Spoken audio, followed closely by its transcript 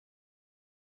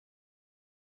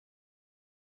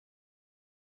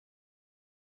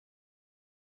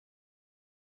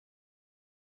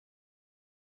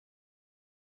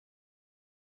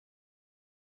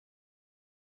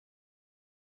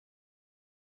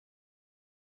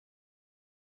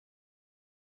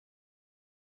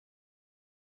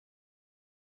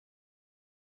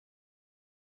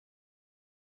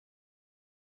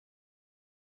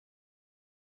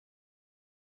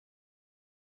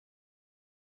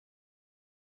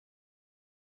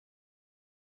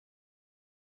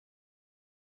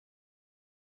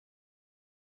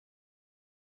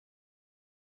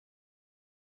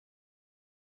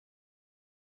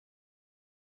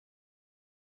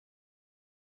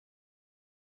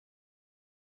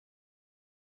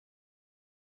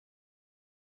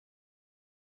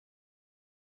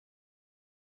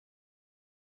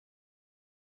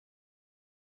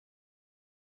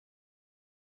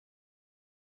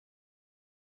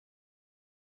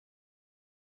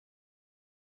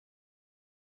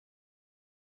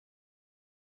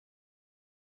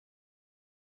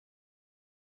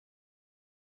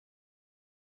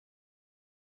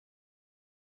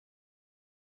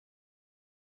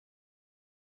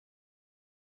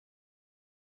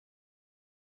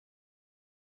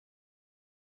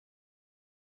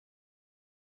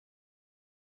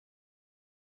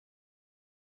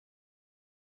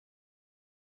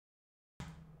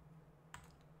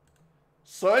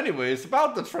So anyways,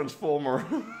 about the Transformer.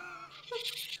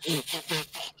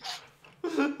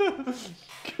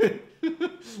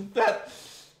 That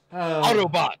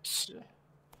Autobots,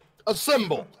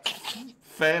 assemble.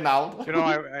 fan out. You know,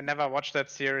 I never watched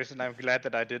that series, and I'm glad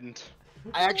that I didn't.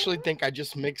 I actually think I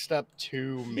just mixed up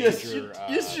two major.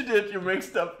 Yes, you did. You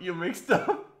mixed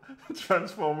up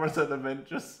Transformers and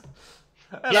Avengers.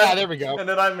 And Yeah, there we go. And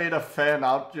then I made a fan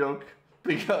out joke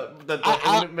because that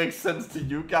only makes sense to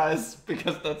you guys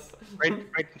because that's. Wait.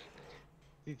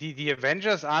 The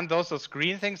Avengers aren't those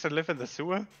green things that live in the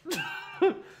sewer?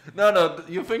 No,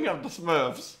 you think of the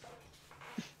Smurfs.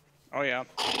 Oh yeah,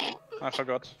 I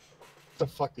forgot. The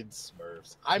fucking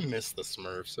Smurfs. I miss the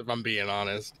Smurfs, if I'm being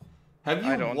honest. Have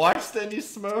you watched any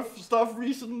Smurf stuff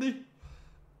recently?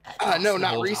 No,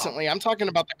 not recently. I'm talking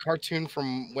about the cartoon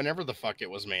from whenever the fuck it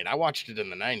was made. I watched it in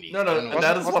the 90s. No,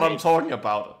 that is what I'm talking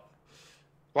about.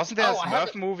 Wasn't there a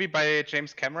Smurf movie by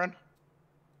James Cameron?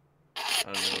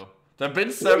 I don't know. There've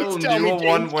been several newer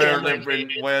ones where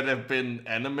they've been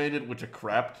animated, which are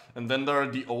crap, and then there are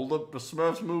the older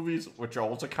Smurfs movies, which are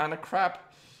also kind of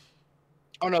crap.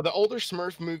 Oh no, the older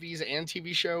Smurf movies and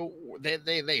TV show,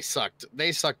 they sucked.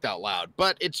 They sucked out loud.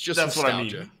 But it's just nostalgia, what I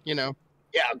mean. You know?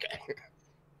 Yeah, okay.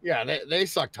 Yeah, they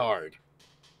sucked hard.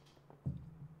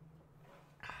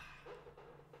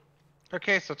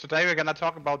 Okay, so today we're gonna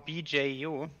talk about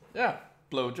BJU. Yeah,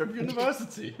 Blowjob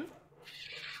University.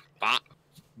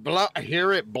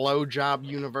 Here at Blowjob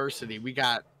University, we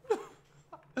got...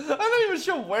 I'm not even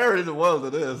sure where in the world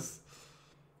it is.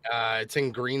 It's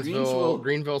in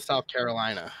Greenville, South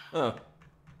Carolina. Oh.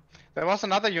 There was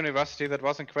another university that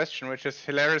was in question, which is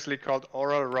hilariously called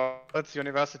Oral Roberts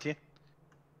University.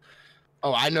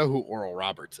 Oh, I know who Oral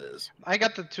Roberts is. I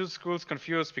got the two schools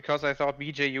confused because I thought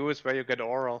BJU is where you get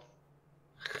oral.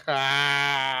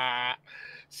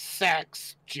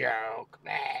 Sex joke.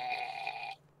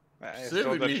 I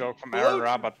stole that joke from Aaron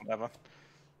Robert, whatever.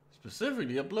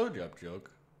 Specifically a blowjob joke.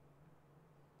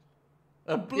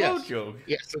 A blow joke?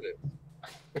 Yes, it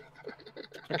is.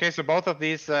 Okay, so both of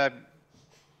these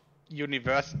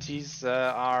universities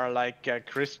are like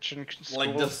Christian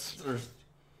schools. Like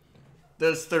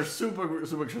they're super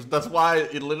Christian. That's why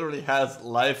it literally has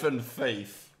life and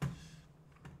faith.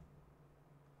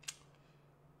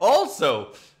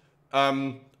 Also,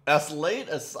 as late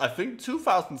as I think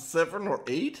 2007 or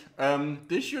 8,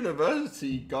 this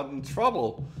university got in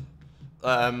trouble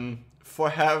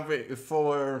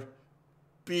for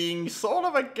being sort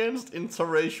of against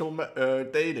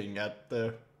interracial dating at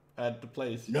the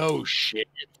place. No shit.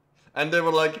 And they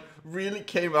were like really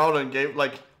came out and gave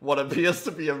like what appears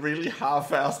to be a really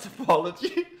half-assed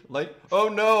apology. Like, oh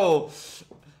no,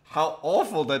 how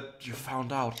awful that you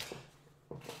found out.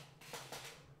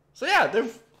 So yeah,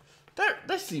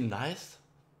 they seem nice.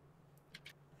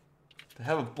 They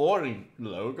have a boring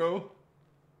logo.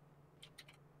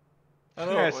 I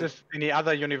don't know. As if any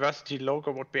other university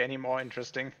logo would be any more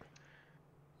interesting.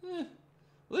 At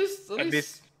least.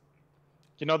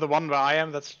 You know the one where I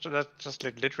am? That's just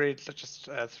like literally just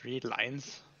 3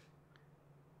 lines.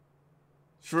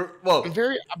 True. Well,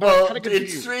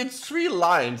 it's 3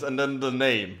 lines and then the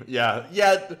name. Yeah,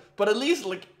 but at least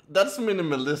like that's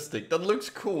minimalistic. That looks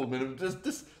cool.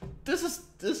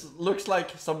 This looks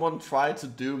like someone tried to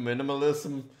do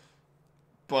minimalism,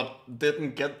 but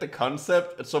didn't get the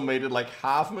concept, and so made it like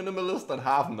half minimalist and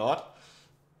half not.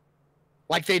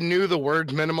 Like they knew the word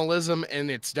minimalism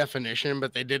and its definition,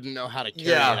 but they didn't know how to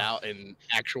carry it out in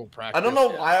actual practice. I don't know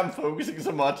why I'm focusing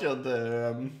so much on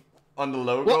the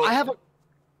logo. Well, I have a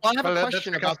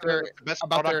question about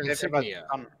their insignia.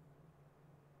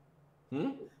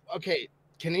 Okay,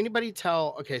 can anybody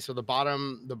tell? Okay, so the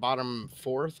bottom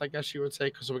fourth, I guess you would say,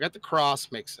 because we got the cross,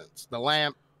 makes sense. The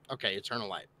lamp, okay, eternal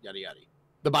light, yada yada.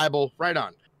 The Bible, right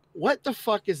on. What the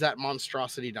fuck is that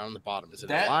monstrosity down the bottom? Is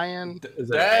it a lion? Is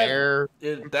it a bear?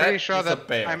 I'm pretty sure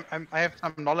that I have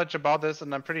some knowledge about this,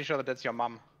 and I'm pretty sure that that's your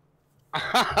mom.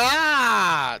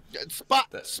 Spot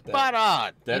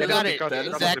on. That you got it. That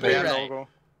is exactly a bear right. logo.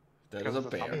 That is a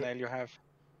bear. Thumbnail you have.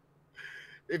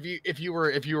 If you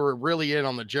were really in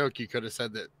on the joke, you could have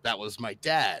said that was my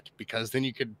dad, because then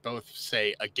you could both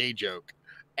say a gay joke,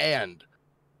 and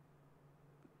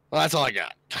well, that's all I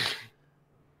got.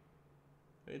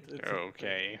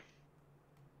 Okay.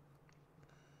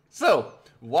 So,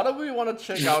 what do we want to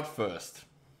check out first?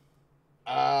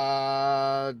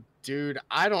 Dude,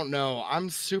 I don't know. I'm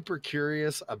super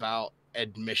curious about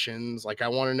admissions. Like, I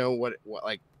want to know what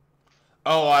like.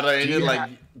 Oh, are there any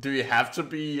like? Do you have to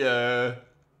be a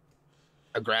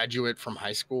graduate from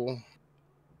high school?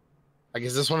 Like,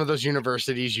 is this one of those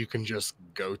universities you can just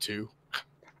go to?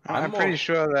 I'm pretty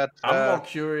sure that I'm more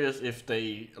curious if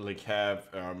they like have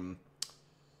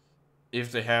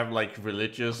like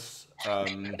religious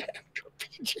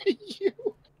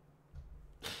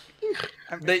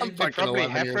they probably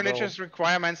have religious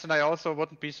requirements, and I also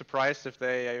wouldn't be surprised if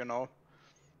they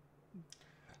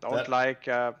don't like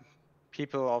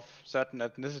people of certain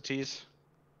ethnicities.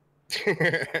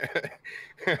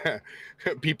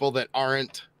 People that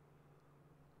aren't.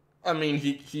 I mean,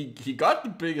 he got the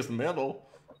biggest medal.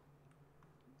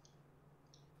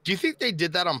 Do you think they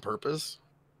did that on purpose?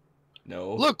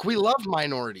 No. Look, we love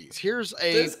minorities. Here's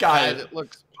this guy that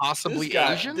looks possibly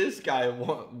Asian. This guy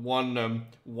won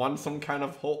some kind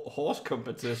of horse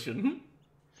competition.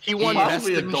 He won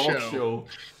possibly a dog show.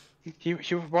 He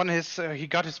won his he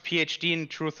got his PhD in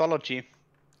truthology.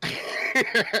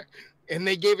 And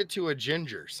they gave it to a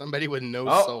ginger, somebody with no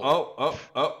soul.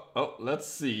 Oh, let's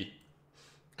see.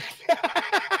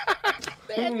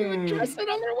 They hadn't even addressed it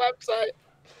on their website.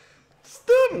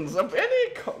 Students of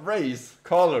any race,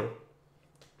 color,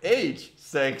 age,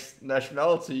 sex,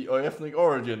 nationality, or ethnic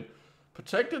origin,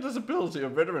 protected disability or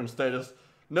veteran status.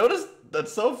 Notice that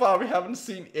so far we haven't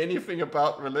seen anything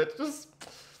about religious.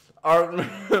 Are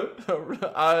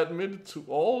admitted to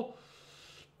all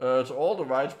the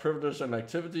rights, privileges, and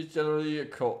activities generally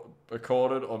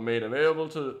accorded or made available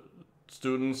to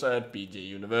students at BJ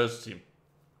University.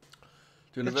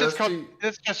 Let's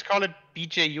just call it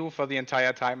BJU for the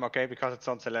entire time, okay? Because it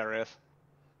sounds hilarious.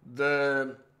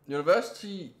 The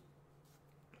university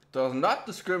does not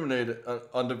discriminate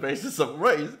on the basis of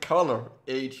race, color,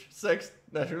 age, sex,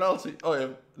 nationality,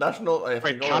 or national or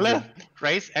ethnic origin. Color,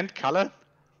 race, and color.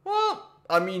 Well,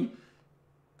 I mean,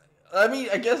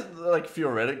 I guess like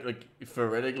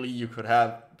theoretically, you could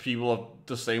have people of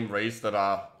the same race that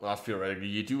are not theoretically.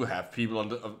 You do have people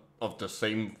of the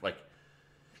same like.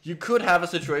 You could have a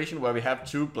situation where we have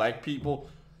two black people.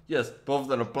 Yes, both of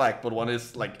them are black, but one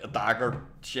is like a darker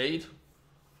shade.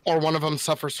 Or one of them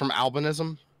suffers from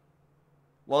albinism.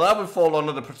 Well, that would fall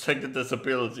under the protected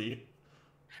disability.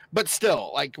 But still,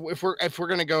 like if we're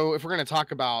gonna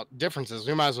talk about differences,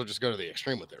 we might as well just go to the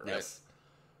extreme with it, right? Yes.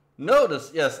 Notice,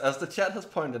 yes, as the chat has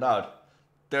pointed out,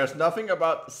 there's nothing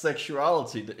about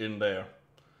sexuality in there.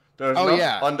 There's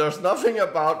there's nothing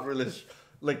about religion.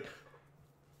 Like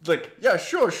yeah,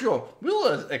 sure,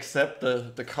 we'll accept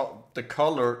the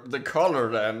color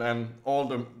and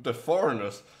all the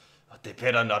foreigners, but they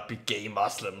better not be gay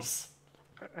Muslims.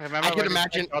 I could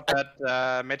imagine about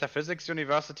that metaphysics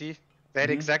university. They had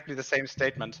exactly the same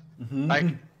statement, like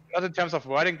not in terms of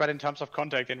wording, but in terms of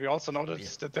content. And we also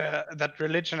noticed that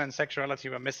religion and sexuality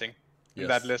were missing in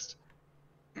that list.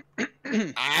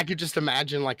 I could just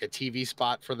imagine like a TV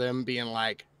spot for them being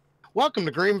like, "Welcome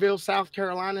to Greenville, South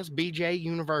Carolina's BJ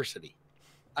University.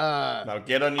 Now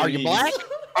get on your knees. You black?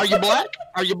 Are you black?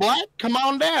 Are you black? Come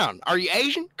on down. Are you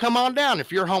Asian? Come on down.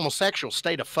 If you're homosexual,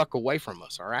 stay the fuck away from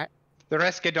us, all right?" The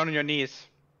rest get down on your knees.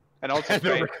 And also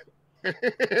pray.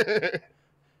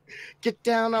 Get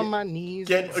down on my knees.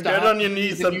 Get on your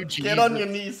knees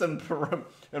and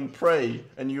pray,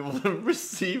 and you will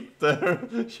receive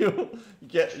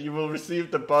you will receive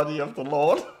the body of the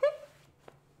Lord.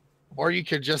 Or you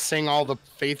could just sing all the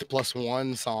Faith Plus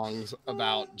One songs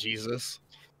about Jesus.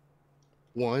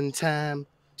 1 time,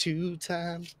 2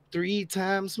 times, 3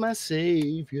 times my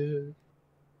Savior.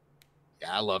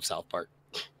 Yeah, I love South Park.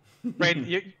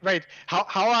 Wait.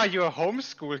 How are you a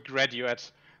homeschool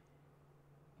graduate?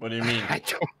 What do you mean? I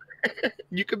don't.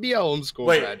 You could be a homeschool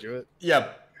graduate.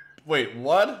 Yeah. Wait,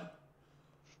 what?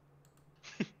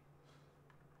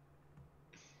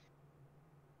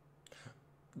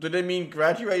 Do they mean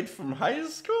graduate from high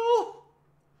school?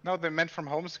 No, they meant from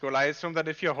homeschool. I assume that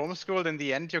if you're homeschooled, in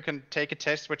the end, you can take a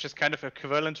test which is kind of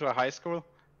equivalent to a high school.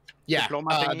 Yeah,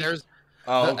 there's.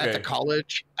 Okay. At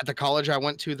the college I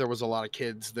went to, there was a lot of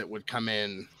kids that would come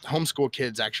in. Homeschool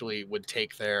kids actually would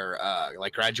take their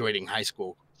like graduating high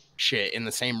school shit in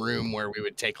the same room where we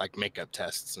would take like makeup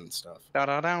tests and stuff.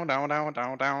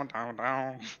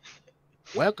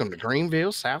 Welcome to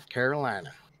Greenville, South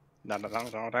Carolina. I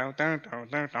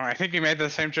think you made the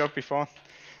same joke before.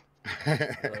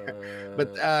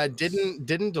 But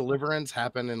didn't Deliverance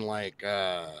happen in like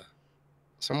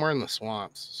somewhere in the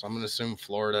swamps? So I'm gonna assume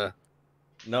Florida.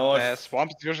 No,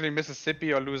 swamps is usually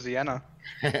Mississippi or Louisiana.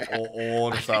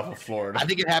 or the south of Florida. I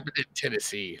think it happened in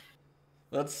Tennessee.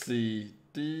 Let's see.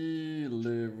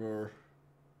 Deliver.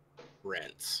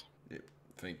 Rents. Yeah,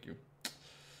 thank you.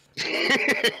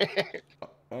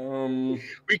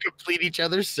 We complete each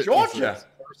other's sentences. Georgia.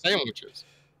 Or sandwiches.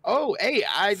 Oh, hey,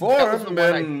 four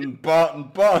men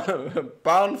bound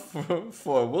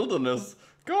for wilderness.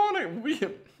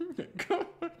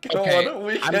 go on a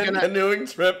weekend canoeing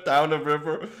trip down a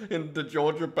river in the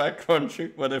Georgia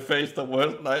backcountry where they face the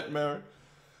worst nightmare.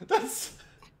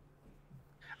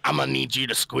 I'm gonna need you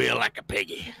to squeal like a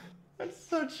piggy. That's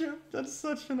such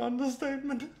an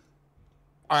understatement.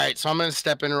 All right, so I'm gonna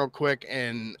step in real quick,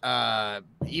 and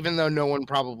even though no one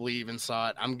probably even saw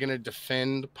it, I'm gonna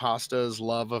defend Pasta's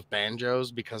love of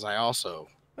banjos because I also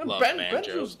love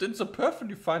banjos. It's a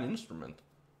perfectly fine instrument.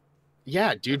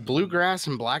 Yeah, dude, bluegrass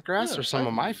and blackgrass are some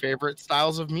of my favorite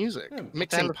styles of music. Yeah,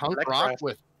 mixing punk rock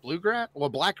with bluegrass.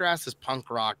 Well, blackgrass is punk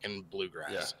rock and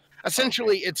bluegrass. Yeah.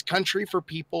 Essentially, it's country for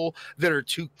people that are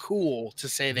too cool to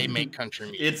say they make country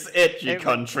music. It's edgy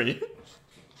country.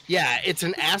 Yeah, it's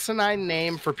an asinine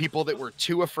name for people that were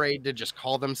too afraid to just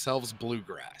call themselves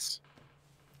bluegrass.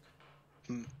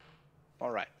 All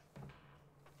right.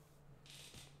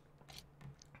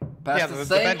 Pastor,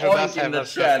 the banjo does have a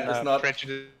certain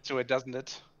prejudice to it, doesn't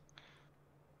it?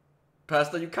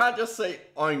 Pastor, you can't just say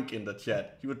oink in the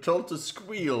chat. You were told to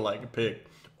squeal like a pig.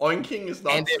 Oinking is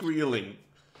not squealing.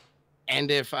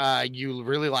 And if you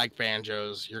really like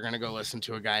banjos, you're going to go listen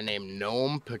to a guy named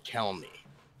Noam Pikelny.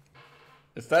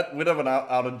 Is that with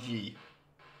out of G?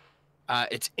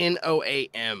 It's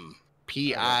Noam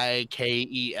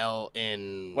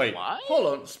Pikeln. Wait,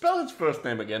 hold on. Spell his first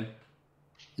name again.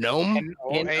 Noam.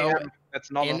 N-O-A-M.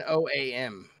 That's normal.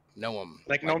 Noam. Noam.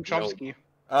 Like Noam Chomsky.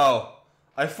 Oh.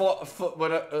 I thought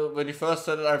when he first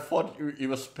said it, I thought he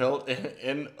was spelled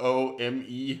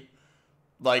N-O-M-E.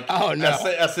 Like, oh, no.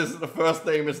 As the first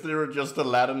name is literally just a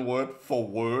Latin word for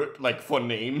word, like for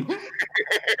name.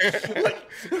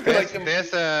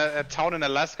 There's a town in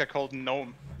Alaska called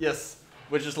Nome. Yes,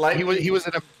 which is like he was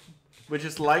in a, which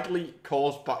is likely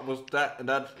caused by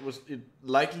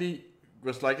likely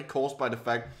caused by the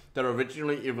fact that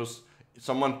originally it was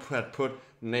someone had put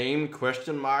name ?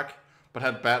 But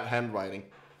had bad handwriting.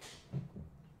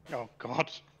 Oh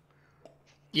God.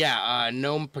 Yeah,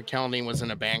 Noam Pikelny was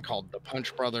in a band called the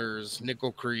Punch Brothers,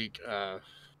 Nickel Creek.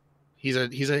 He's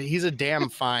a damn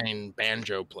fine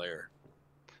banjo player.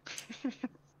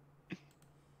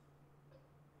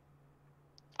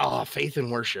 Oh, faith and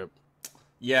worship.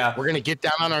 Yeah, we're gonna get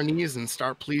down on our knees and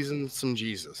start pleasing some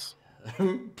Jesus.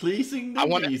 Pleasing the I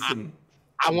want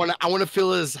to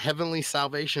feel his heavenly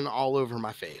salvation all over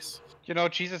my face. You know,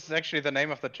 Jesus is actually the name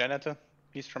of the janitor.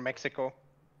 He's from Mexico.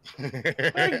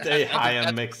 They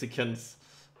hire Mexicans.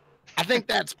 I think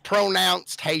that's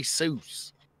pronounced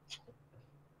Jesus.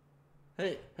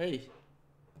 Hey.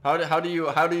 How do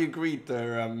you greet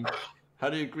the how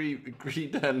do you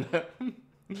greet and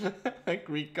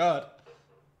greet God?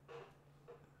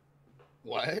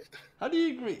 What? How do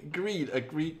you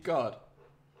greet God?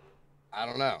 I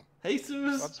don't know.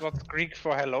 Jesus. What's Greek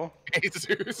for hello?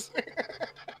 Jesus.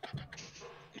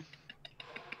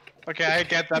 Okay, I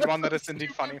get that one. That is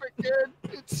indeed funny.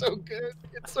 It's so good.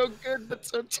 It's so good, but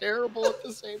so terrible at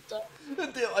the same time.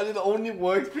 It only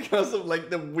works because of like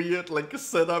the weird like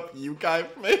setup you guys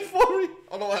made for me.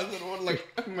 Otherwise, it would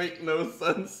like make no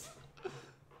sense.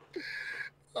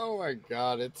 Oh my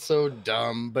God, it's so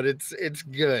dumb, but it's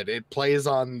good. It plays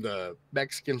on the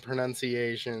Mexican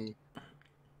pronunciation.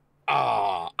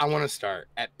 I want to start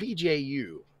at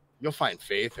BJU. You'll find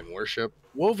faith and worship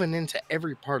woven into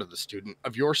every part of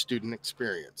your student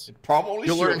experience. It probably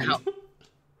you'll learn how.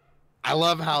 I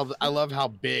love how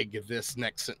big this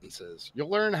next sentence is. You'll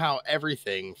learn how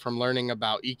everything from learning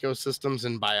about ecosystems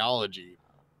and biology.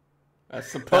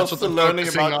 As opposed to learning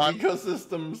about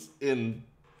ecosystems in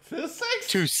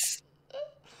physics.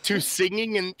 To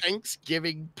singing and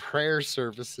Thanksgiving prayer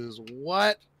services.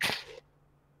 What?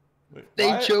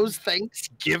 They chose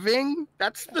Thanksgiving?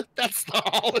 That's the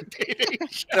holiday.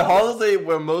 The holiday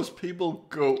where most people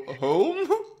go home?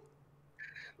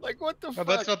 Like, what the fuck?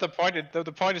 That's not the point.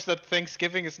 The point is that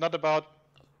Thanksgiving is not about...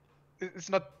 It's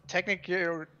not technically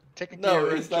no,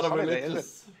 it's not a holiday,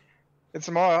 is it? It's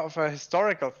more of a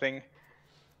historical thing.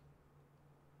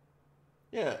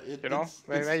 Yeah,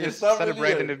 where you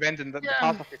celebrate an event in the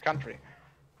part of your country.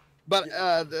 But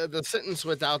the sentence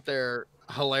without their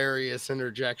hilarious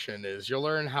interjection is, you'll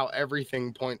learn how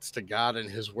everything points to God and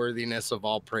his worthiness of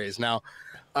all praise. Now,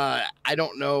 I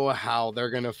don't know how they're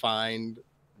going to find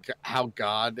how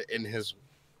God and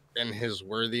his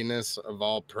worthiness of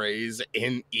all praise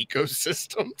in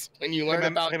ecosystems. When you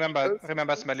learn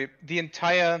remember, Smelly, the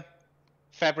entire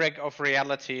fabric of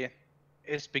reality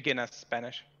is beginner's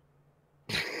Spanish.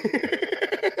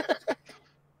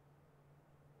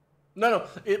 No,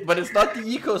 but it's not the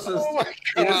ecosystem. Oh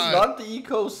it is not the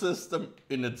ecosystem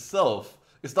in itself.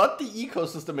 It's not the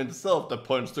ecosystem itself that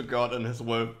points to God and his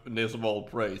worthiness of all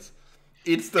praise.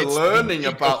 It's learning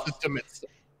about. Ecosystem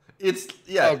itself. It's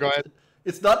Oh, go ahead.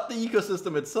 It's not the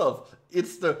ecosystem itself.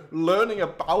 It's the learning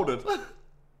about it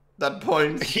that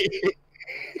points.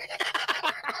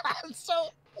 So,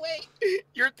 wait,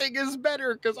 your thing is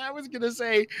better, because I was going to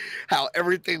say how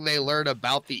everything they learn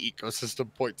about the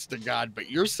ecosystem points to God, but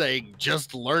you're saying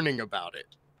just learning about it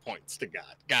points to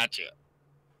God. Gotcha.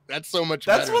 That's so much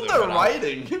better. That's what they're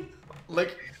writing.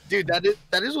 Like, dude, that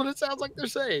is what it sounds like they're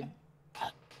saying.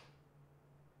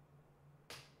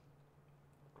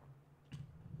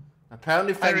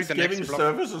 Apparently Thanksgiving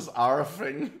services are a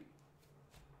thing.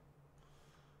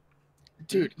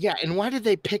 Dude, yeah, and why did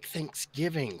they pick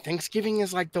Thanksgiving? Thanksgiving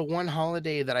is like the one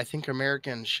holiday that I think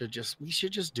Americans should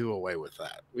just do away with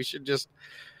that. We should just,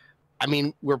 I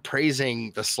mean, we're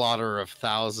praising the slaughter of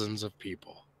thousands of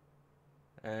people.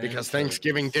 Because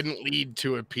Thanksgiving didn't lead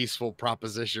to a peaceful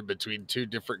proposition between two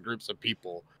different groups of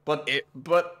people. But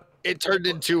it turned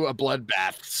into a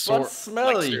bloodbath. But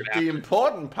Smelly, the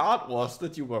important part was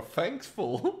that you were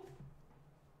thankful.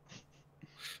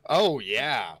 Oh,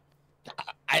 yeah.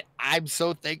 I'm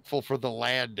so thankful for the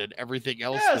land and everything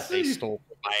else that they stole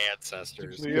from my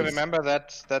ancestors. Do you remember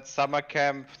that summer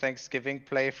camp Thanksgiving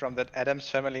play from that Addams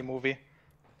Family movie?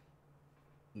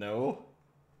 No.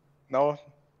 No?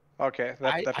 Okay.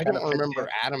 I don't remember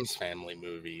Addams Family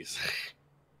movies.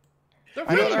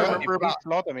 I know what I remember about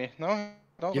Slaughter Me. No?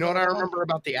 You know what I remember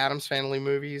about the Addams Family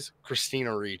movies?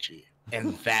 Christina Ricci.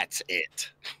 And that's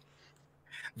it.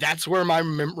 That's where my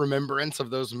remembrance of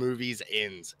those movies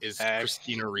ends, is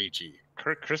Christina Ricci.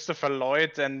 Christopher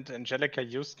Lloyd and Angelica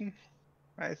Houston,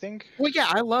 I think. Well, yeah,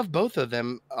 I love both of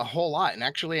them a whole lot. And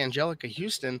actually, Angelica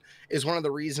Houston is one of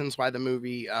the reasons why the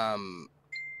movie...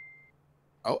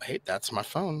 Oh, hey, that's my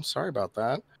phone. Sorry about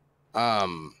that. Why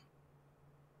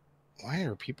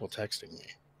are people texting me?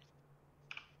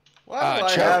 Why do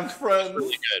I have friends? Really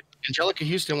good. Angelica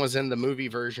Houston was in the movie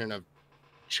version of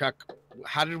Chuck.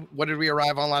 What did we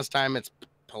arrive on last time? It's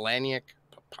Palahniuk.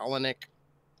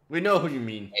 We know who you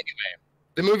mean. Anyway,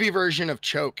 the movie version of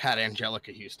Choke had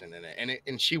Angelica Houston in it,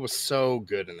 and she was so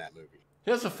good in that movie.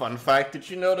 Here's a fun fact: did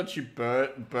you know that she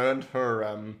burned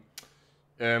her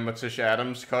Matisha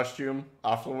Adams costume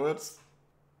afterwards?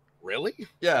 Really?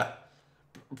 Yeah.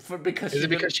 Because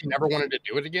she never wanted to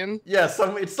do it again? Yeah,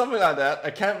 it's something like that.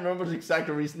 I can't remember the exact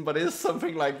reason, but it is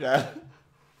something like that.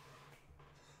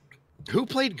 Who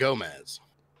played Gomez?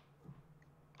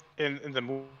 In the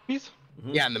movies?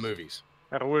 Mm-hmm. Yeah, in the movies.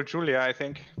 Raul Julia, I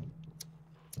think.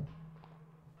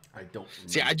 I don't remember.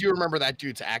 See, I do remember that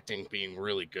dude's acting being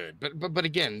really good. But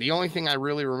again, the only thing I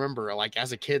really remember, like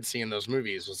as a kid seeing those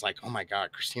movies, was like, oh my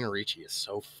god, Christina Ricci is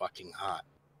so fucking hot.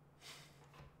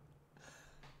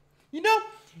 You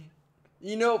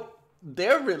know,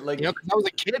 they're like... You know, because I was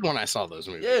a kid when I saw those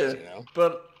movies. Yeah, you know?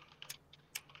 But,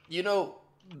 you know,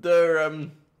 they're,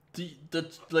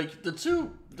 the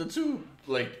two,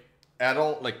 like,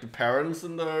 adult, like, the parents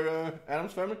in the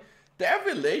Addams Family, their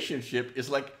relationship is,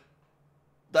 like,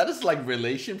 that is, like,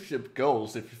 relationship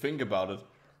goals, if you think about it.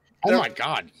 Oh my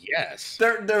god, yes.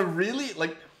 They're really,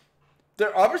 like,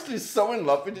 they're obviously so in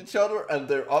love with each other, and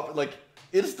they're, like,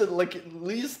 it's the, like,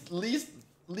 least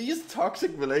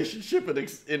toxic relationship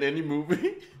in any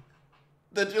movie.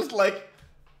 They're just like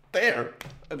there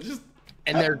and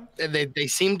they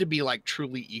seem to be like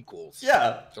truly equals.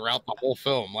 Yeah, throughout the whole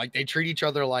film, like they treat each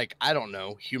other like, I don't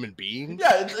know, human beings.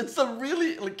 Yeah, it's a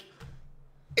really like.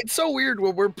 It's so weird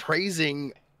when we're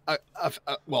praising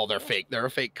well, they're fake. They're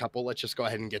a fake couple. Let's just go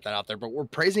ahead and get that out there. But we're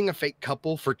praising a fake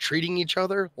couple for treating each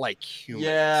other like humans.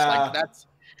 Yeah, like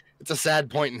it's a sad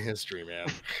point in history, man.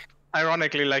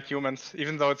 Ironically, like humans,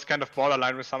 even though it's kind of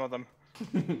borderline with some of them.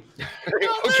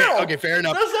 Okay, fair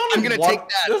enough. I'm gonna take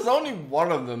that. There's only one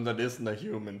of them that isn't a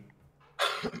human.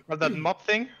 But that mob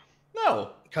thing?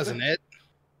 No. Cousin It?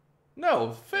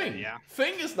 No, Thing. Yeah.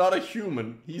 Thing is not a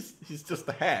human. He's just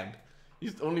a hand.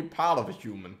 He's only part of a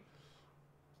human.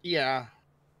 Yeah.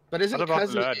 But isn't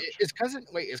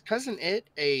Cousin It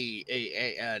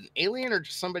an alien or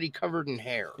just somebody covered in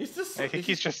hair? I think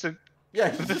he's just a...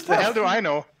 Yeah, what the hell do I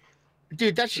know?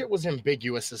 Dude, that shit was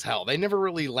ambiguous as hell. They never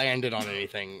really landed on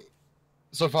anything,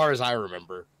 so far as I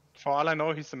remember. For all I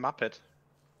know, he's a Muppet.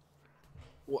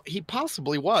 Well, he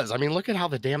possibly was. I mean, look at how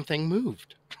the damn thing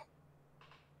moved.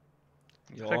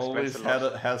 You always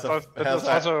has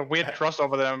also a weird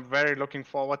crossover that I'm very looking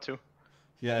forward to.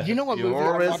 Yeah, you know what? You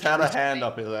always had a hand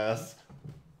up his ass.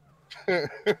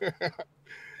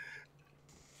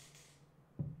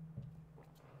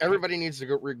 Everybody needs to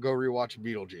go rewatch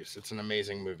Beetlejuice. It's an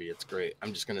amazing movie. It's great.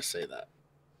 I'm just gonna say that.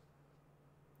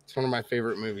 It's one of my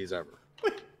favorite movies ever.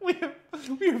 We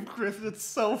have drifted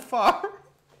so far.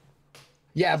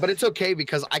 Yeah, but it's okay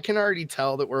because I can already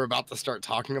tell that we're about to start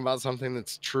talking about something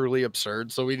that's truly absurd.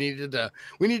 So we needed to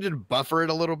buffer it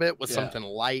a little bit with something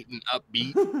light and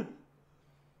upbeat.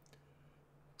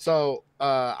 So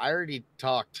I already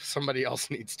talked. Somebody else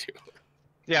needs to.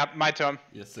 Yeah, my turn.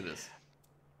 Yes, it is.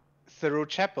 Through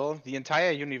chapel, the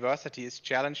entire university is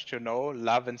challenged to know,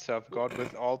 love, and serve God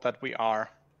with all that we are.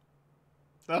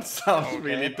 That sounds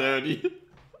really dirty.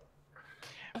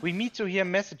 We meet to hear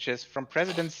messages from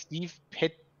President Steve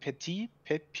Petit.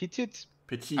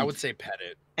 I would say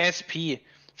Petit. SP,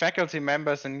 faculty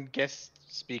members, and guest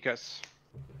speakers.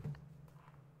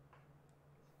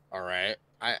 All right.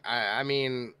 I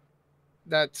mean,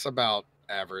 that's about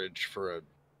average for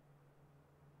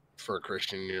a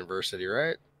Christian university,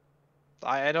 right?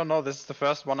 I don't know. This is the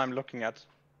first one I'm looking at.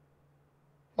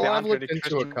 Well, I've looked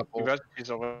into a couple universities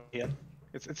over here.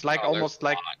 It's like almost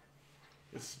like.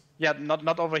 Yeah,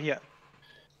 not over here.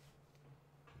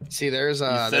 See, there's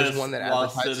one that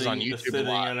advertises on YouTube sitting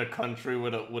in a country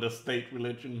with a state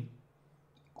religion.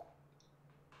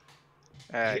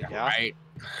 Yeah. Right.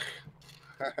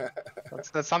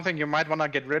 That's something you might want to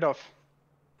get rid of.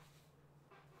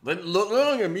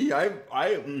 Look at me. I'm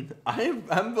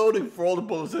voting for all the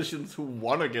politicians who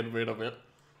want to get rid of it.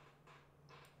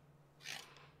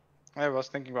 I was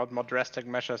thinking about more drastic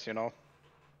measures, you know,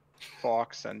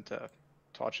 forks and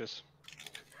torches.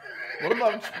 What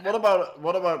about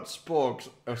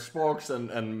sporks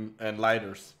and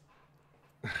lighters?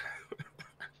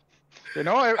 You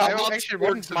know, I actually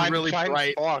wouldn't mind really giant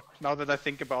bright spork now that I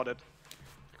think about it.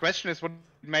 The question is, what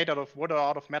it made out of wood or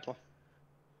out of metal?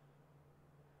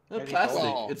 Plastic.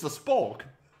 Oh. It's a spork.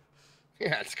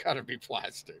 Yeah, it's gotta be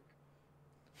plastic.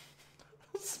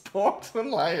 Sporks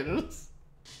and lighters.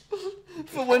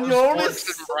 For when you're only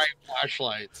bright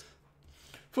flashlights.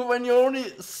 For when you're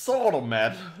only sort of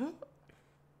mad.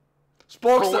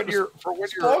 Sporks for when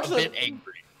you're a bit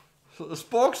angry.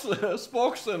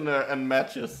 Sporks and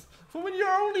matches. For when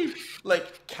you're only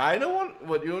like kind of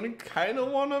want, you only kind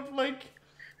of want to like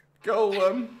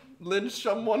go lynch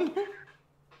someone.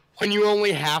 When you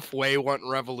only halfway want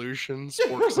revolution,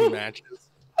 sporks and matches.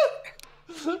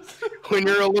 When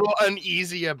you're a little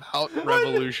uneasy about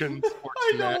revolution, sporks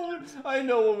and matches. I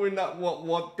know when we're not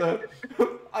what the.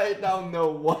 I now know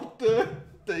what the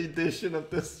edition of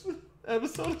this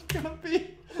episode is gonna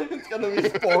be. It's gonna be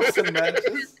sporks and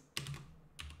matches.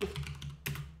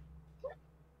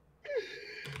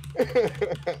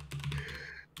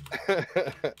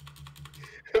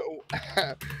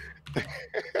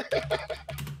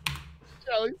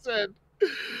 Charlie said,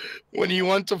 when you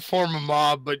want to form a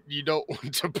mob, but you don't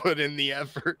want to put in the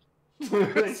effort.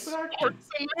 Sporks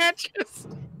and matches.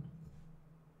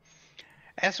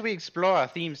 As we explore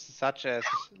themes such as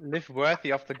live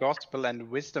worthy of the gospel and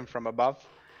wisdom from above,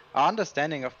 our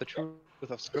understanding of the truth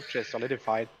of Scripture is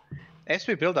solidified. As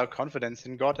we build our confidence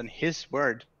in God and His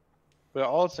Word, we are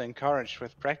also encouraged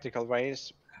with practical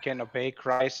ways we can obey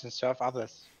Christ and serve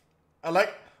others.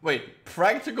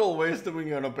 Practical ways that we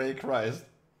can obey Christ.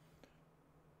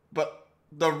 But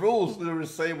the rules literally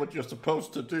say what you're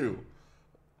supposed to do.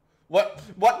 What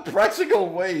practical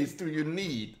ways do you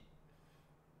need?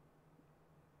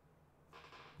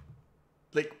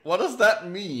 Like, what does that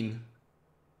mean?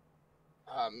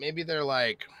 Maybe they're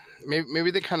like, maybe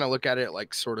they kind of look at it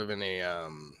like sort of in a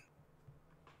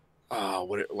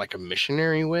like a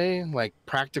missionary way. Like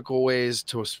practical ways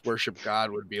to worship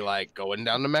God would be like going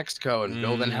down to Mexico and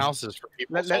building houses for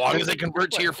people as long as they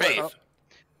convert to your faith.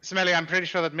 Smelly, I'm pretty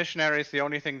sure that missionary is the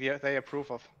only thing they approve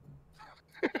of.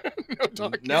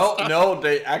 No,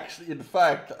 they actually, in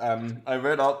fact, I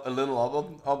read up a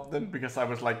little of them because I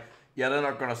was like, yeah, they're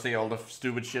not gonna say all the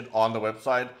stupid shit on the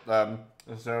website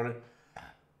necessarily.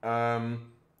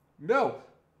 No,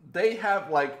 they have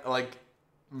like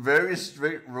very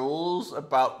strict rules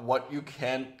about what you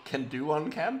can do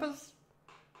on campus.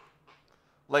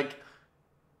 Like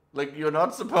you're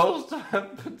not supposed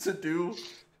to do.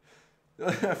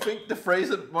 I think the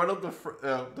phrase one of the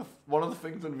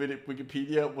things in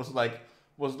Wikipedia was like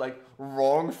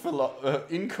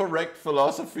incorrect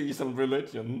philosophies and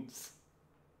religions.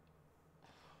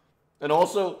 And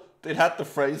also, it had the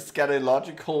phrase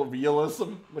scatological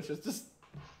realism, which is just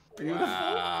beautiful.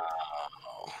 Wow.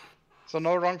 So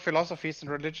no wrong philosophies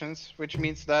and religions, which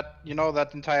means that, you know,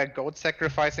 that entire goat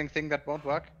sacrificing thing that won't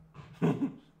work?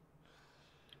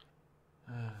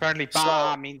 Apparently,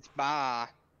 ba means ba.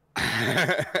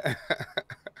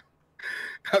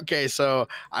 Okay, so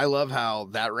I love how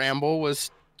that ramble was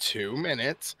 2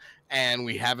 minutes, and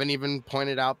we haven't even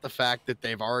pointed out the fact that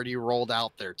they've already rolled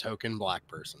out their token black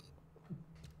person.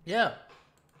 Yeah.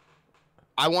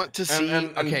 I want to see.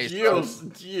 And okay,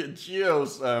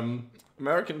 Geo's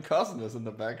American cousin is in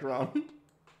the background.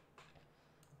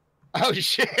 Oh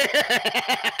shit!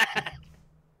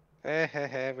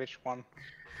 Hey, which one?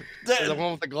 The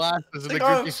one with the glasses and the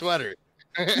goofy sweater.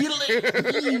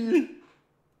 I'm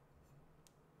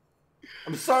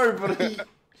sorry, but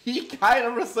he kind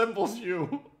of resembles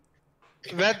you.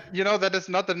 That is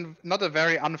not a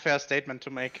very unfair statement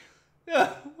to make.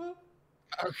 Yeah.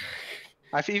 Okay.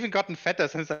 I've even gotten fatter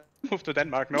since I moved to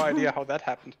Denmark. No idea how that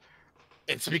happened.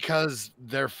 It's because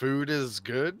their food is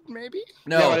good, maybe?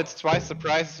 No, yeah, but it's twice the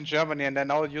price in Germany, and I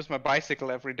now use my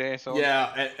bicycle every day. So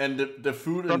yeah, and the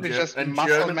food probably in just and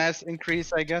muscle German, mass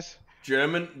increase, I guess.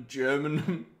 German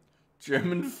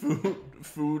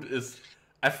food is.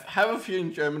 I have a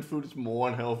feeling German food is more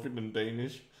unhealthy than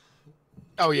Danish.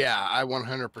 Oh yeah, I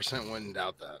 100% wouldn't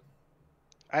doubt that.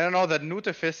 I don't know that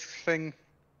Nutefisk thing.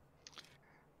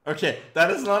 Okay, that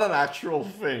is not an actual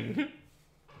thing.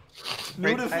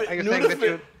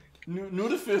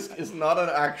 Nutefisk is not an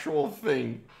actual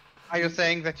thing. Are you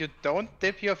saying that you don't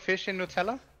dip your fish in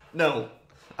Nutella? No.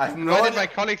 Why did my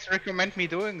colleagues recommend me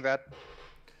doing that?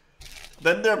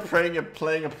 Then they're playing a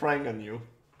prank on you.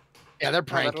 Yeah, they're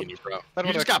pranking you, bro.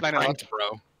 You just got pranked,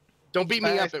 bro. Don't beat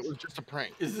me up. It was just a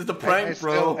prank. Is it a prank,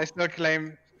 bro? I still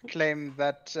claim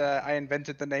that I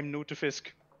invented the name Nutefisk.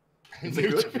 It's a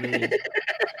good name.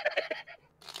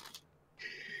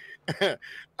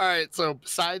 All right, so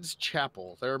besides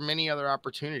chapel, there are many other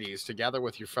opportunities to gather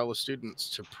with your fellow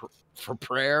students for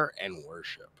prayer and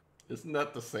worship. Isn't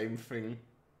that the same thing?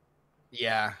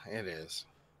 Yeah, it is.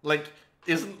 Well,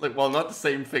 not the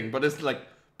same thing, but it's like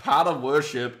part of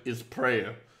worship is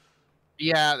prayer.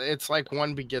 Yeah, it's like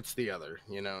one begets the other.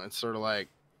 It's sort of like,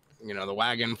 the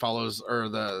wagon follows,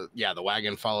 the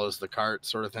wagon follows the cart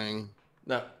sort of thing.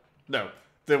 No,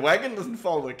 the wagon doesn't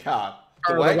follow the cart.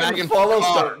 The wagon follows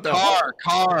the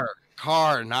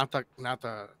car, not the.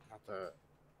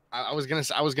 I was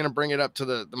gonna bring it up to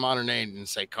the modern age and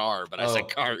say car, but I said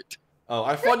cart. Oh,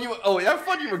 I thought you were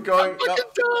going.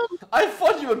 I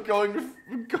thought you were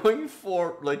going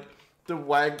for like the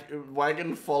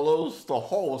wagon follows the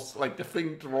horse, like the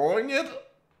thing drawing it.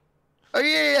 Oh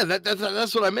yeah,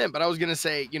 that's what I meant. But I was gonna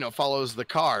say, follows the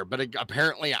car. But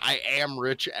apparently, I am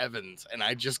Rich Evans, and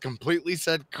I just completely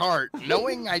said cart,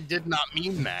 knowing I did not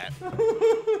mean that.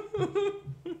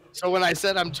 So when I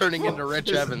said I'm turning into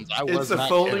Rich Evans, I was not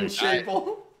kidding. It's a folding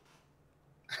table.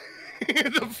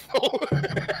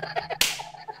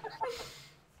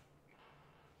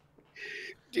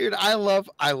 Dude, I love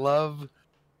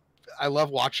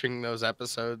watching those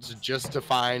episodes just to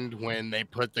find when they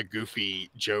put the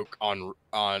goofy joke on.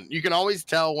 You can always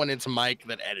tell when it's Mike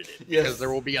that edited, because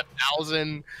there will be a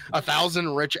thousand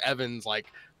Rich Evans like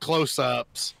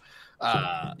close-ups.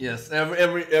 Yes,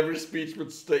 every speech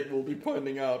mistake will be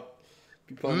pointed out.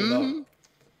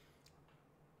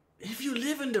 If you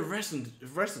live in the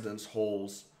residence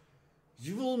halls,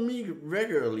 you will meet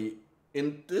regularly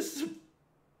in this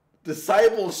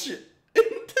discipleship.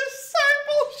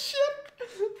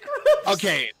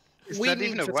 Okay. Is that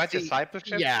even a word,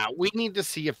 discipleship? Yeah, we need to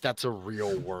see if that's a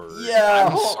real word. Yeah,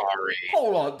 I'm sorry.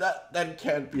 Hold on, that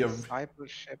can't be a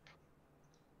discipleship.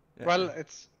 Yeah. Well,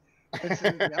 it's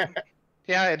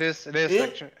yeah, it is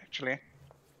actually.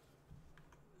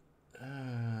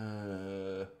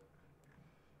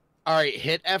 All right,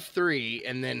 hit F3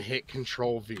 and then hit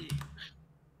Control V.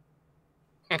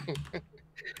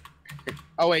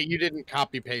 Oh wait, you didn't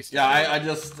copy paste. Yeah, I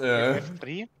just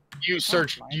F3. You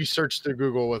searched through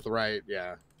Google with right,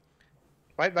 yeah.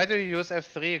 Why do you use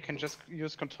F3? You can just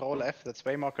use Control F. That's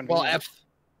way more convenient. Well,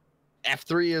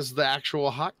 F3 is the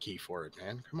actual hotkey for it,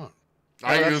 man. Come on.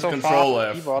 I use Control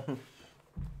F.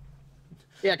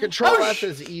 Yeah, Control F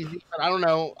is easy, but I don't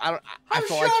know. I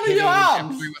feel like hitting F3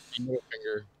 with my middle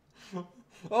finger.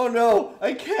 Oh no!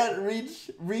 I can't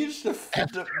reach the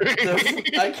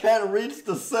I can't reach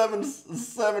the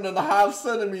 7.5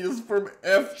 centimeters from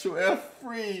F to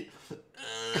F3.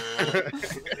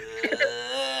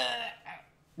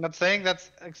 Not saying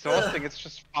that's exhausting. It's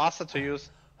just faster to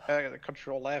use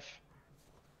Control F,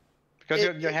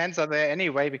 because your hands are there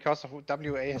anyway because of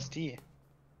WASD.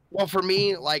 Well, for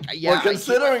me, like, yeah. Well,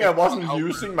 considering I wasn't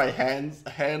using my hands,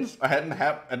 I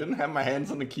didn't have my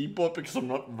hands on the keyboard because I'm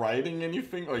not writing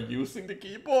anything or using the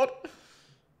keyboard.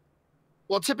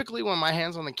 Well, typically when my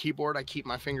hand's on the keyboard, I keep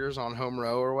my fingers on home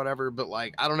row or whatever. But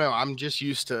like, I don't know. I'm just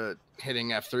used to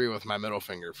hitting F3 with my middle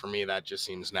finger. For me, that just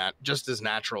seems just as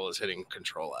natural as hitting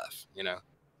Control F.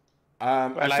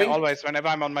 Well, I always, whenever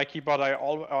I'm on my keyboard,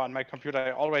 on my computer,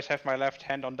 I always have my left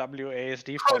hand on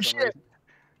WASD for some reason.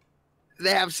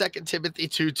 they have 2 Timothy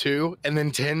 2:2, and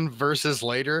then 10 verses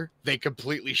later, they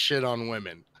completely shit on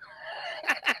women.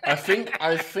 I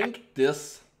think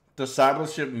this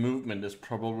discipleship movement is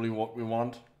probably what we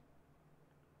want.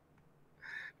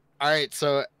 All right,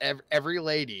 so every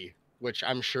lady, which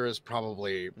I'm sure is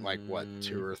probably like what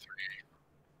 2 or 3.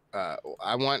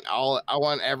 I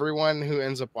want everyone who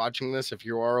ends up watching this, if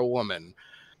you are a woman,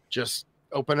 just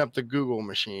open up the Google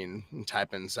machine and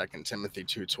type in 2 Timothy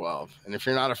 2:12. And if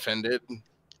you're not offended,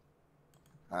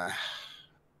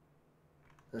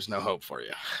 there's no hope for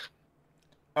you.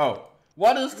 Oh,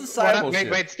 what is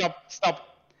discipleship? Wait,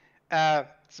 stop.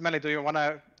 Smelly, do you want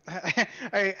to...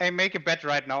 I make a bet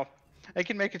right now. I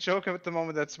can make a joke at the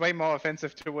moment that's way more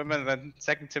offensive to women than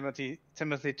 2 Timothy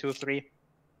 2:3.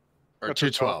 Or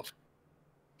 2:12.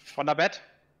 Want to bet?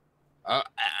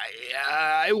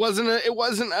 It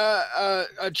wasn't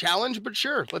a challenge, but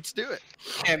sure, let's do it.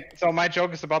 And so my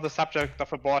joke is about the subject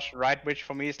of abortion, right? Which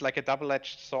for me is like a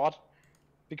double-edged sword.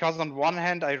 Because on one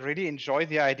hand, I really enjoy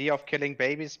the idea of killing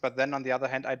babies, but then on the other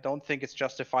hand, I don't think it's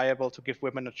justifiable to give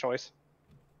women a choice.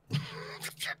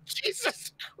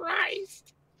 Jesus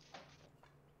Christ!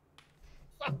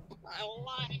 Fuck my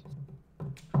life.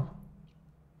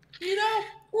 You know,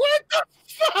 what the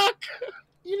fuck?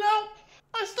 You know,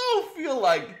 I still feel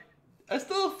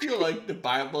like the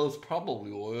Bible is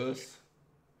probably worse.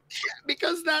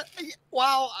 Because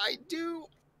while I do,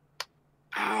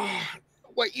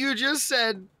 what you just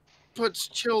said puts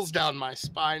chills down my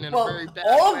spine in a very bad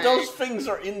way. All of those things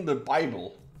are in the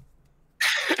Bible.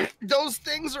 Those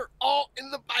things are all in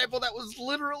the Bible. That was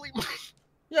literally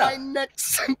my next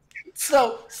sentence.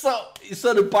 So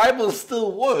the Bible is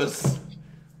still worse.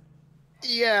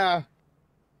 Yeah.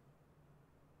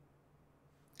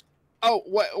 Oh,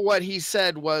 what he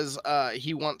said was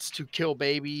he wants to kill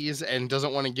babies and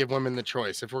doesn't want to give women the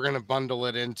choice. If we're gonna bundle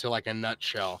it into like a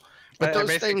nutshell, but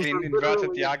those things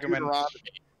inverted the argument.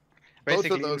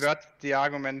 Basically, invert the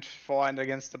argument for and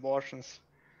against abortions.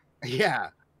 Yeah.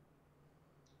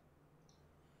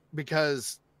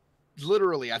 Because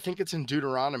literally, I think it's in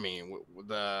Deuteronomy,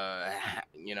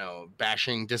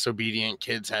 bashing disobedient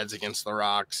kids' heads against the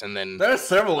rocks, and then there are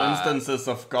several instances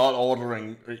of God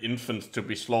ordering infants to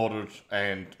be slaughtered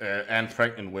and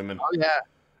pregnant women. Oh yeah,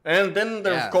 and then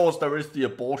of course there is the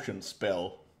abortion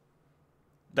spell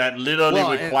that literally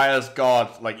requires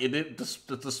God. Like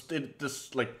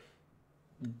like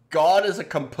God is a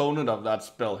component of that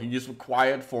spell. He is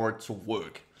required for it to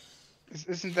work.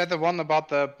 Isn't that the one about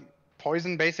the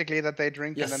poison, basically, that they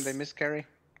drink and then they miscarry?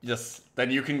 Yes,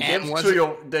 that you can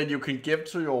give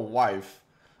to your wife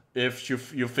if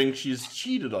you think she's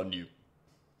cheated on you.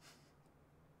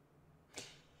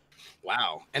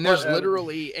 Wow. And there's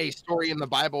literally a story in the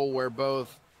Bible where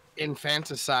both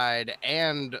infanticide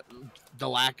and the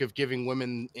lack of giving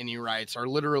women any rights are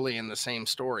literally in the same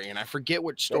story, and I forget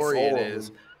which story it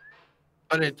is.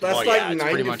 But that's like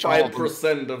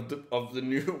 95% of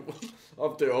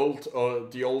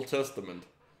the Old Testament.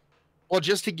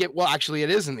 Well, actually, it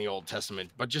is in the Old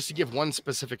Testament. But just to give one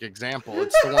specific example,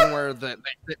 it's the one where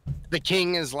the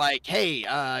king is like, "Hey,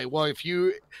 well, if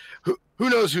you who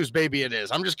knows whose baby it is?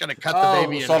 I'm just gonna cut the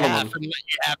baby in half and let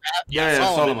you have half." Yeah,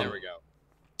 Solomon. There we go.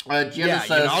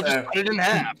 Says, I'll just cut it in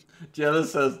half. Jenna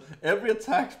says every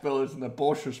attack spell is an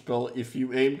abortion spell if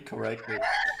you aim correctly.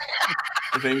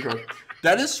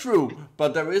 That is true,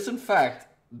 but there is in fact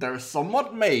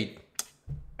somewhat made,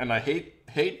 and I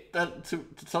hate that to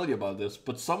tell you about this,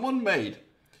 but someone made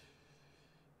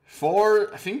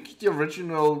for I think the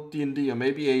original D&D or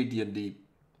maybe AD&D,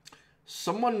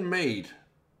 someone made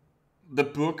the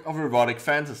Book of Erotic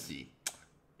Fantasy.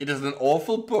 It is an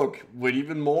awful book with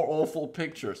even more awful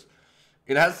pictures.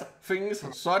 It has things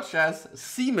such as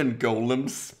semen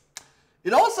golems.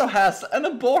 It also has an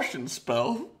abortion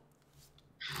spell.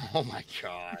 Oh my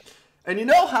god. And you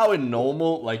know how in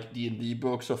normal, like, D&D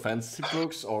books or fantasy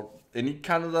books or any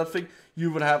kind of that thing, you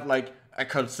would have, like,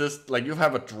 you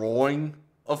have a drawing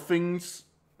of things?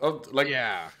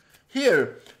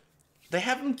 Here,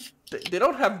 they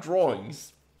don't have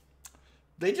drawings.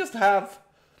 They just have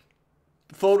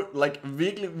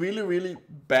really, really, really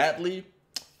badly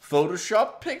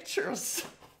Photoshop pictures.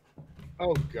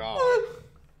 Oh god.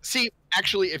 See,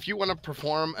 actually, if you want to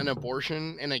perform an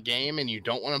abortion in a game and you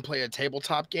don't want to play a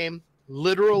tabletop game,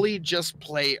 literally just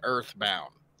play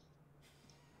Earthbound.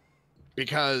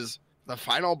 Because the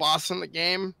final boss in the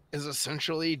game is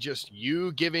essentially just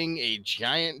you giving a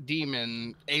giant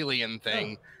demon alien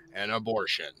thing an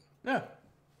abortion. Yeah.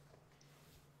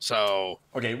 So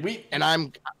okay,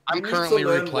 I'm currently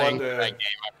replaying that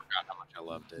game. I forgot how much I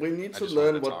loved it. We need to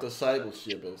learn what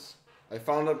discipleship is. I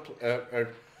found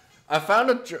I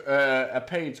found a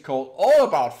page called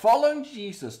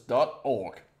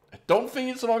allaboutfollowingjesus.org. I don't think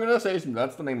it's an organization,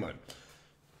 that's the name of it.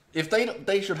 If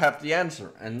they should have the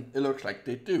answer, and it looks like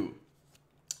they do.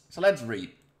 So let's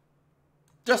read.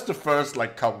 Just the first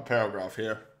couple paragraph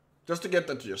here, just to get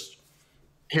the gist.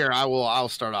 Here, I'll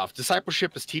start off.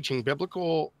 Discipleship is teaching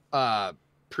biblical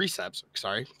precepts.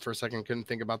 Sorry, for a second, couldn't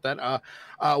think about that.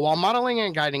 While modeling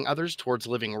and guiding others towards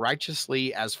living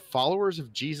righteously as followers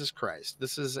of Jesus Christ.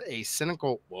 This is a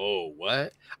cynical. Whoa,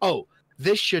 what? Oh,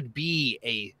 this should be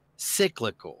a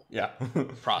cyclical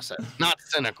process, not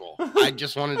cynical. I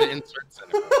just wanted to insert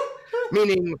cynical.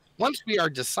 Meaning, once we are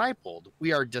discipled,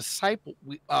 we are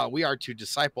to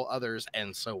disciple others,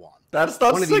 and so on. That's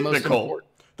not cyclical.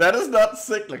 That is not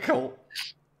cyclical.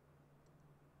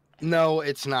 No,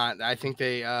 it's not. I think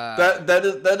they.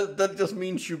 That just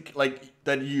means you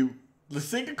the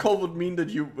cyclical would mean that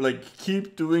you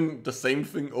keep doing the same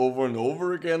thing over and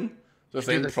over again, the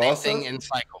same process. Same thing in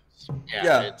cycles.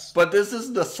 Yeah, but this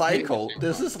is the cycle.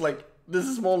 This is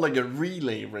more like a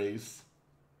relay race.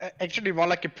 Actually, more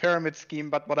like a pyramid scheme,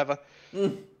 but whatever.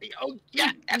 Oh,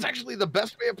 yeah, that's actually the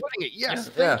best way of putting it. Yes,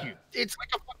 thank you. It's like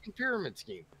a fucking pyramid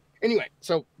scheme. Anyway,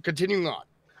 so continuing on.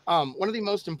 One of the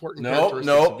most important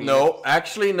characteristics.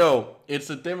 Actually, no. It's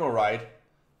a Demerite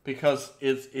because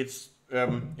it's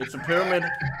a pyramid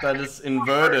that is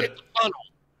inverted.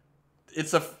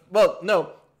 It's a Think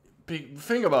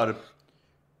about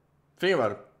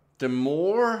it. The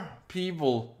more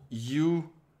people you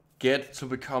get to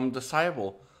become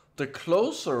disciple, the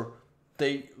closer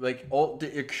all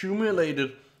the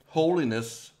accumulated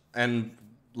holiness and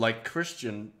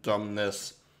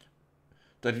Christendomness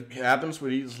that happens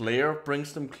with each layer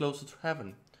brings them closer to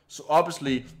heaven. So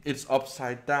obviously it's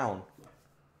upside down.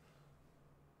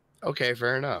 Okay,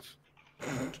 fair enough.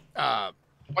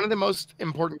 One of the most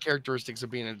important characteristics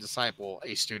of being a disciple,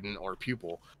 a student, or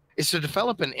pupil is to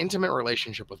develop an intimate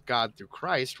relationship with God through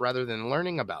Christ rather than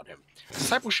learning about him.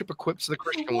 Discipleship equips the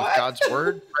Christian with God's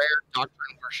word, prayer,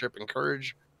 doctrine, worship,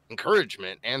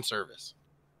 encouragement, and service.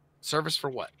 Service for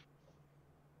what?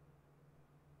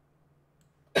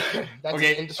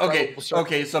 Okay.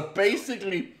 So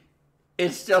basically,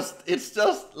 it's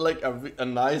just like a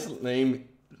nice name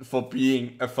for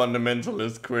being a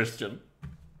fundamentalist Christian.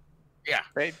 Yeah.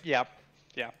 Right? Yeah.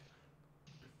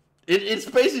 It's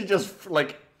basically just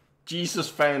Jesus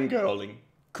fangirling.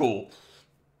 Cool.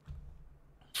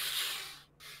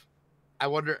 I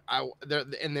wonder.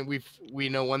 And then we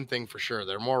know one thing for sure: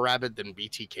 they're more rabid than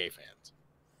BTK fans.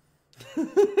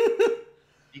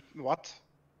 What?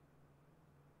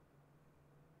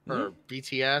 Or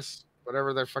BTS,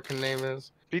 whatever their fucking name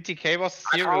is. BTK was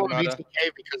serial murder.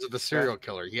 BTK because of the serial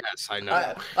killer. Yes, I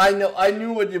know. I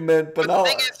knew what you meant, but now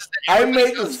I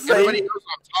make the same. Everybody knows what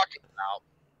I'm talking about.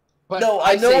 But no,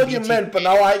 I know what you meant, but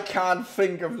now I can't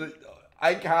think of the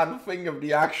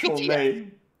actual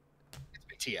name.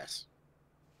 It's BTS.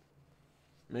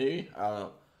 Maybe? I don't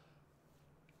know.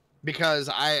 Because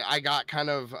I got kind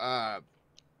of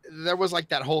there was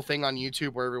that whole thing on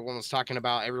YouTube where everyone was talking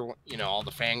about all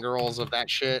the fangirls of that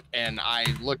shit, and I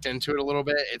looked into it a little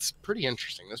bit. It's pretty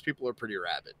interesting. Those people are pretty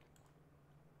rabid.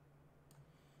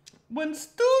 When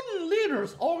student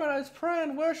leaders organize prayer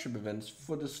and worship events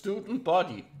for the student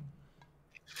body.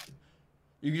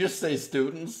 You just say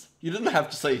students. You didn't have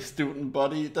to say student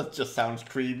body. That just sounds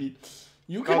creepy.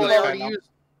 You can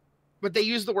but they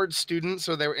used the word student,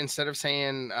 so they were, instead of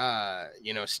saying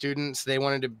students, they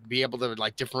wanted to be able to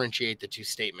differentiate the two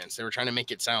statements. They were trying to make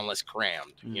it sound less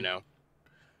crammed, You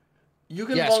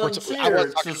can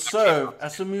volunteer to serve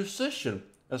as a musician,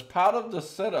 as part of the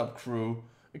setup crew,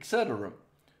 etc.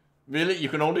 Really, you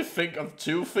can only think of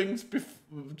two things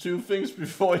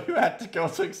before you had to go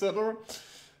to etc.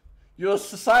 Your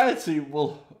society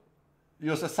will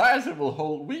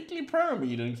hold weekly prayer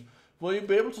meetings where you'll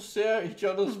be able to share each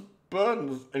other's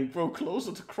burdens and grow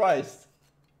closer to Christ.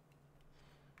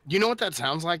 You know what that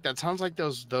sounds like? That sounds like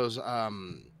those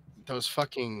fucking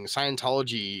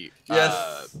Scientology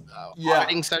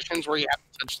writing sessions where you have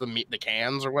to touch the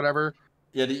cans or whatever.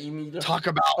 Yeah, the e-meter. Talk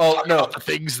about the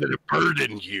things that have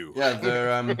burdened you. Yeah,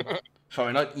 they're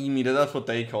sorry, not e-meter. That's what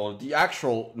they call it. The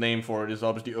actual name for it is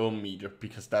obviously ohm meter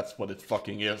because that's what it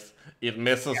fucking is. It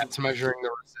messes. Yeah, it's measuring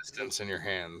the resistance in your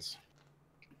hands.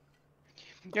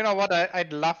 You know what?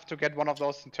 I'd love to get one of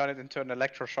those and turn it into an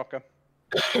electroshocker.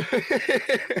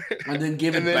 And then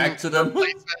give it back to them.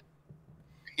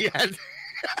 Yeah.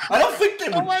 I don't think they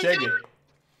would check it.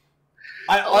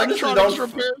 I honestly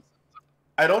don't.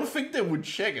 I don't think they would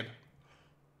check it.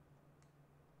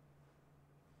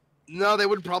 No, they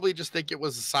would probably just think it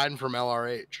was a sign from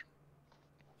LRH.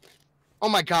 oh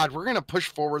my God, we're gonna push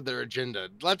forward their agenda.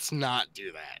 Let's not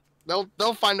do that.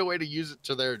 They'll find a way to use it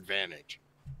to their advantage.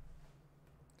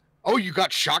 Oh, you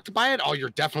got shocked by it? Oh,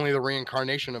 you're definitely the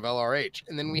reincarnation of LRH.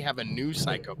 And then we have a new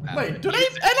psychopath. Wait, do they?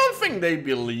 I don't think they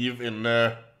believe in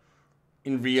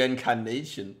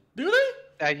reincarnation. Do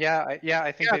they? Yeah,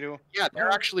 I think they do. Yeah, they're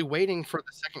actually waiting for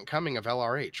the second coming of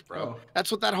LRH, bro. Oh.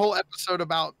 That's what that whole episode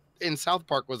about in South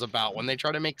Park was about when they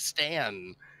try to make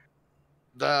Stan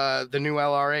the new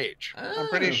LRH. I'm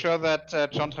pretty sure that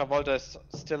John Travolta is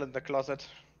still in the closet.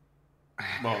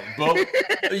 Well,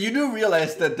 you do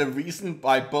realize that the reason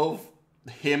why both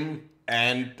him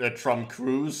and Tom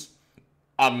Cruise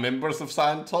are members of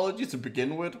Scientology to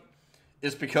begin with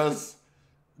is because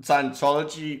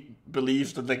Scientology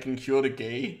believes that they can cure the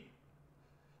gay.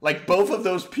 Like, both of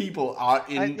those people are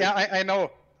in... I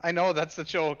know, that's the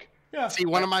joke. Yeah. See,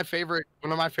 one of my favorite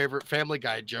Family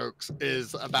Guy jokes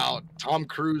is about Tom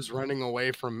Cruise running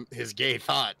away from his gay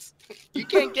thoughts. You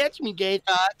can't catch me, gay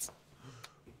thoughts.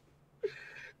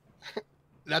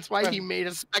 That's why he made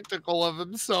a spectacle of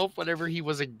himself whenever he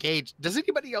was engaged. Does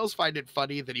anybody else find it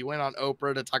funny that he went on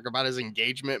Oprah to talk about his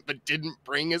engagement but didn't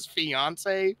bring his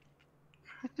fiance?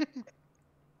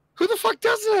 Who the fuck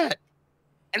does that?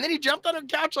 And then he jumped on a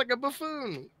couch like a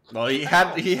buffoon. Well, he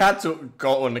had to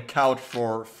go on the couch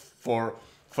for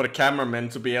the cameraman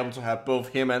to be able to have both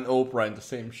him and Oprah in the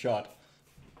same shot.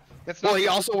 Well, he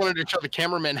also wanted to show the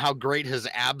cameraman how great his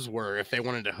abs were if they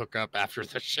wanted to hook up after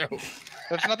the show.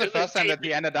 That's not the first time that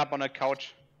he ended up on a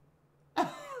couch.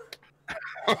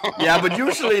 Yeah, but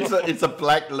usually it's a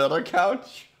black leather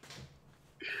couch.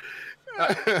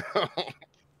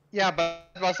 Yeah, but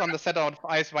it was on the set of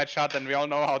Eyes Wide Shut, and we all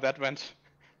know how that went.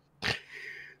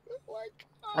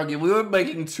 Okay, we were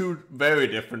making two very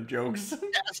different jokes.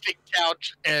 Casting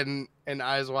couch and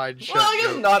Eyes Wide Shut. Well, I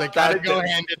guess not they gotta go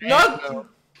hand in hand.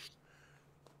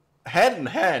 Hand in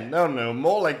hand? No,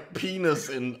 more like penis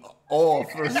in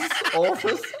orifice.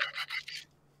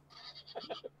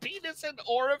 Penis in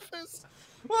orifice?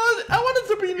 Well, I wanted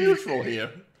to be neutral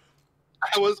here.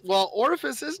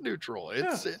 Orifice is neutral.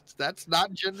 It's that's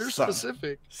not gender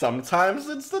specific. Sometimes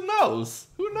it's the nose.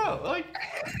 Who knows? Like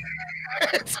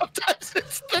sometimes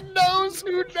it's the nose.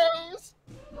 Who knows?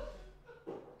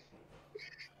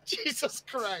 Jesus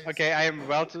Christ. Okay, I am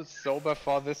well too sober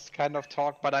for this kind of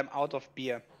talk, but I'm out of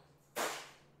beer.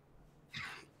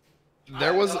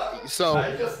 There was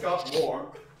I just got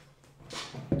more.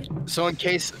 So in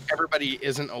case everybody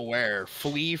isn't aware,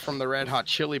 Flea from the Red Hot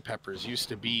Chili Peppers used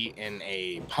to be in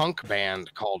a punk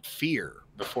band called Fear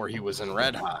before he was in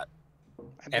Red Hot.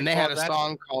 And they had a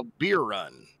song called Beer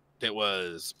Run that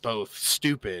was both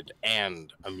stupid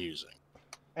and amusing.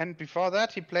 And before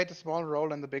that, he played a small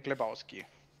role in The Big Lebowski.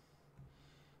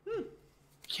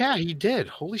 Yeah, he did.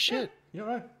 Holy shit. You're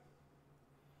right.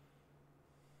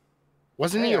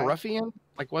 Wasn't he a ruffian?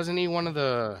 Like, wasn't he one of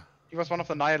the... He was one of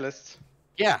the nihilists.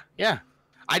 Yeah.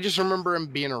 I just remember him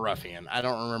being a ruffian. I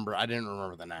didn't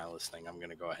remember the nihilist thing. I'm going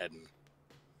to go ahead and...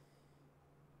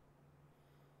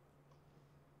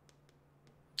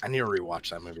 I need to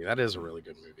rewatch that movie. That is a really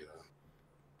good movie, though.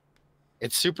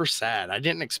 It's super sad. I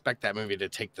didn't expect that movie to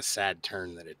take the sad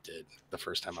turn that it did the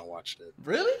first time I watched it.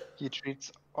 Really? He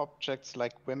treats objects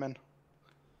like women.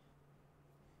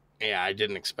 Yeah, I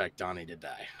didn't expect Donnie to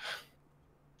die.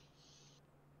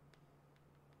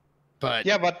 But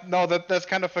yeah, but no, that's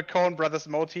kind of a Coen Brothers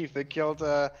motif. They killed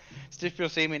Steve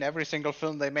Buscemi in every single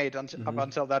film they made up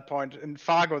until that point. In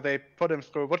Fargo, they put him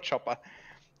through a wood chopper.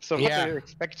 So what do you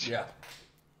expect? Yeah.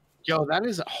 Yo, that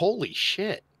is holy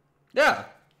shit. Yeah.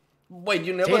 Wait,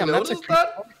 you never noticed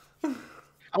that?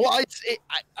 Well,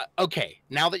 okay.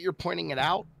 Now that you're pointing it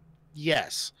out,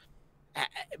 yes.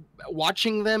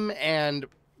 Watching them and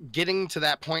getting to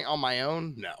that point on my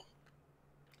own, no.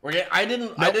 Okay, I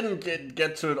didn't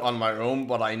get to it on my own,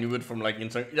 but I knew it from like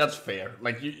that's fair.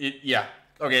 Like yeah.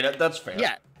 Okay, that's fair.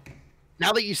 Yeah.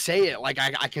 Now that you say it, like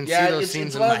I can see those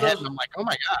scenes in my head, and I'm like, oh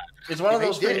my god. It's one of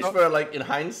those things where, like, in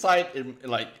hindsight,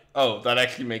 like, oh, that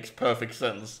actually makes perfect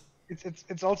sense.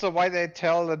 It's also why they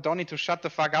tell Donnie to shut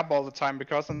the fuck up all the time,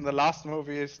 because in the last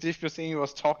movie, Steve Buscemi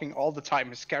was talking all the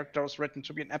time. His character was written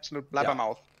to be an absolute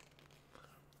blabbermouth.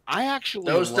 I actually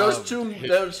there's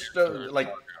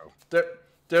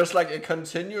like a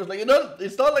continuous, like,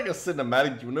 it's not like a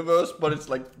cinematic universe, but it's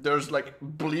like there's like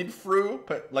bleed through,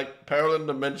 like parallel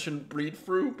dimension bleed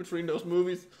through between those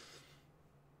movies.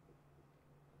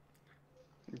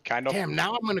 Kind of. Damn,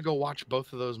 now I'm gonna go watch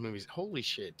both of those movies. Holy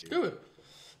shit, dude. Do it.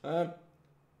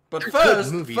 But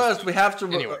first we have to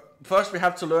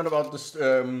learn about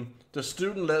the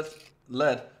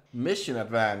student-led mission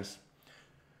advance.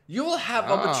 You will have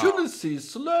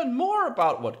opportunities to learn more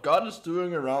about what God is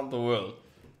doing around the world.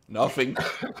 Nothing.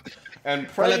 And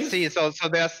praise... Well, let's see. So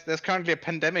there's currently a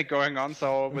pandemic going on.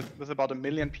 So with about 1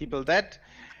 million people dead,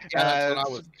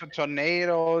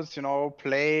 tornadoes,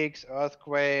 plagues,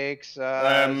 earthquakes,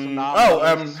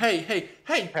 tsunamis. Hey,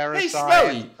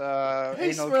 parasites,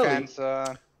 anal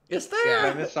cancer. Is there?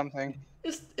 I missed something.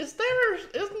 Isn't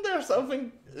there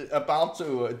something about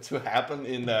to happen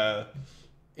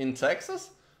in Texas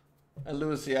and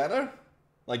Louisiana?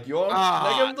 Like your neck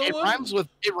of the woods?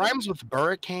 It rhymes with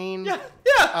hurricane.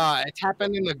 Yeah. It's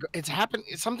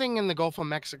something in the Gulf of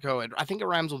Mexico. I think it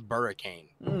rhymes with hurricane.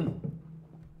 And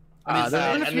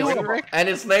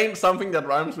it's named something that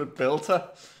rhymes with filter.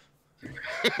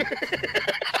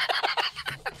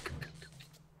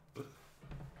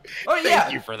 Oh yeah.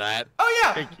 Thank you for that.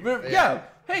 Oh yeah.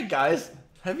 Hey guys,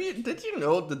 did you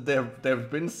know that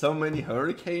there've been so many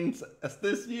hurricanes as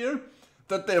this year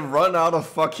that they've run out of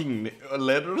fucking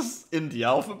letters in the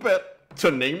alphabet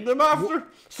to name them after?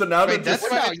 So now they're just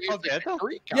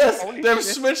yes, they've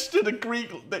switched to the Greek.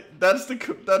 That's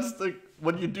the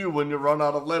what you do when you run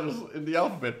out of letters in the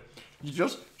alphabet. You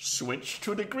just switch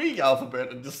to the Greek alphabet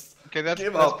and just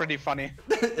that's pretty funny.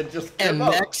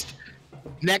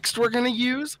 Next we're gonna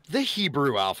use the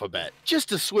Hebrew alphabet just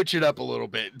to switch it up a little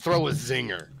bit and throw a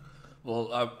zinger.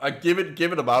 Well, I give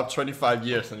it about 25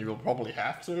 years, and you will probably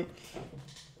have to.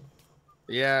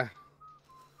 Yeah,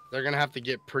 they're gonna have to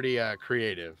get pretty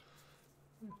creative.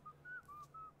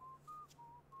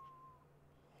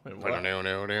 Wait,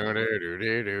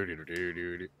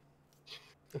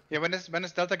 yeah, when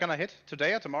is Delta gonna hit?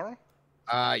 Today or tomorrow?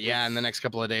 Yeah, in the next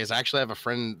couple of days. I actually have a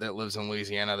friend that lives in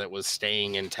Louisiana that was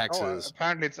staying in Texas.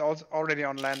 Apparently it's already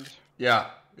on land.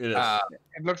 Yeah, it is.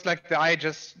 It looks like the eye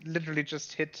literally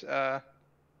just hit.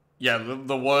 Yeah,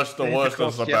 the worst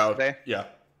was about. Yesterday. Yeah.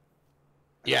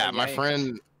 Yeah,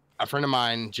 a friend of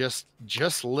mine just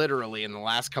literally in the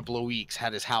last couple of weeks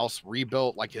had his house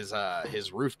rebuilt, like his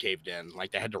roof caved in,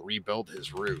 like they had to rebuild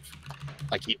his roof.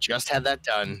 Like he just had that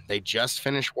done. They just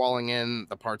finished walling in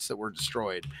the parts that were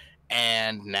destroyed.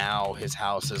 And now his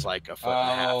house is like a foot and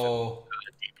a half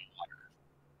deep in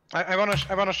water.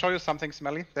 I want to show you something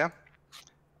smelly there.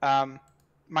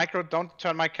 Micro, don't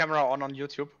turn my camera on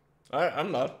YouTube.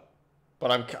 I'm not,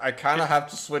 but I kind of have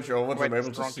to switch over to be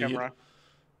able to see camera. It.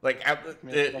 Like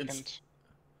it's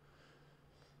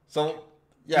so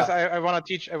yeah. I want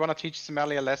to teach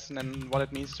Smelly a lesson in what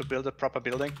it means to build a proper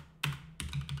building.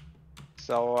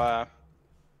 So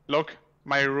look.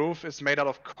 My roof is made out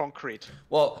of concrete.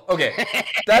 Well, okay,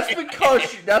 that's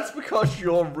because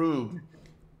your room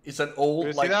is an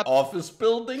old office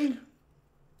building.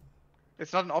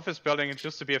 It's not an office building. It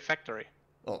used to be a factory.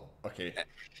 Oh, okay.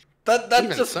 That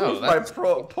just proves my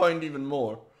point even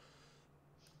more.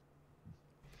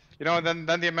 Then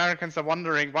the Americans are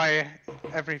wondering why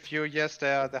every few years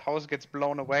the house gets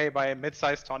blown away by a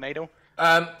mid-sized tornado.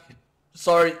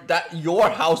 Sorry, that your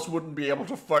house wouldn't be able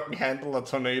to fucking handle a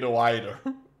tornado either.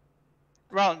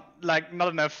 Well, like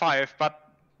not an F5,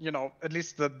 but at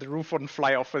least the roof wouldn't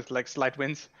fly off with like slight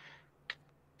winds.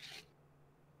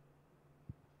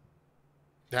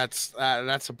 That's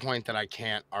a point that I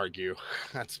can't argue.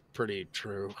 That's pretty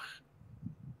true.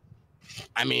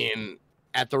 I mean,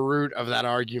 at the root of that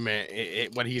argument,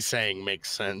 what he's saying makes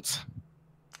sense.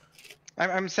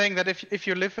 I'm saying that if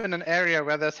you live in an area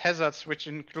where there's hazards, which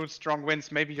include strong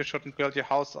winds, maybe you shouldn't build your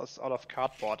house out of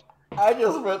cardboard. I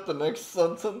just read the next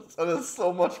sentence, and it's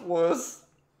so much worse.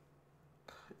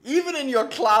 Even in your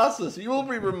classes, you will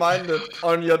be reminded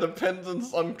on your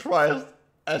dependence on Christ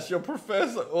as your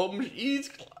professor opens each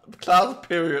class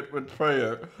period with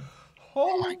prayer.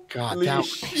 Oh my god, that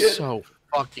was so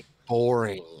fucking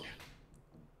boring.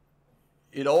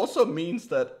 It also means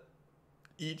that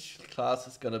each class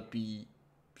is gonna be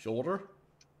shorter.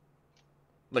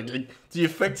 Like the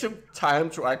effective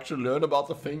time to actually learn about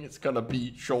the thing is gonna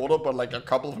be shorter, but like a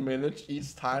couple of minutes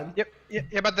each time. Yep.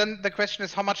 Yeah, but then the question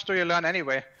is, how much do you learn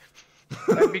anyway?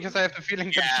 Because I have the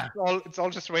feeling that it's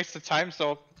all just wasted time.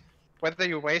 So whether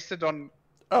you waste it on,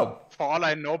 for all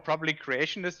I know, probably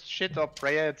creationist shit or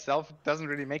prayer itself, it doesn't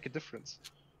really make a difference.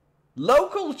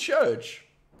 Local church.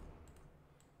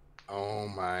 Oh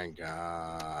my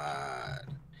god.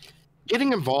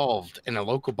 Getting involved in a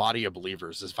local body of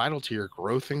believers is vital to your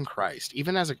growth in Christ,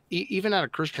 even at a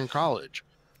Christian college.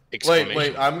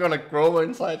 Wait, I'm gonna grow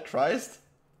inside Christ?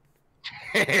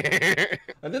 I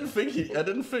didn't think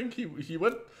he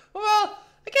went. Well,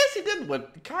 I guess he did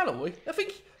went kind of way. I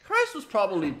think Christ was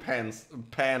probably pan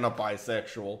or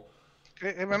bisexual.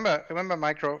 Remember,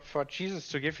 Micro, for Jesus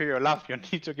to give you your love, you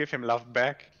need to give him love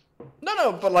back.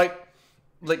 No, but like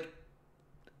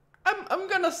I'm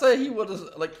gonna say he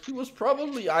was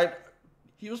probably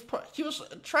he was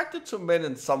attracted to men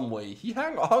in some way. He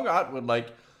hung out with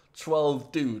like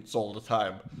 12 dudes all the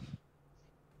time,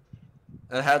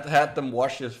 and had them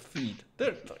wash his feet.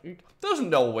 There's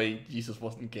no way Jesus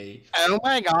wasn't gay. Oh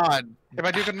my god! Yeah,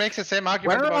 but you could make the same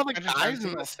argument. Where are all the guys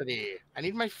in the city? I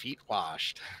need my feet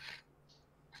washed.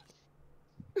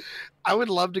 I would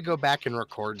love to go back and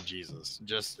record Jesus,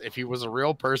 just if he was a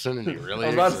real person and he really. I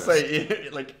was about to say,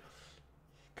 like,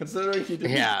 considering he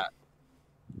didn't. Yeah.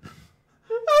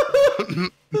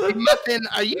 Muffin,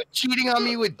 are you cheating on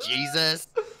me with Jesus?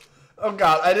 Oh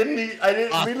God, I really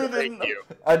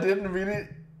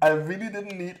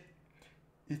didn't need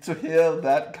to hear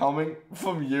that coming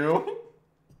from you.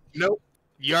 Nope,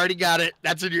 you already got it.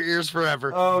 That's in your ears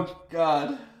forever. Oh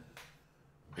God.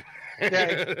 Yeah,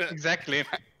 exactly.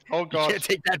 Oh God. You can't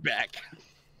take that back.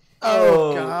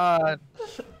 Oh God.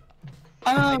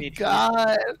 Oh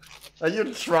God. Are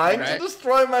you trying to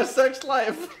destroy my sex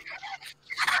life?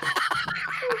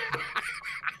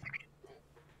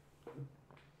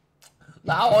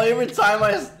 Now every time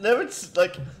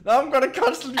now I'm gonna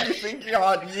constantly be thinking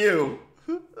about you.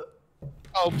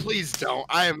 Oh, please don't.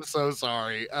 I am so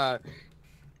sorry. I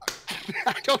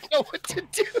don't know what to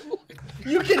do.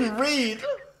 You can read.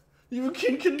 You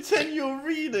can continue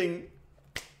reading.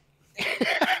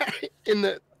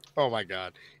 Oh my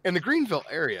God. In the Greenville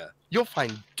area, you'll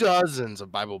find dozens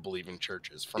of Bible-believing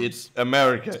churches. It's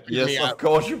America. Yes, of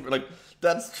course.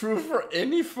 That's true for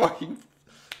any fucking.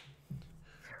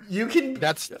 You can.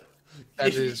 That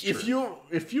is true.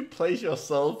 If you place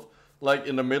yourself like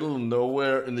in the middle of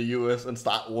nowhere in the U.S. and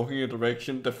start walking in a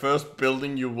direction, the first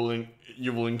building you will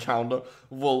encounter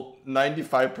will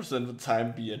 95% of the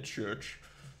time be a church.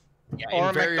 Yeah, or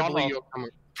invariably you'll come.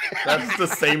 That's the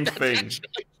same thing.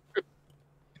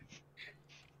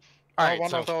 All right,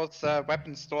 one of those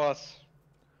weapon stores.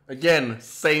 Again,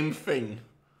 same thing.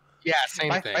 Yeah,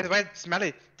 same thing. By the way,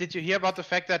 Smelly, did you hear about the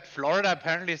fact that Florida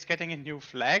apparently is getting a new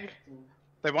flag?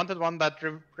 They wanted one that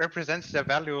represents their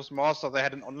values more, so they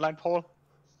had an online poll.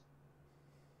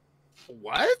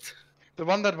 What? The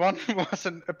one that won was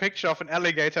a picture of an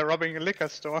alligator robbing a liquor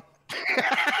store.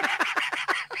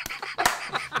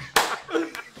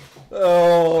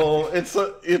 Oh, it's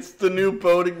the new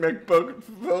boating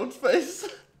McBoat face.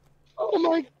 Oh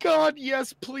my God!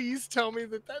 Yes, please tell me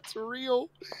that that's real.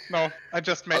 No, I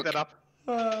just made that up.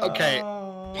 Okay,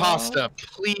 Pasta,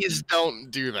 please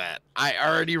don't do that. I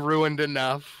already ruined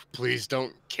enough. Please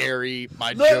don't carry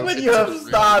my jokes. Look when you have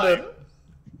started.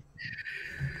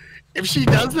 If she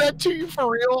does that to you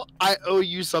for real, I owe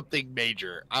you something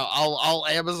major. I'll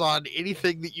Amazon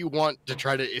anything that you want to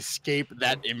try to escape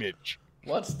that image.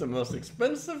 What's the most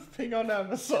expensive thing on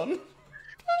Amazon?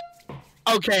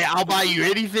 Okay, I'll buy you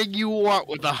anything you want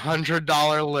with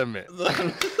 $100 limit.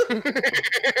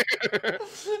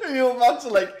 You're about to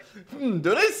like, do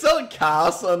they sell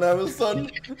cars on Amazon?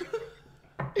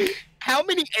 How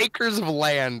many acres of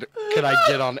land could I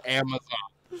get on Amazon?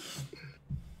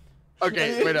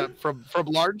 Okay, wait up. From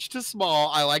large to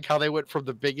small, I like how they went from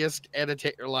the biggest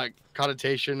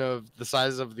connotation of the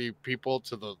size of the people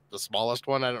to the smallest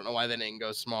one. I don't know why they didn't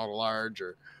go small to large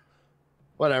or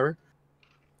whatever.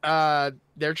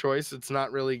 Their choice. It's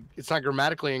not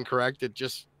grammatically incorrect. It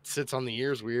just sits on the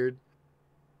ears weird.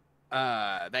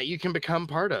 That you can become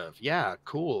part of. Yeah,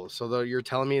 cool. So though you're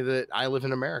telling me that I live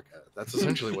in America. That's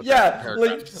essentially what that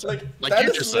paragraph said. Like that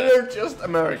is just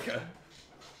America.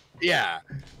 Yeah.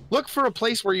 Look for a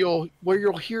place where you'll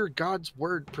hear God's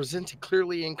word presented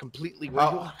clearly and completely, where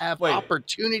you'll have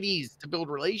opportunities to build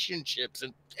relationships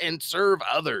and serve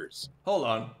others. Hold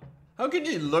on. How can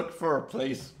you look for a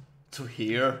place to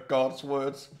hear God's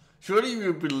words? Surely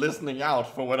you'll be listening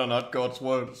out for whether or not God's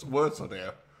words are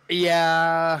there.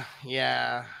 Yeah.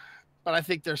 But I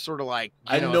think they're sort of like,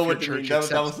 I know what you mean. That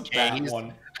was a bad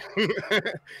one.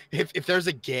 if there's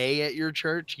a gay at your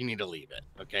church, you need to leave it.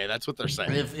 Okay, that's what they're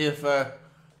saying.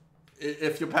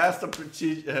 If your pastor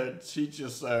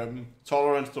teaches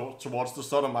tolerance towards the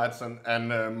sodomites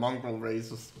and mongrel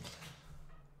races.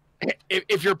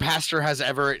 If your pastor has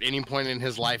ever at any point in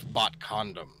his life bought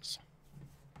condoms.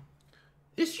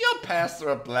 Is your pastor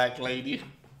a black lady?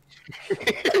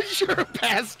 Is your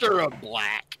pastor a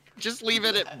black? Just leave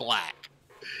it at black.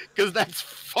 Because that's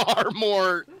far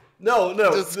more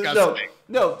disgusting.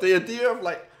 No, the idea of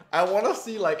like, I want to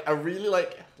see like a really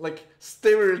like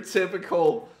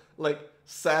stereotypical like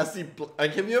sassy,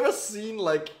 like have you ever seen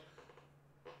like,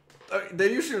 they're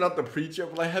usually not the preacher,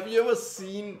 but like have you ever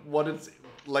seen what it's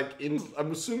like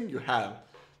I'm assuming you have,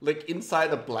 like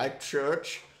inside a black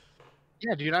church?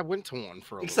 Yeah, dude, I went to one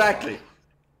for a exactly. while.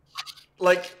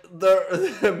 like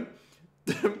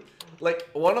like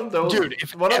one of those, dude,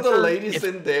 one of the ladies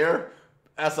in there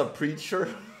as a preacher.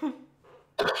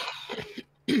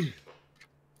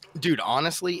 Dude,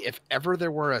 honestly, if ever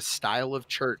there were a style of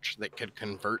church that could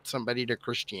convert somebody to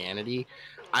Christianity,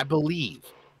 I believe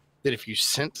that if you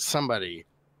sent somebody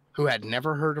who had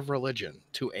never heard of religion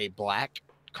to a black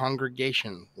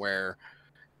congregation where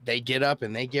they get up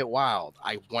and they get wild,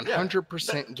 I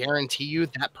 100% guarantee you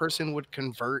that person would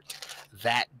convert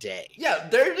that day. Yeah,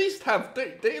 they at least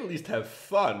have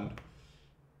fun.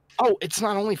 Oh, it's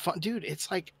not only fun, dude.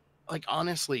 It's like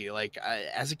honestly, like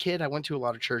as a kid, I went to a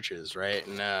lot of churches, right?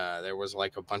 And there was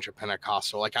like a bunch of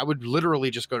Pentecostal. Like I would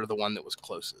literally just go to the one that was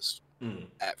closest,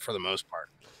 for the most part.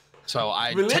 So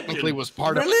I technically was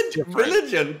part of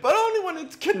religion, but only when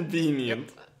it's convenient.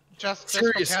 Yep. Just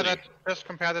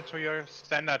compare that to your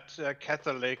standard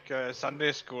Catholic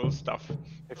Sunday school stuff.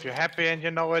 If you're happy and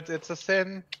you know it, it's a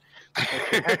sin.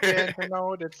 If you're happy and you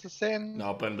know it, it's a sin.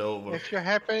 Now bend over. If you're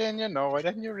happy and you know it,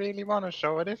 and you really want to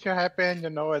show it, if you're happy and you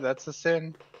know it, that's a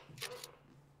sin.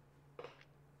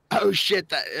 Oh shit!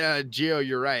 That Geo,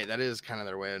 you're right. That is kind of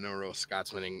their way of no real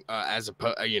Scotsmaning, as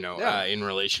opposed, in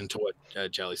relation to what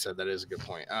Jelly said. That is a good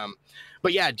point.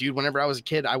 But yeah, dude. Whenever I was a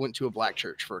kid, I went to a black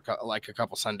church for a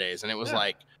couple Sundays, and it was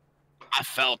like I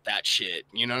felt that shit.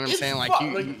 You know what I'm saying?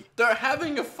 Like, they're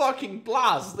having a fucking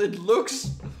blast. It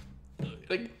looks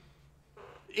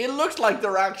like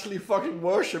they're actually fucking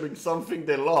worshiping something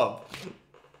they love.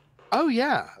 Oh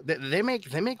yeah, they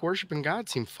make worshiping God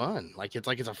seem fun. Like it's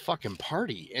a fucking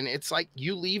party, and it's like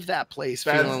you leave that place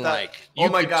feeling like you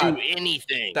can do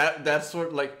anything. That's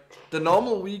what, like, the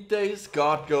normal weekdays,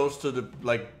 God goes to the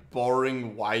like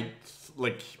boring white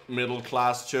like middle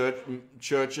class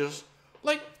churches.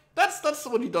 Like that's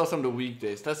what he does on the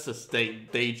weekdays. That's the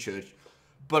day church.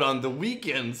 But on the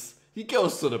weekends, he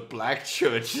goes to the black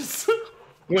churches.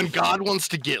 When God wants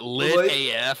to get lit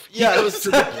AF, he goes to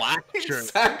the black church.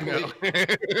 Exactly.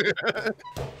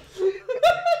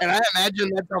 And I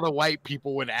imagine that's how the white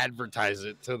people would advertise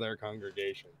it to their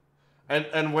congregation.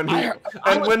 And when I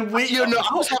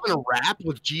was having a rap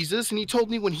with Jesus, and he told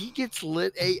me when he gets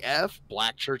lit AF,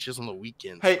 black churches on the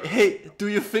weekends. Hey, do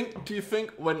you think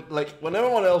when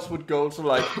everyone else would go to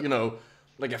like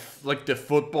the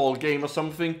football game or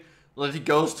something, like he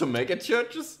goes to mega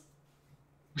churches?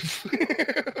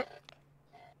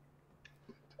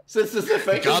 Since this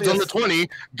God's on the 20,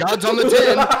 God's on the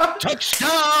 10,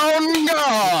 touchdown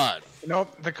God! You know,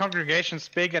 the congregation's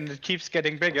big and it keeps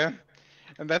getting bigger,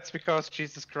 and that's because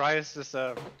Jesus Christ is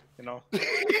Oh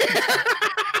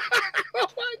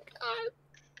my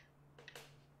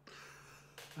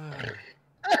God.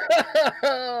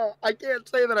 I can't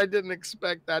say that I didn't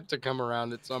expect that to come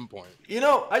around at some point. You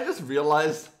know, I just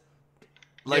realized,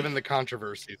 given the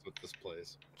controversies with this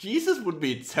place, Jesus would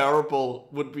be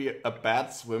a bad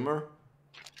swimmer.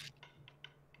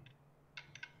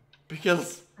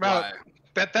 Because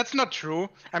that's not true.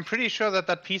 I'm pretty sure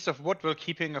that piece of wood will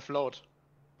keep him afloat.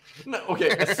 No, okay,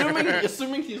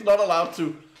 assuming he's not allowed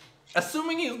to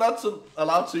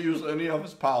use any of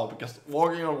his power, because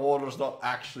walking on water is not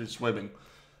actually swimming.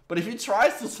 But if he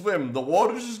tries to swim, the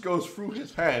water just goes through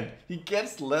his hand. He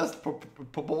gets less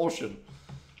proportion.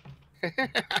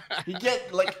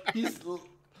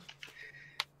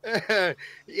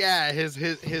 Yeah,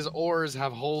 his oars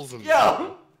have holes in them. Yeah.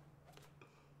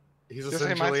 He's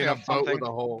essentially in a boat with a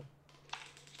hole.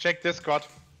 Check Discord.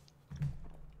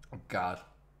 Oh God.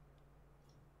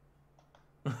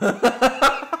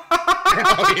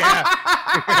 Oh yeah.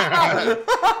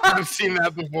 I've seen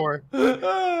that before.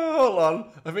 Hold on.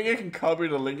 I think I can copy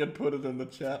the link and put it in the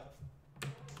chat.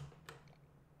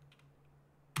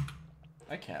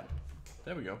 I can.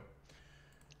 There we go.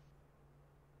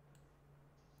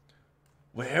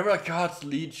 Wherever God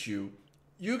leads you,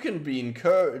 you can be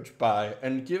encouraged by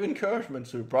and give encouragement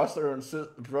to brothers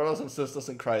and sisters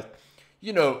in Christ.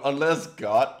 You know, unless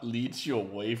God leads you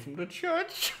away from the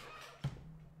church.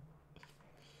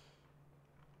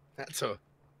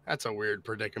 That's a weird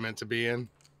predicament to be in.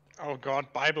 Oh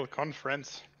God, Bible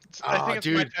conference. I think it's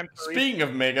my time to speaking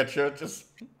of mega churches.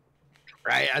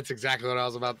 Right, that's exactly what I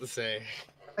was about to say.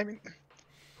 I mean,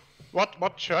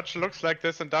 what church looks like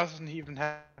this and doesn't even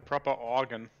have a proper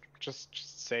organ? Just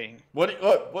saying. What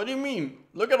do you mean?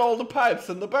 Look at all the pipes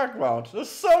in the background. There's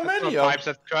so many of pipes.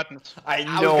 That's curtains. I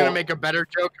know. I was gonna make a better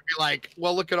joke and be like,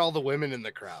 well, look at all the women in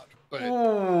the crowd. But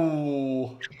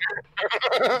ooh.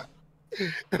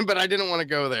 But I didn't want to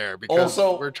go there because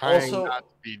we're trying not to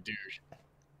be douche.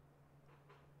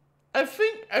 I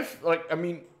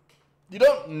mean, you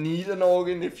don't need an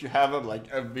organ if you have a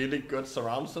really good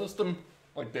surround system,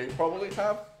 like they probably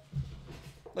have.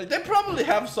 Like, they probably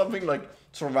have something like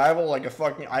survival, like a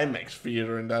fucking IMAX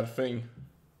theater in that thing.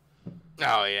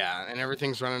 Oh, yeah, and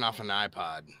everything's running off an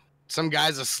iPod. Some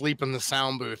guy's asleep in the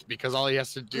sound booth because all he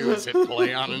has to do is hit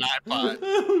play on an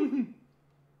iPod.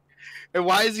 And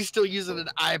why is he still using an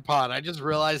iPod? I just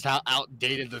realized how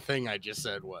outdated the thing I just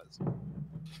said was.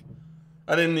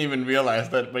 I didn't even realize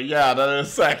that, but yeah, that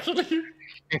is actually...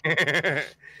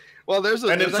 Well, there's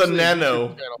it's a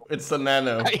nano. It's a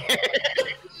nano.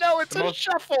 No, it's a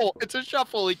shuffle. It's a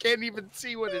shuffle. He can't even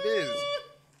see what it is.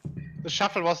 The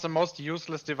shuffle was the most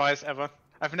useless device ever.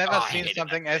 I've never seen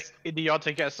something as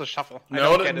idiotic as the shuffle.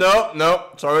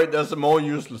 No. Sorry, there's a more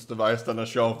useless device than a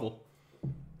shuffle.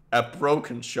 A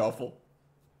broken shuffle.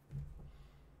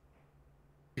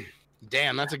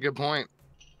 Damn, that's a good point.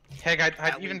 Heck,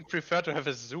 I'd even prefer to have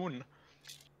a Zune.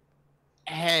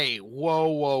 Hey,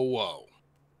 whoa.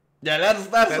 Yeah, that's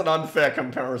an unfair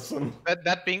comparison.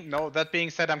 That being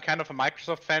said, I'm kind of a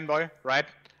Microsoft fanboy, right?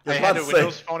 I had a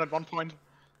Windows phone at one point.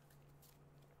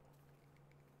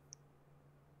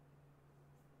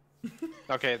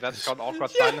 Okay, that's called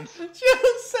awkward silence.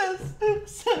 Just says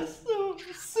soon.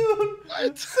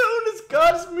 What? Soon is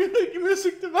God's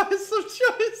music device of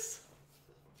choice.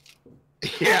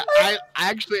 Yeah,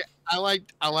 I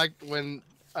liked when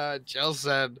Jill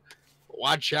said,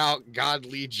 "Watch out, God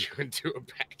leads you into a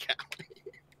back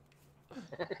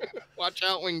alley." Watch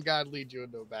out when God leads you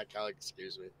into a back alley.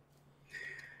 Excuse me.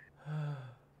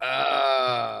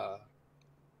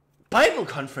 Bible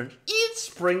conference each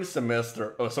spring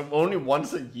semester, or so only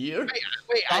once a year.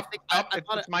 Wait, I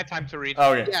thought it's my time to read.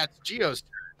 Oh, okay. Yeah, it's Geo's turn.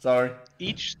 Sorry.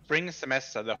 Each spring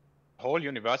semester, the whole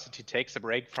university takes a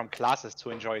break from classes to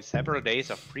enjoy several days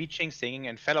of preaching, singing,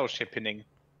 and fellowshipping.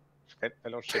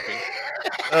 Fellowshipping.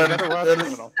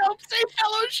 Don't say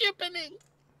fellowshipping.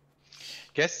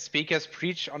 Guest speakers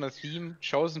preach on a theme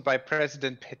chosen by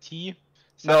President Petit.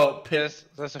 No,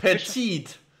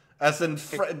 petite, as in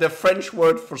the French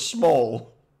word for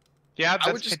small. Yeah,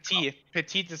 that's petit.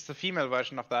 Petite is the female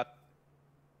version of that.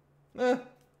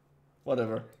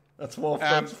 Whatever. That's more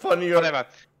funnier. Whatever.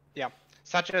 Yeah.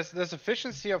 Such as the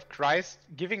sufficiency of Christ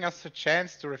giving us a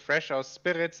chance to refresh our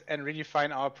spirits and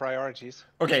redefine our priorities.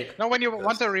 Okay. Now, when you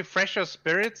want to refresh your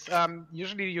spirits,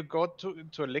 usually you go to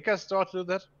a liquor store to do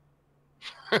that.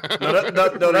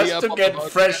 No, that's to get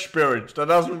fresh spirits. That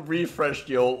doesn't refresh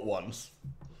the old ones.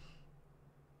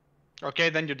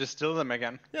 Okay, then you distill them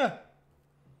again. Yeah.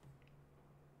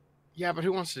 Yeah, but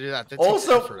who wants to do that? That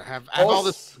also, takes effort to have all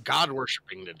this God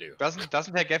worshipping to do. Doesn't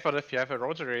take effort if you have a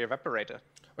rotary evaporator.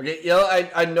 Okay, yeah,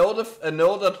 I know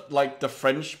that like the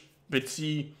French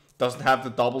petit doesn't have the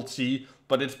double T,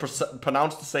 but it's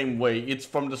pronounced the same way. It's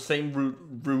from the same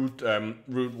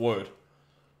root word.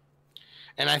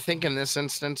 And I think in this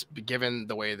instance, given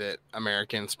the way that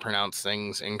Americans pronounce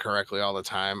things incorrectly all the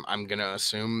time, I'm going to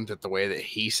assume that the way that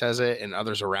he says it and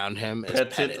others around him is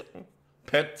petit.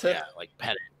 Petit? Yeah, like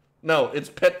petit. No, it's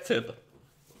petit.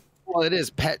 Well, it is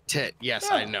petit. Yes,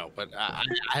 yeah. I know. But I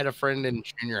had a friend in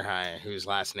junior high whose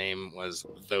last name was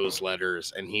those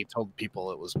letters, and he told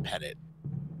people it was petit.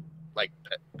 Like,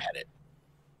 petit.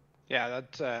 Yeah,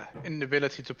 that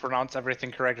inability to pronounce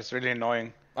everything correct is really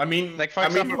annoying. I mean, like for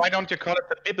example, why don't you call it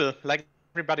the Bible like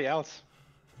everybody else?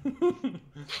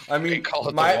 I mean, call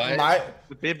it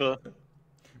the Bible.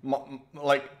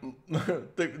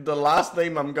 The last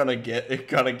name I'm gonna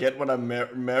get when I'm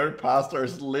married pastor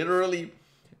is literally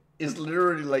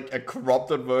like a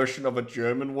corrupted version of a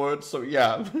German word. So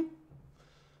yeah.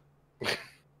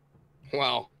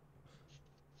 Wow.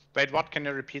 Wait, what? Can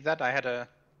you repeat that? I had a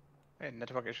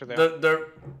network issue there.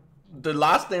 The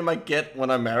last name I get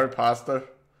when I'm married pastor,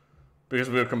 because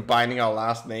we're combining our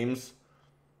last names.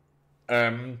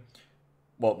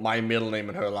 Well, my middle name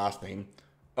and her last name.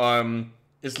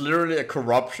 It's literally a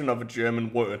corruption of a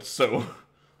German word, so...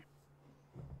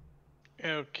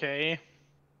 Okay.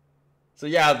 So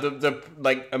yeah, the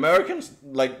like, Americans,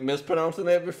 like, mispronouncing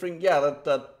everything, yeah,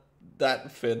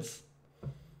 that fits.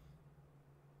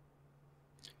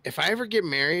 If I ever get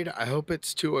married, I hope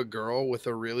it's to a girl with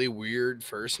a really weird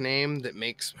first name that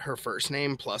makes her first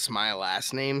name plus my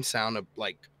last name sound,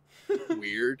 like,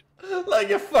 weird. Like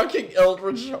a fucking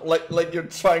eldritch, like you're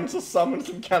trying to summon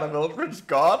some kind of eldritch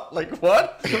god? Like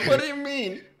what? What do you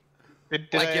mean?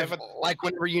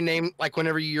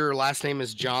 Whenever your last name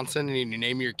is Johnson and you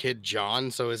name your kid John,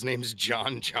 so his name's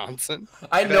John Johnson. Did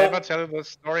I ever tell the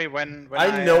story when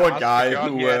I know a guy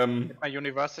who at my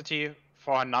university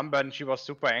for a number and she was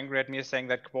super angry at me saying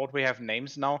that, quote, we have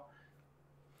names now.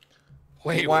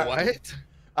 Wait, what?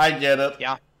 I get it.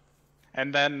 Yeah.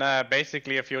 And then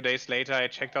basically a few days later, I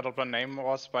checked out what her name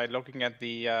was by looking at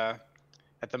the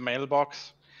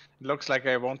mailbox, Looks like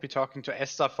I won't be talking to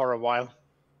Esther for a while.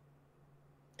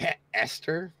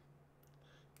 Esther?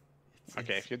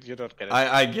 Okay, you don't get it.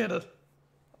 I get it.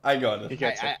 I got it. He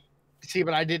gets it. See,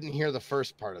 but I didn't hear the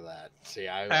first part of that. See,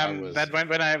 I was... That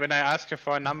when I asked her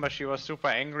for a number, she was super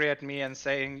angry at me and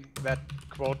saying that,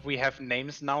 quote, we have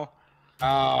names now.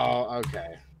 Oh,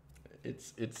 okay.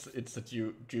 It's a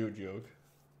Jew joke.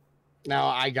 No,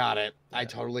 I got it. I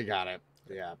totally got it.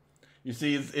 Yeah. You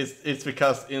see, it's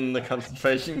because in the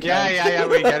concentration camp. Yeah,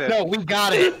 we get it. No, we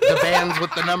got it. The bands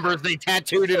with the numbers, they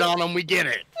tattooed it on them. We get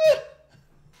it.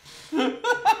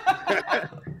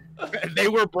 They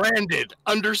were branded.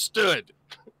 Understood.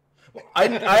 I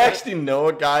actually know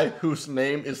a guy whose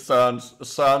name is Søren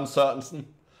Sørensen,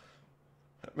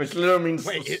 which literally means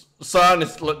Søren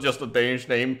is just a Danish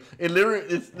name. It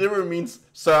literally means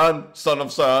Søren, son of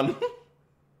Søren.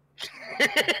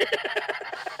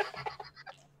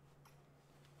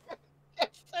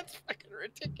 That's fucking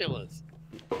ridiculous.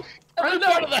 Every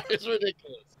part of that is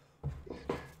ridiculous.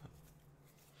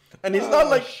 And it's not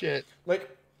like shit.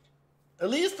 Like, at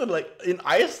least in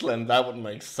Iceland that would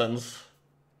make sense,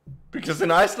 because in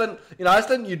Iceland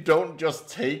you don't just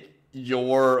take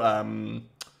your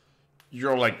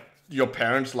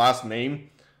parents' last name.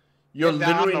 There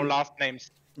are no last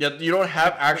names. Yeah, you don't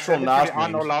have actual last names. There are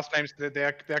no last names.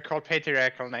 They're called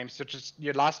patriarchal names. So just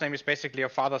your last name is basically your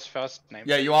father's first name.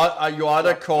 Yeah, you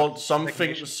either called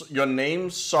something your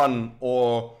name, son,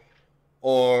 or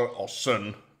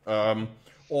son,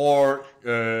 or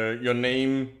your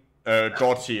name.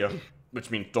 Daughter,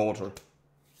 which means daughter.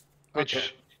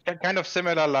 Which kind of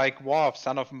similar like Worf,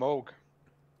 son of Moog.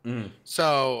 Mm.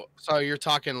 So you're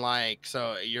talking like,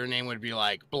 so your name would be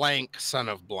like blank, son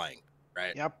of blank,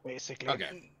 right? Yep, basically.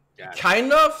 Okay.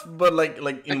 Kind of, but like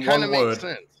in one word. Makes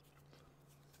sense.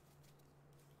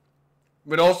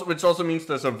 Which also means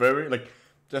there's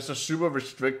a super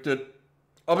restricted.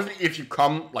 Obviously, if you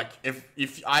come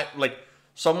if I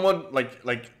someone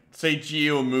say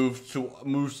Geo moves to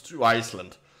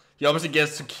Iceland, he obviously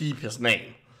gets to keep his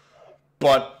name.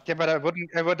 But yeah, but I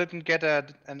wouldn't get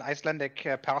an Icelandic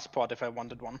passport if I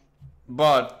wanted one.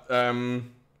 But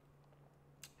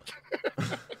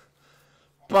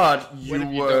but you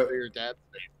were your dad's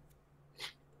name?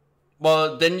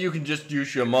 Well, then you can just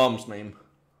use your mom's name.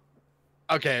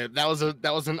 Okay, that was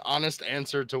an honest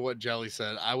answer to what Jelly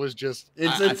said. I was just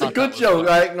it's a good joke.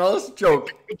 I acknowledge the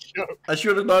joke. I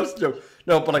should acknowledge the joke.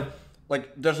 No, but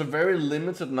like there's a very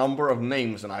limited number of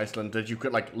names in Iceland that you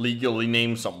could legally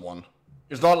name someone.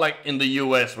 It's not like in the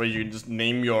US where you just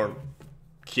name your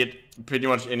kid pretty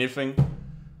much anything.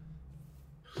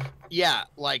 Yeah,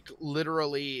 like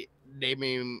literally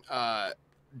naming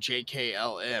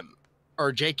JKLM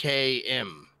or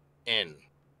JKMN.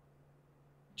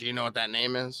 Do you know what that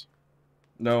name is?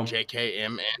 No.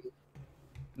 JKMN?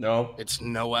 No. It's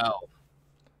Noel.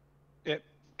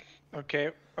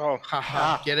 Okay. Oh.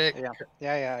 Haha. Get it?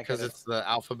 Yeah. Because it's the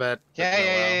alphabet.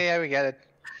 Yeah, we get it.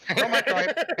 Oh my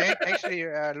god. I actually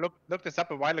looked this up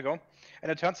a while ago,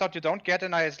 and it turns out you don't get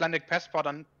an Icelandic passport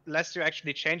unless you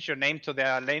actually change your name to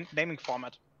their naming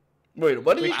format. Wait,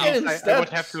 what do you get instead?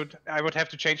 I would have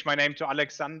to change my name to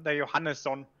Alexander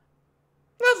Johannesson.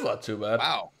 That's not too bad.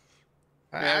 Wow.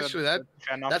 Yeah, actually, that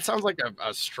sounds like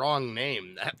a strong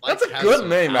name. That's a good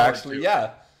name, actually.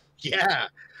 Yeah. Yeah.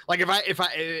 Like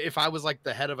if I was like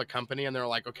the head of a company and they're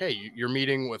like, okay, you're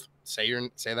meeting with say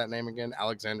that name again,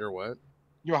 Alexander what?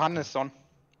 Johannesson.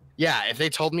 Yeah, if they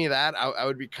told me that, I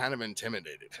would be kind of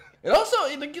intimidated. And also,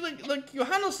 like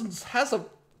Johannesson has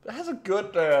a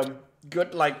good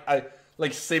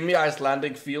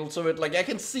semi-Icelandic feel to it. Like I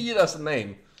can see it as a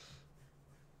name.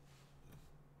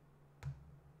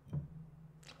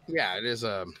 Yeah, it is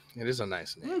a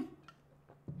nice name.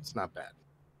 It's not bad.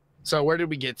 So where did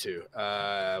we get to?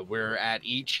 We're at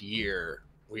each year.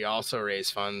 We also raise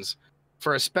funds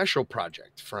for a special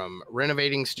project, from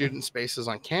renovating student spaces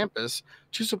on campus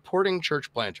to supporting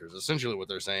church planters. Essentially what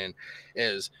they're saying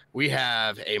is we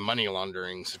have a money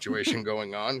laundering situation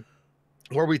going on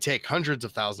where we take hundreds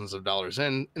of thousands of dollars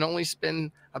in and only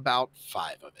spend about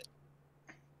 5 of it.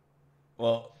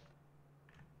 Well,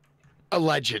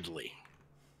 allegedly.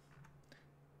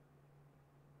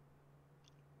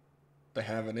 They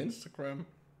have an Instagram.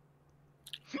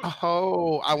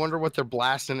 Oh, I wonder what they're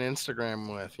blasting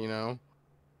Instagram with,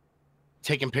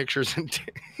 taking pictures in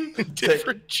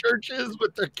different churches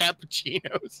with their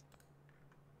cappuccinos.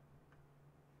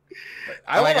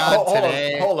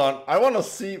 Hold on. I want to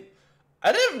see.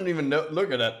 I didn't even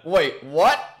look at that. Wait,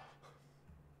 what?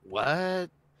 What?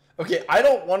 Okay, I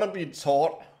don't want to be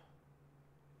taught.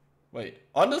 Wait,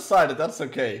 undecided, that's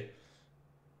okay.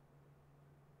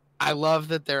 I love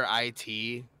that their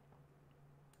IT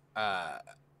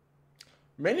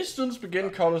Many students begin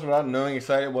college without knowing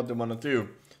exactly what they want to do.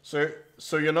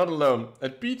 So you're not alone.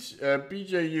 At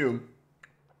BJU,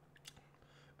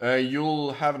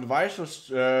 you'll have advisors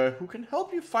who can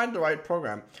help you find the right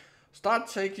program. Start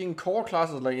taking core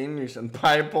classes like English and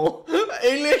Bible.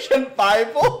 English and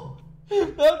Bible?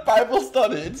 Not Bible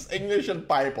study, it's English and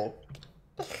Bible.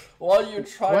 While you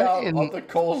try out other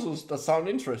courses that sound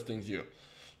interesting to you.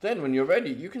 Then, when you're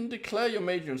ready, you can declare your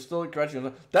major and still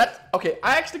graduate. Okay,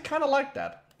 I actually kind of like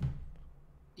that.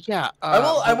 Yeah, I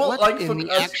will what like in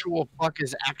the actual fuck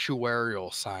is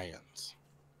actuarial science?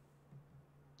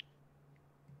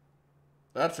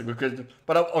 That's a good question.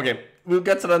 But okay, we'll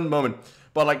get to that in a moment.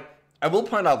 But like, I will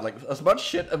point out, like, as much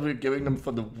shit as we're giving them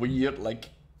for the weird, like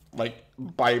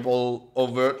Bible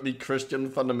overtly Christian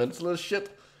fundamentalist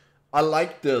shit, I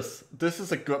like this. This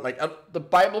is a good, like, the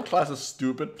Bible class is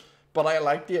stupid, but I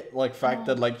like the fact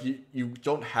that like you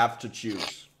don't have to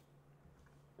choose.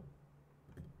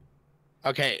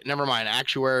 Okay, never mind.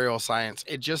 Actuarial science.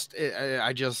 I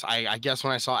guess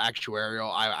when I saw actuarial,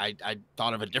 I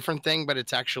thought of a different thing, but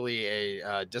it's actually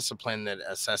a discipline that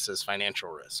assesses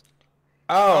financial risk.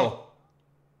 Oh.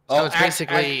 So it's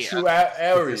basically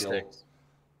actuarial.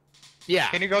 Yeah.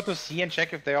 Can you go to C and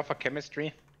check if they offer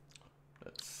chemistry?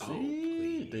 Let's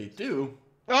see. They do.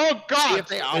 Oh God! If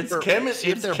they offer,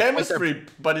 it's chemistry,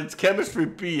 but it's chemistry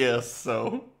BS.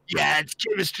 So. Yeah, it's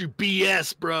chemistry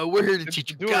BS, bro. We're here to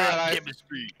teach you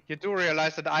chemistry. You do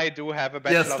realize that I do have a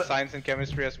Bachelor of Science in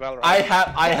Chemistry as well, right?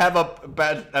 I have a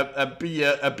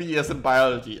BS in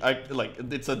biology.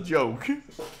 It's a joke.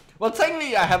 Well,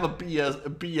 technically, I have a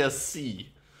BSc.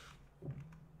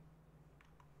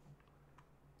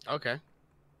 Okay.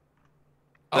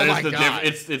 Oh my God!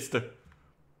 It's the.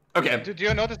 Okay. Do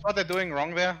you notice what they're doing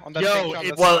wrong there on that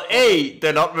picture? Well, A,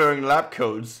 they're not wearing lab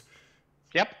coats.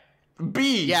 Yep.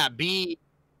 B. Yeah, B.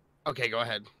 Okay, go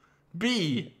ahead.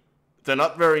 B. They're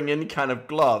not wearing any kind of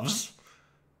gloves.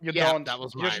 You don't. That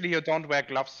was mine. Usually you don't wear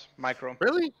gloves, Micro.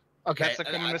 Really? Okay. That's a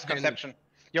common misconception.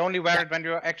 You only wear it when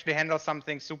you actually handle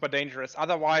something super dangerous.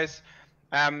 Otherwise,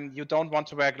 you don't want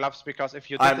to wear gloves because if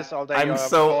you did this all day, your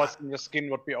pores in your skin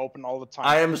would be open all the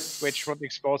time, which would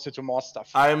expose you to more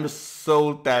stuff. I am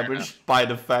so damaged by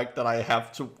the fact that I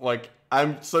have to, like,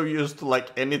 I'm so used to, like,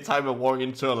 anytime I walk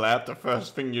into a lab, the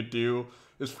first thing you do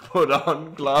is put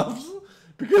on gloves.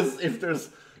 Because if there's,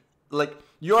 like,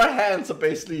 your hands are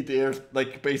basically there,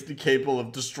 like, basically capable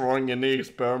of destroying any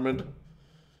experiment.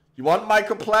 You want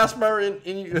mycoplasma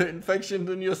infection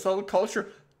in your cell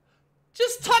culture?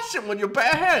 Just touch it with your bare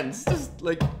hands. Just,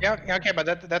 like... Yeah, okay,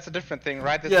 but that's a different thing,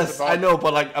 right? Yes, I know,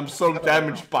 but, like, I'm so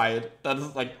damaged by it. That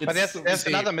is, like, it's... But there's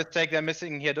another mistake they're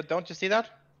missing here. Don't you see that?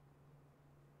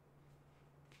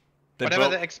 Whatever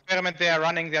the experiment they are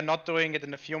running, they're not doing it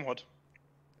in a fume hood.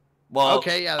 Well,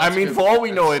 okay, yeah. I mean, for all we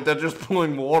know, they're just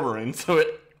pulling water into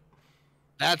it.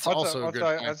 That's also a good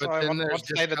point. I want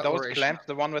to say that those clamps,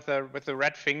 the one with the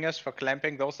red fingers for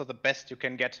clamping, those are the best you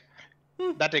can get.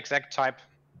 That exact type.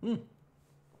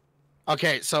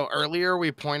 Okay, so earlier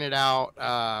we pointed out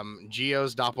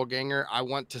Geo's doppelganger. I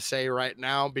want to say right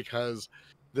now, because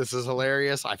this is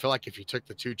hilarious, I feel like if you took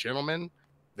the two gentlemen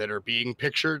that are being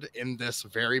pictured in this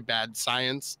very bad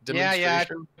science demonstration.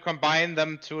 Yeah, combine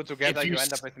them two together, you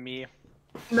end up with me.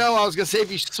 No, I was going to say, if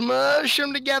you smush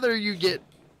them together, you get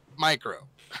Micro.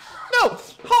 No,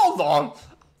 hold on.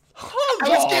 I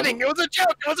was kidding. It was a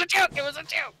joke. It was a joke. It was a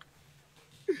joke.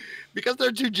 Because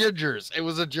they're two gingers. It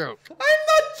was a joke. I'm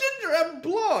not ginger. I'm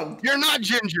blonde. You're not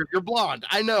ginger. You're blonde.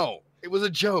 I know. It was a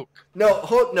joke. No,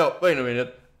 wait a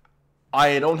minute.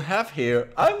 I don't have hair.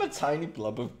 I'm a tiny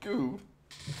blob of goo.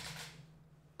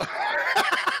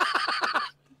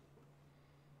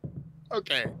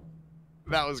 Okay.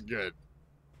 That was good.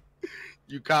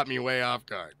 You caught me way off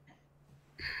guard.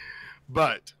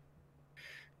 But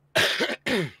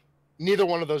neither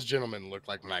one of those gentlemen looked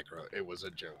like Micro. It was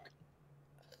a joke.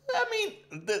 I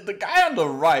mean, the guy on the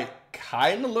right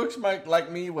kind of looks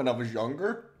like me when I was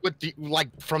younger. With like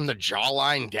from the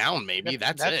jawline down, maybe.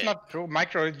 That's it. Not true,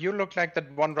 Micro. You look like that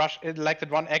one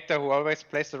actor who always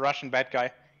plays the Russian bad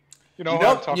guy. You know what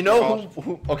I'm talking about.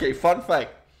 Who? Okay, fun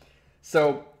fact.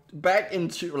 So back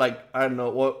into, like, I don't know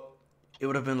what it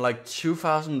would have been, like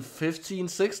 2015,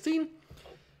 16.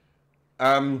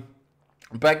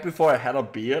 Back before I had a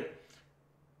beard,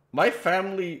 my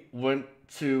family went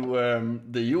to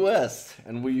the US,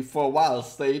 and we for a while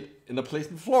stayed in a place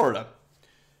in Florida.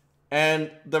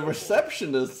 And the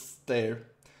receptionists there,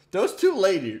 those two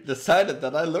ladies decided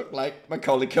that I looked like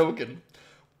Macaulay Culkin,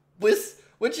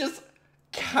 which is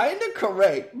kind of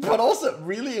correct, but also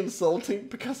really insulting,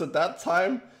 because at that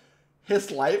time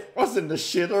his life was in the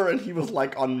shitter and he was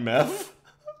like on meth.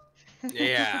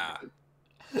 Yeah.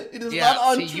 It is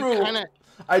not untrue.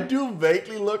 I do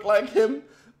vaguely look like him,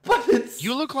 but it's...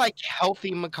 You look like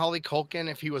healthy Macaulay Culkin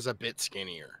if he was a bit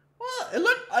skinnier. Well,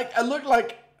 I look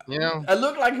like... You know? I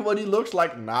look like what he looks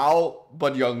like now,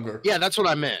 but younger. Yeah, that's what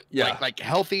I meant. Yeah. Like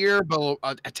healthier, but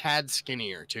a tad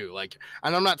skinnier, too. Like,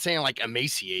 and I'm not saying, like,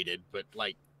 emaciated, but,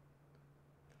 like...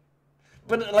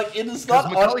 But, like, it is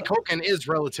not... Macaulay Culkin is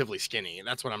relatively skinny.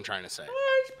 That's what I'm trying to say.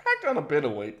 He's packed on a bit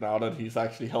of weight now that he's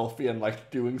actually healthy and,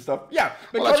 like, doing stuff. Yeah,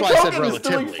 Macaulay Culkin is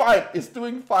doing fine. Is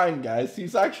doing fine, guys.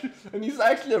 He's actually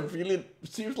a really...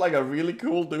 Seems like a really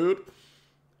cool dude.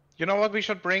 You know what? We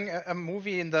should bring a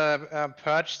movie in the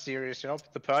Purge series, you know,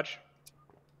 The Purge?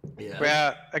 Yeah.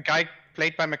 Where a guy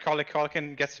played by Macaulay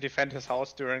Culkin gets to defend his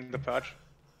house during the Purge.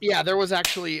 Yeah, there was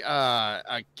actually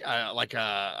a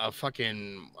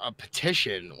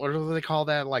petition. What do they call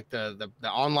that? Like the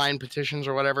online petitions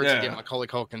or whatever to get Macaulay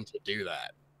Culkin to do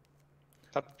that.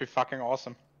 That'd be fucking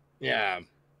awesome. Yeah.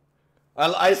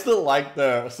 I still like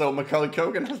so Macaulay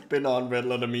Culkin has been on Red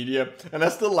Letter Media, and I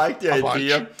still like the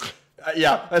idea.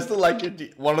 I still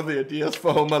like one of the ideas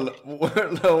for Home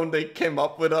Alone they came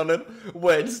up with on it,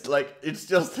 where it's like it's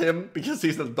just him because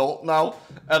he's an adult now,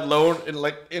 alone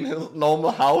in his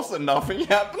normal house and nothing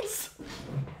happens.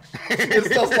 It's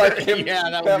just like him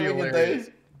that would be hilarious.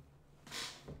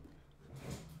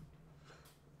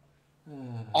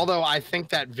 Although I think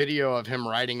that video of him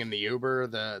riding in the Uber,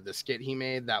 the skit he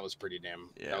made, that was pretty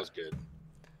damn. That was good.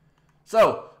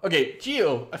 So, okay,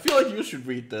 Geo, I feel like you should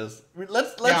read this.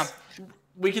 Let's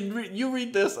we can you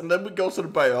read this, and then we go to the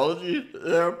biology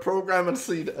program and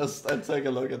and take a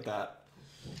look at that.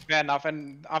 Fair enough.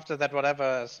 And after that,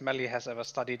 whatever Smelly has ever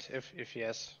studied, if he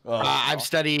has. I've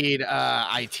studied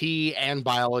IT and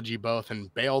biology both,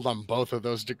 and bailed on both of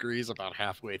those degrees about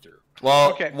halfway through.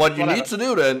 Well, what you need to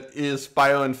do then is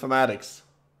bioinformatics.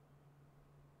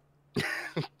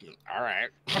 All right.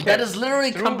 That is literally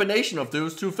a combination of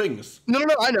those two things. No,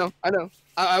 I know.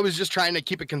 I was just trying to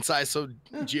keep it concise so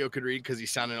Geo could read because he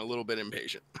sounded a little bit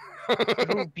impatient.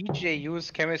 Through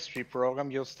BJU's chemistry program,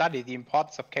 you'll study the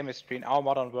importance of chemistry in our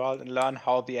modern world and learn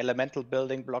how the elemental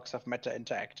building blocks of matter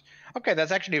interact. Okay,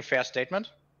 that's actually a fair statement.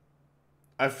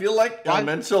 I feel like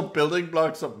elemental building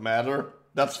blocks of matter,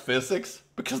 that's physics,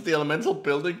 because the elemental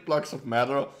building blocks of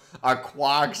matter are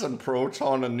quarks and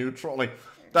proton and neutron. Like,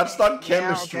 that's not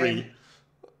chemistry. Yeah, okay.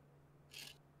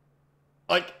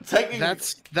 Like, technically...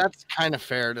 That's kind of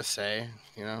fair to say,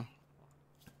 you know?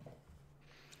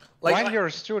 While you're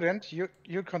a student, you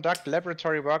conduct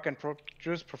laboratory work and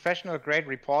produce professional-grade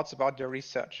reports about your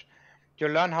research. You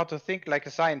learn how to think like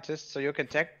a scientist so you can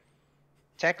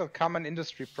tackle common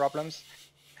industry problems.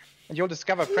 And you'll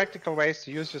discover practical ways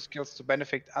to use your skills to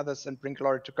benefit others and bring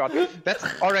glory to God. That's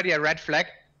already a red flag.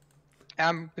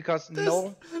 Because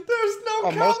most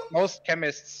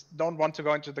chemists don't want to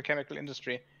go into the chemical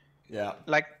industry. Yeah.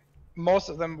 Like, most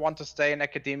of them want to stay in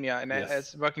academia and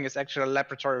as working as actual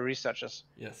laboratory researchers.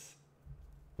 Yes.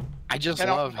 I just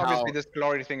love how... Obviously, this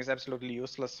glory thing is absolutely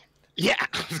useless. Yeah.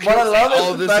 What I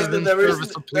love is the fact that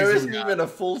there isn't even a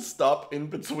full stop in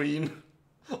between.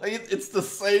 Like, it's the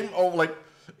same overall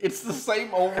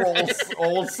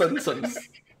sentence.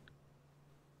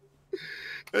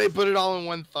 They put it all in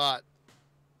one thought.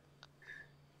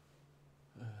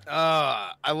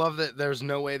 I love that there's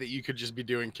no way that you could just be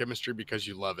doing chemistry because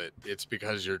you love it. It's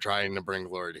because you're trying to bring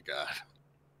glory to God.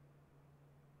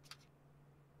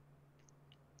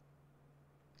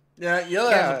 Yeah,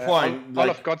 that's a point. All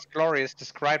of God's glory is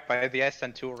described by the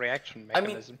SN2 reaction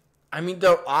mechanism. I mean,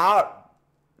 there are...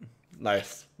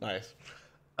 Nice.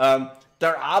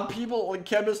 There are people, like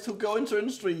chemists, who go into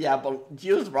industry, but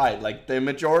Gio's right. Like, the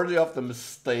majority of them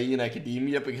stay in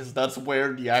academia because that's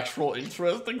where the actual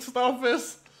interesting stuff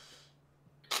is.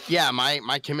 Yeah,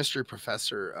 my chemistry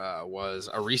professor was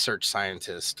a research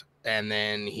scientist, and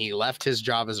then he left his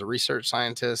job as a research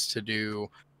scientist to do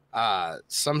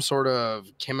some sort of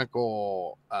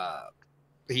chemical.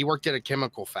 He worked at a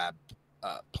chemical fab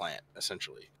plant,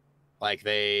 essentially. Like,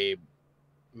 they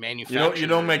manufacture. You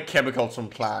don't make chemicals from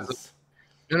plants.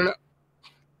 No.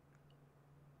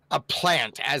 A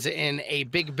plant, as in a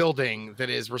big building that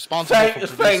is responsible for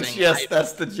producing. Thanks. Yes,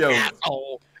 that's the joke.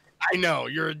 Asshole. I know,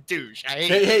 you're a douche.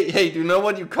 Hey, do you know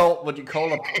what you call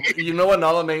you know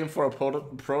another name for a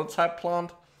prototype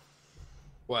plant?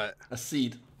 What? A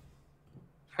seed.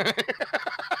 All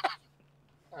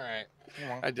right.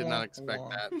 I did not expect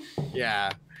that. Yeah.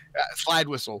 Slide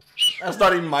whistle. That's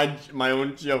not even my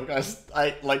own joke.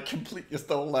 I like completely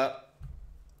stole that.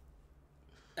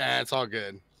 It's all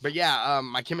good. But yeah,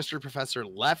 my chemistry professor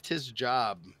left his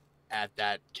job at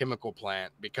that chemical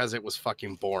plant because it was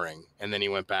fucking boring. And then he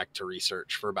went back to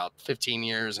research for about 15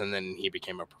 years, and then he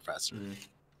became a professor.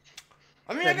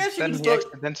 I mean, I guess you then can he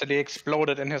accidentally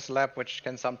exploded in his lab, which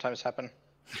can sometimes happen.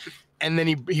 And then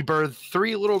he birthed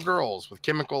 3 little girls with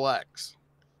Chemical X.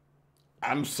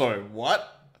 I'm sorry,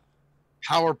 what?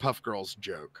 Powerpuff Girls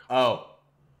joke. Oh.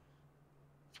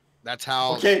 That's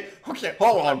how... Okay,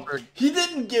 hold on. He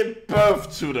didn't give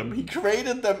birth to them. He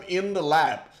created them in the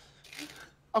lab.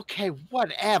 Okay,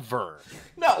 whatever.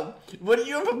 No, what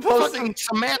you're proposing... Fucking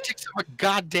semantics of a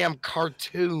goddamn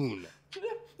cartoon.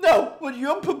 No, what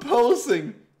you're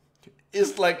proposing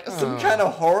is like some kind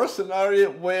of horror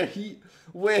scenario where he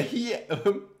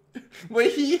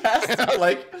has to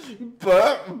like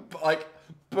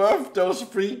birth those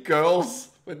 3 girls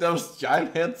with those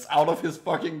giant heads out of his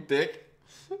fucking dick.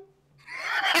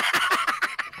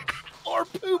 Or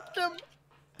pooped them.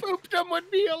 Pooped them would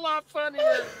be a lot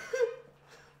funnier.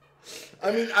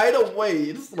 I mean, either way,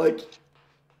 it's like,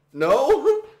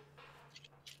 no.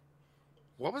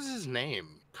 What was his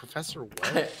name? Professor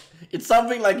what? It's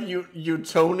something like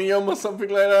Utonium or something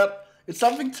like that. It's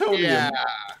something Tonium. Yeah.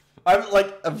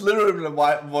 I've literally been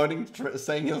avoiding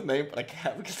saying his name, but I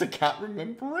can't because I can't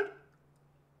remember it.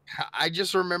 I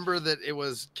just remember that it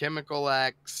was Chemical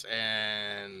X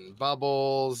and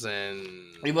Bubbles and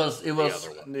it was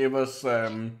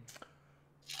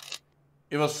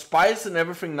Spice and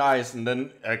Everything Nice, and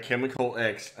then Chemical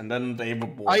X, and then they were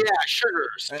born. Oh yeah, Sugar,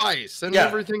 Spice, and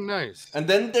Everything Nice. And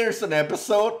then there's an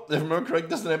episode, if I remember correct,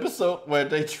 there's an episode where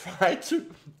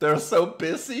they're so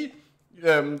busy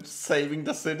saving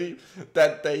the city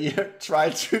that they try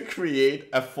to create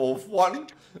a 4th one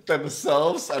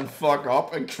themselves and fuck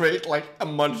up and create like a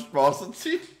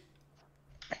monstrosity.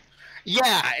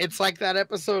 Yeah, it's like that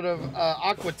episode of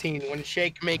Aqua Teen when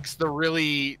Shake makes the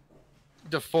really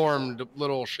deformed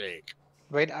little Shake.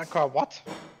 Wait, Aqua what?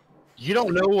 You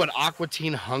don't know what Aqua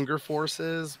Teen Hunger Force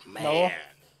is? Man. No.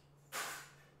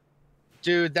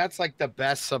 Dude, that's like the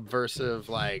best subversive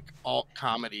like alt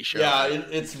comedy show. Yeah,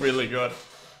 it's really good.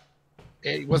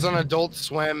 It was on Adult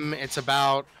Swim. It's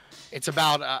about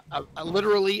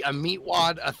literally a meat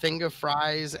wad, a thing of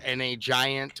fries, and a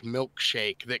giant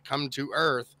milkshake that come to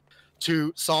Earth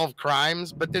to solve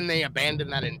crimes, but then they abandon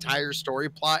that entire story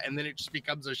plot, and then it just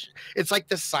becomes it's like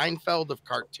the Seinfeld of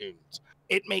cartoons.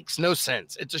 It makes no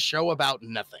sense. It's a show about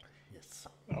nothing. Yes.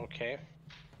 Okay.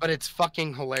 But it's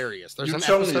fucking hilarious. There's an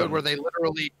episode where they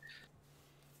literally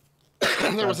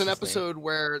there was an episode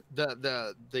where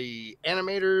the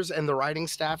animators and the writing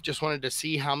staff just wanted to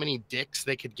see how many dicks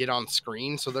they could get on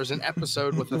screen. So there's an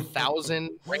episode with 1,000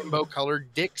 rainbow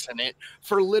colored dicks in it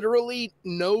for literally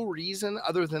no reason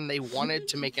other than they wanted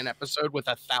to make an episode with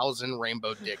 1,000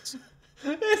 rainbow dicks.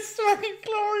 It's fucking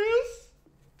glorious.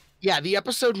 Yeah, the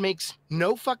episode makes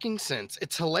no fucking sense.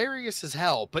 It's hilarious as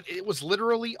hell, but it was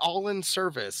literally all in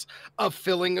service of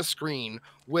filling a screen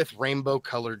with rainbow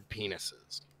colored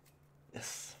penises.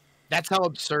 Yes. That's how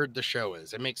absurd the show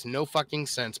is. It makes no fucking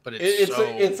sense, but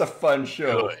it's a fun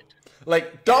show. Good.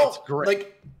 Like,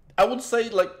 I would say,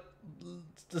 like,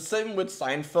 the same with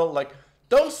Seinfeld. Like,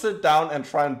 don't sit down and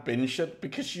try and binge it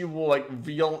because you will, like,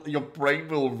 your brain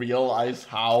will realize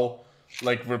how,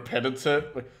 like,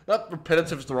 repetitive. Like, not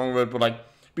repetitive is the wrong word, but, like,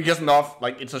 because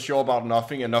it's a show about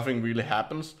nothing and nothing really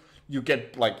happens. You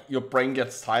get, like, your brain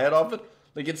gets tired of it.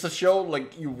 Like, it's a show,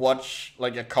 like, you watch,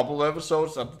 like, a couple of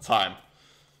episodes at the time.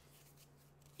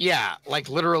 Yeah, like,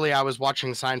 literally, I was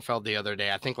watching Seinfeld the other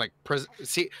day. I think, like,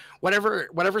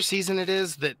 whatever season it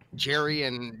is that Jerry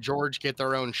and George get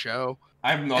their own show.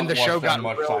 I have not watched that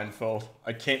much Seinfeld.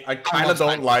 I kind of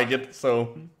don't like it,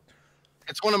 so...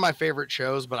 It's one of my favorite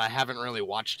shows, but I haven't really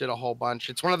watched it a whole bunch.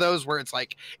 It's one of those where it's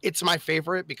like, it's my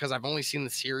favorite because I've only seen the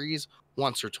series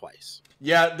once or twice.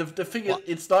 Yeah, the thing is,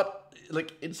 it's not...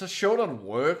 Like, it's a show that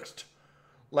works.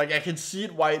 Like, I can see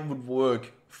it why it would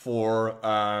work for,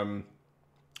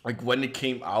 like, when it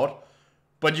came out.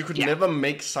 But you could never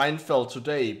make Seinfeld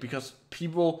today because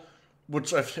people would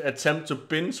attempt to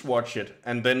binge watch it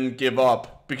and then give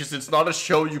up. Because it's not a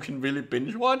show you can really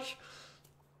binge watch.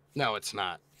 No, it's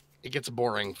not. It gets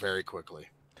boring very quickly.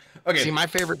 Okay. See, my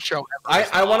favorite show ever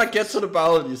I want to get to the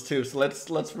biologies too, so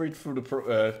let's read through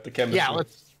the chemistry. Yeah,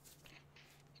 let's...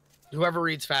 Whoever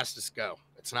reads fastest, go.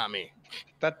 It's not me.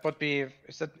 That would be...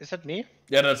 Is that me?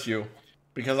 Yeah, that's you.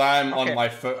 Because I'm on my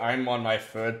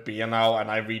third beer now,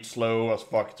 and I read slow as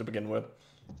fuck to begin with.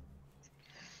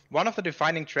 One of the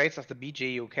defining traits of the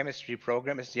BGU chemistry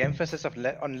program is the emphasis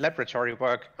on laboratory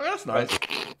work. Oh, that's nice.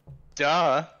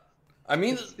 Duh. I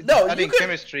mean, studying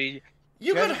chemistry.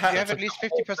 You have at least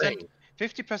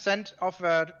 50% of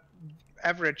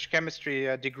average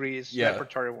chemistry degrees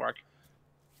laboratory work.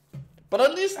 But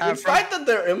at least it's right that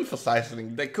they're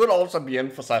emphasizing. They could also be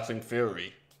emphasizing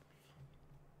theory.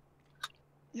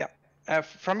 Yeah.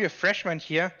 From your freshman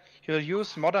here, you'll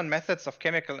use modern methods of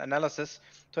chemical analysis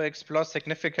to explore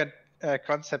significant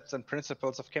concepts and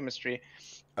principles of chemistry.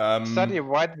 Study a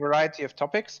wide variety of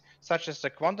topics, such as the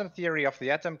quantum theory of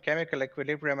the atom, chemical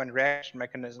equilibrium, and reaction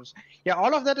mechanisms. Yeah,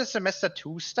 all of that is semester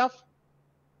 2 stuff.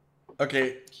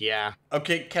 Okay. Yeah.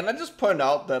 Okay, can I just point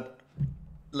out that,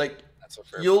 like,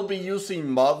 you'll be using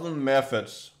modern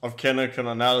methods of chemical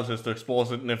analysis to explore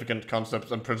significant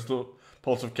concepts and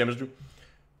principles of chemistry.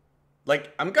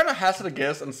 Like, I'm gonna hazard a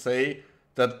guess and say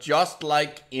that just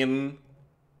like in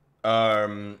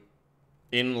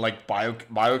like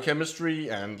biochemistry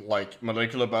and like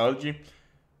molecular biology,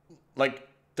 like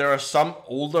there are some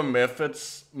older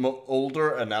methods,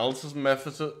 older analysis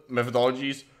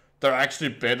methodologies that are actually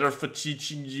better for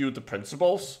teaching you the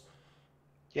principles.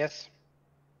 Yes.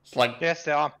 It's like, yes,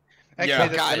 they are.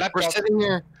 Actually, guys, we're sitting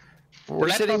here. We're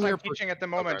sitting here. Teaching at the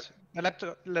moment. Okay.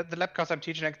 The lab course I'm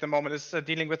teaching at the moment is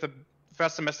dealing with the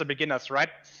first semester beginners, right?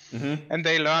 And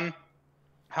they learn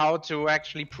how to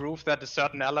actually prove that a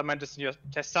certain element is in your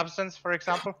test substance, for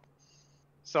example.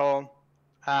 So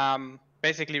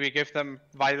basically, we give them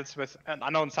vials with an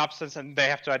unknown substance, and they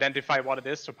have to identify what it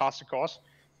is to pass the course.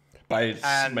 By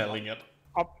smelling it.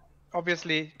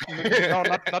 Obviously, no,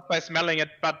 not by smelling it,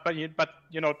 but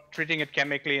you know, treating it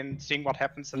chemically and seeing what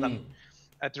happens, and then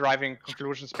deriving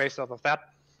conclusions based off of that.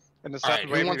 In a certain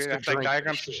way, we have like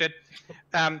diagrams and shit.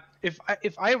 If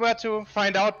I were to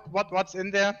find out what's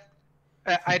in there,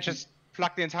 I just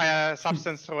plug the entire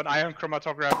substance through an ion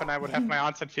chromatograph, and I would have my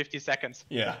answer in 50 seconds.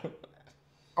 Yeah.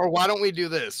 Or why don't we do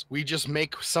this? We just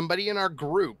make somebody in our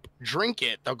group drink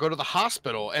it. They'll go to the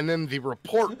hospital, and then the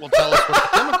report will tell us what the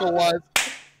chemical was.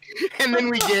 And then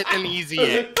we get an easy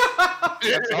hit.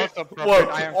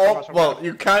 Well,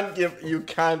 you can't give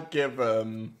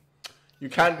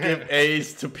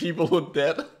A's to people who are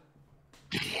dead.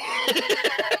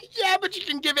 Yeah, but you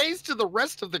can give A's to the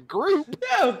rest of the group.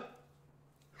 Yeah.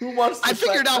 Who wants to I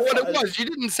figured out what it was. You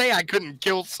didn't say I couldn't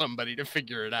kill somebody to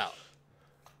figure it out.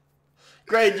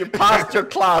 Great, you passed your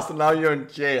class and now you're in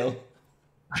jail.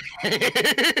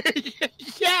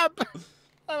 Yeah, but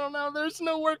I don't know. There's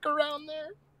no workaround there.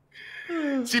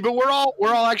 See, but we're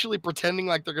all actually pretending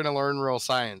like they're gonna learn real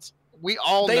science. We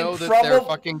all know that their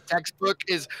fucking textbook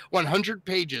is 100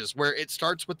 pages, where it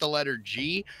starts with the letter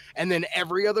G, and then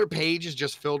every other page is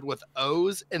just filled with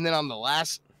O's, and then on the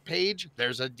last page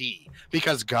there's a D,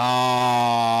 because God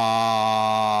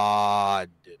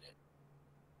did it.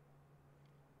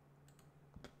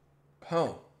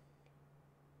 Oh.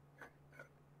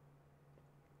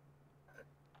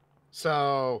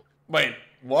 So wait,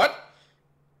 what?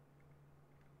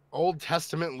 Old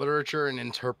Testament literature and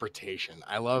interpretation.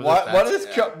 I love what. What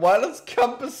is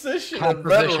composition and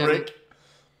rhetoric?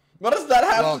 What does that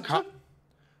have to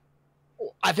do?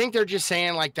 I think they're just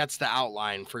saying like that's the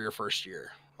outline for your first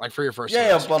year, like for your first.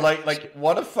 Yeah, but like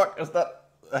what the fuck does that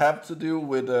have to do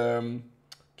with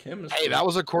chemistry? Hey, that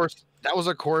was a course. That was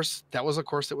a course that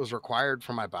was required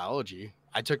for my biology.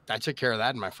 I took care of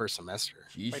that in my first semester.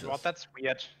 Jesus. Wait, what? That's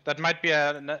weird. That might be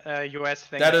a US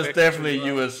thing. That is definitely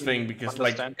a US thing, because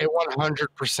understand. like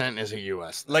it 100% is a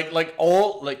US thing. Like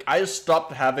I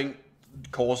stopped having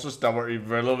courses that were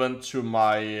irrelevant to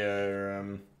my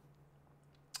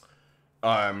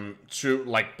to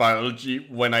like biology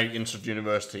when I entered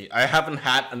university. I haven't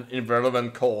had an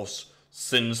irrelevant course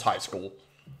since high school.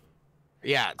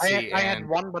 Yeah, see, I had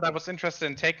one, but I was interested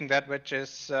in taking that, which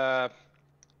is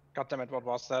God damn it, what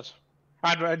was that?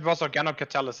 It was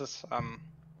organocatalysis.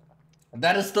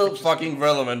 That is still fucking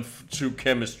relevant to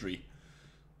chemistry.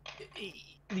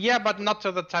 Yeah, but not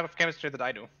to the type of chemistry that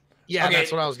I do. Yeah, okay.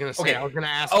 That's what I was gonna say. Okay. I was gonna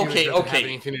ask you if it doesn't have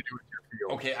anything to do with your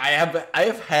field. Okay, I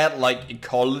have had like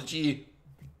ecology,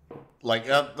 like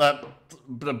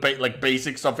like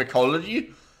basics of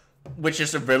ecology, which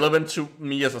is irrelevant to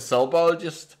me as a cell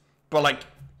biologist, but like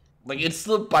it's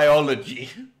still biology.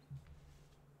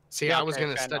 See, yeah, I was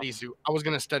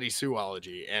gonna study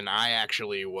zoology, and I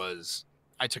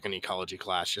took an ecology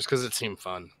class just because it seemed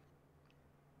fun.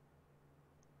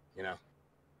 You know.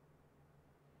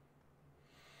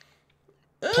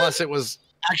 Plus, it was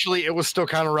still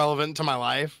kind of relevant to my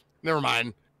life. Never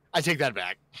mind, I take that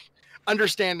back.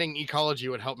 Understanding ecology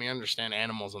would help me understand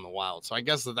animals in the wild, so I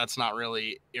guess that's not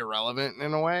really irrelevant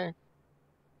in a way.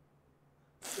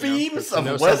 Themes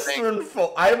of Western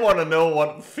folk. I want to know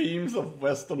what themes of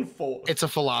Western folk. It's a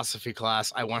philosophy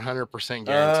class. I 100%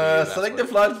 guarantee. Select the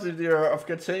philosophy of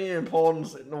continuing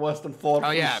importance in the Western folk. Oh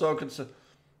yeah. So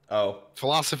Oh.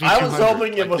 Philosophy. I was 200,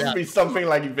 hoping it must be something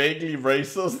like vaguely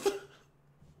racist.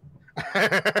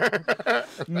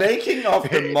 Making of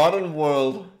the modern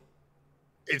world.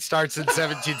 It starts in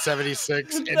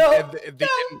 1776. No, no.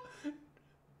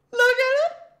 Look at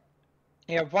it.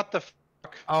 Yeah, what the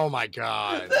fuck? Oh my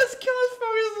god. This course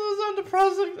focuses on the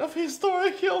process of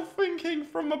historical thinking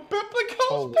from a biblical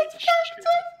Holy perspective.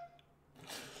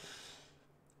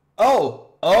 Oh.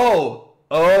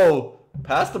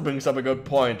 Pastor brings up a good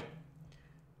point.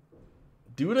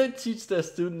 Do they teach their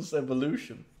students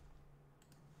evolution?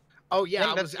 Oh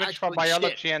yeah, let's switch for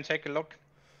biology and take a look.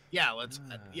 Yeah, let's.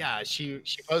 Yeah, she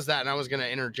posed that, and I was gonna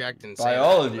interject and say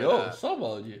biology. That, but,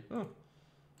 zoology. Oh.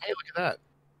 Hey, look at that.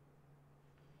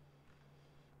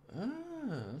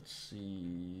 Let's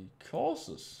see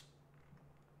courses.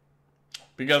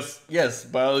 Because yes,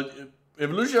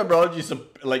 evolutionary biology is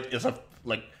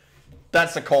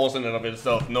that's a course in and of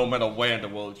itself, no matter where in the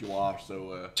world you are.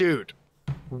 So, dude,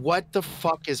 what the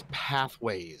fuck is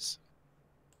pathways?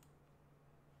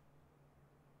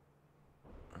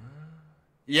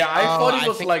 Yeah, I thought it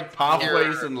was like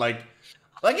pathways and like.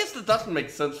 I guess that doesn't make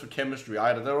sense for chemistry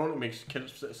either. That only makes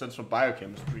sense for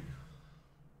biochemistry.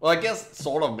 Well, I guess it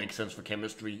sort of makes sense for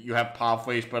chemistry. You have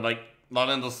pathways, but like not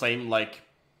in the same like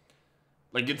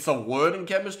it's a word in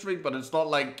chemistry, but it's not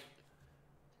like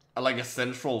a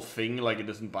central thing like it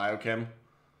is in biochem.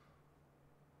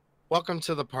 Welcome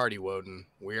to the party, Woden.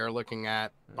 We are looking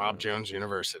at Bob Jones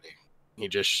University. They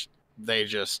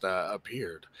just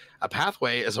appeared. A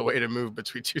pathway is a way to move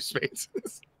between two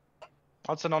spaces.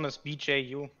 Also known as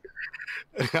BJU.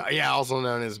 Yeah, also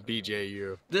known as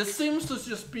BJU. This seems to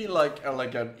just be like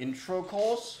an intro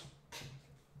course.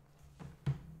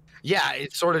 Yeah,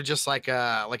 it's sort of just like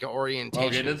an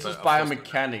orientation. Okay, this is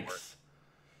biomechanics.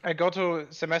 I go to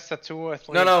semester 2 or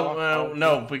 3.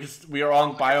 No, because we are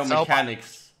on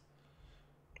biomechanics.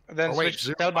 Then switch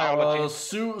to cell biology.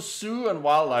 Zoo and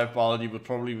wildlife biology would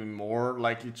probably be more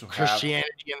likely to have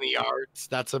Christianity and the arts.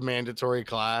 That's a mandatory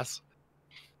class.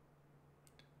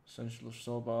 Essential of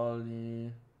cell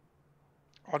biology.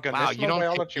 Wow, you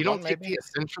don't take the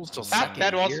essentials till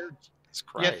second year? Jesus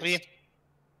Christ. Yeah,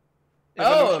 3.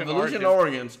 Evolution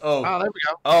organs. Oh, there we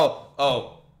go.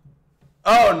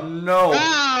 Oh no.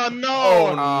 Oh no.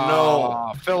 Oh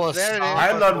no. Philosophical.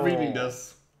 I'm not reading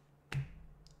this.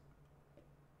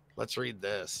 Let's read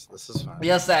this. This is fine.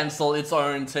 Yes, Ansel, it's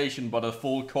orientation, but a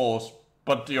full course.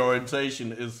 But the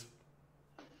orientation is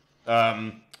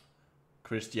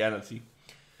Christianity.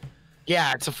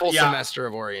 Yeah, it's a full semester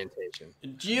of orientation.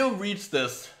 Geo reads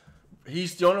this.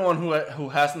 He's the only one who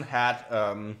hasn't had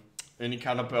any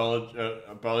kind of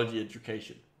biology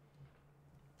education.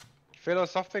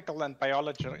 Philosophical and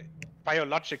biological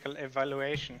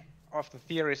evaluation of the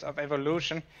theories of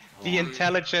evolution, the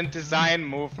intelligent design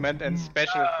movement, and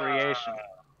special creation.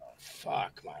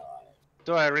 Fuck my life.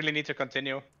 Do I really need to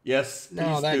continue? Yes,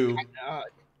 please do.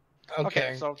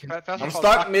 Okay. So first I'm of all,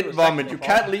 stuck mid-vomit. You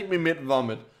can't leave me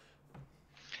mid-vomit.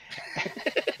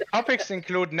 Topics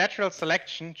include natural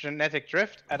selection, genetic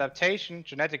drift, adaptation,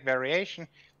 genetic variation,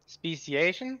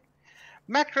 speciation,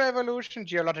 macroevolution,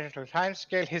 geological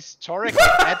timescale, historic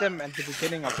Adam, and the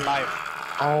beginning of life.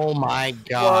 Oh my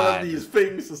god. One of these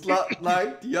things is not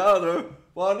like the other.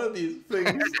 One of these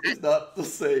things is not the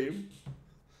same.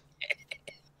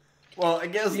 Well, I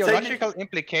guess theological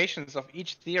implications of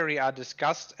each theory are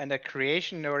discussed, and a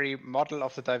creationary model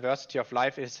of the diversity of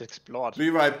life is explored. Be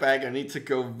right back. I need to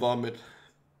go vomit.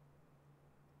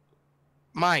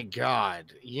 My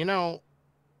god.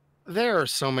 There are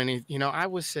so many. I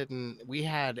was sitting. We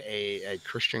had a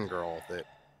Christian girl that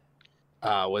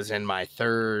was in my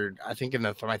third. I think in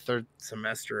my third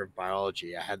semester of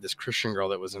biology, I had this Christian girl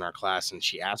that was in our class, and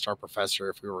she asked our professor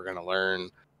if we were going to learn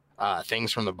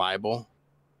things from the Bible.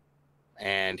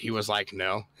 And he was like,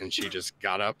 no. And she just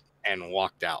got up and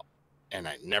walked out. And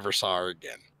I never saw her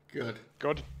again.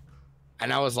 Good.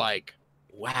 And I was like,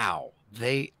 wow.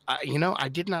 I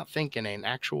did not think in an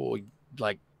actual,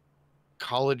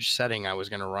 college setting I was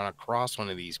going to run across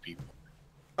one of these people.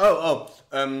 A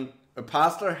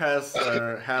pastor had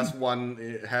one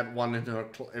in her,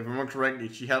 if I remember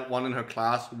correctly, she had one in her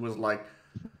class who was like,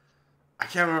 I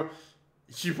can't remember,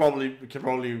 she can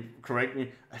probably correct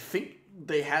me. I think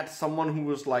they had someone who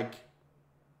was like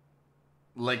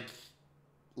an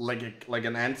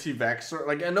anti-vaxxer.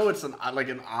 Like, I know it's an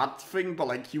art thing, but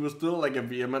like he was still like a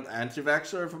vehement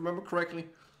anti-vaxxer, if I remember correctly.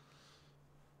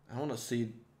 I want to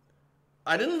see.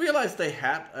 I didn't realize they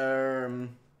had.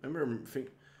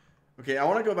 Okay, I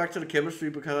want to go back to the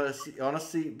chemistry because I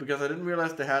didn't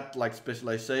realize they had like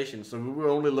specialization. So we were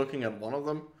only looking at one of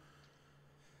them.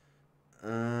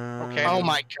 Okay. Oh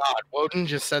my God, Woden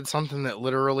just said something that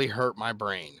literally hurt my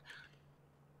brain.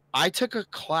 I took a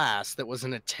class that was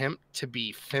an attempt to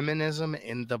be feminism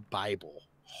in the Bible.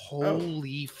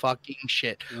 Holy fucking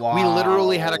shit. Wow. We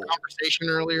literally had a conversation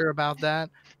earlier about that.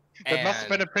 That must have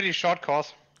been a pretty short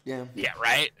course. Yeah. Yeah,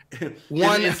 right?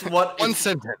 One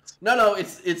sentence. No,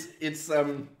 it's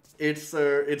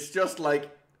just like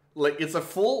it's a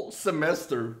full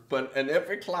semester, and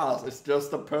every class is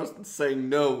just a person saying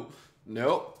no,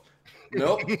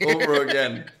 over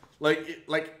again.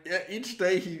 Each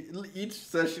day each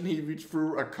session he reads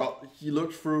through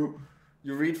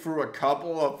you read through a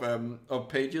couple of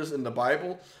pages in the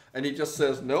Bible, and he just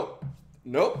says nope,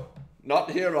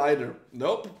 not here either,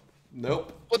 nope.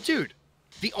 Well, dude,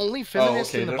 the only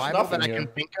feminist in the Bible that I can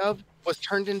think of was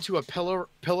turned into a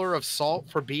pillar of salt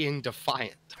for being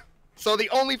defiant. So the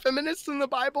only feminist in the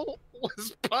Bible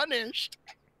was punished.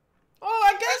 Oh,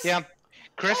 I guess. Yeah,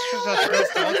 Christians are still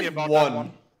salty about that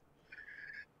one.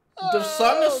 The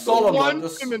Song of Solomon.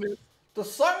 The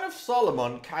Song of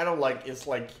Solomon kind of is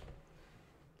like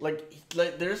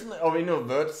there's no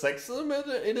word sexism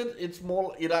in it. It's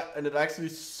more and it actually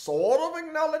sort of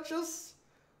acknowledges.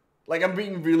 Like, I'm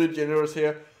being really generous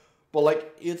here,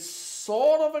 but it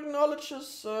sort of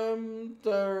acknowledges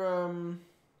their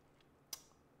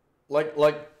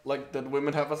that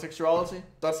women have a sexuality.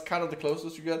 That's kind of the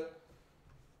closest you get.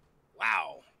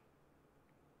 Wow.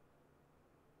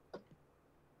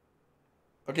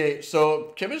 Okay,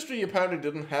 so chemistry apparently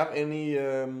didn't have any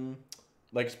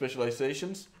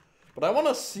specializations, but I want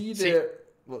to see their.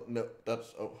 Well, no,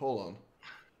 that's. Oh, hold on.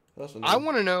 That's I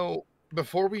want to know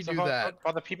before we do that.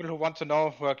 For the people who want to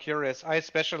know, who are curious, I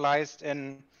specialized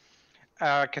in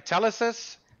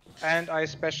catalysis, and I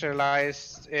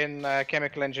specialized in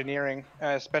chemical engineering,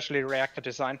 especially reactor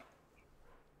design.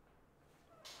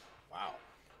 Wow.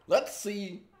 Let's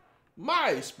see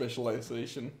my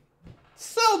specialization.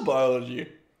 Cell biology.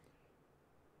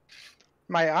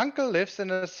 My uncle lives in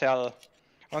a cell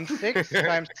on 6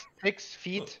 times 6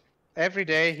 feet. Every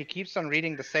day he keeps on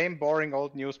reading the same boring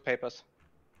old newspapers.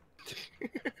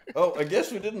 Oh, I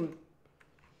guess we didn't.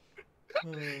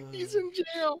 He's in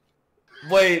jail.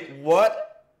 Wait,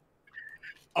 what?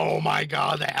 Oh my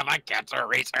God, they have a cancer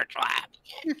research lab.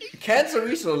 Cancer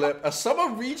research lab, a summer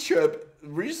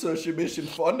research mission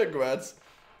for undergrads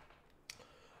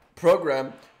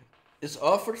program is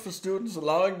offered for students,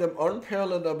 allowing them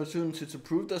unparalleled opportunity to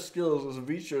prove their skills as a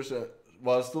researcher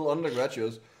while still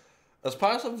undergraduates. As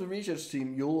part of the research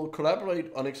team, you will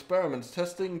collaborate on experiments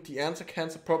testing the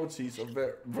anti-cancer properties of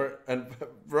and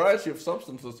variety of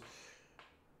substances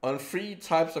on 3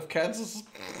 types of cancers.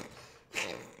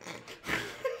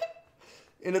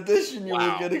 In addition, you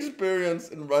will get experience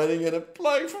in writing and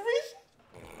applying for research.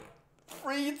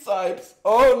 3 types.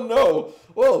 Oh no.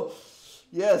 Well,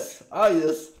 yes.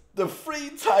 Yes. The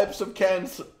 3 types of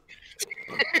cancer.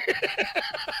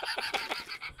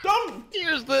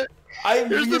 Here's the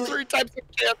 3 types of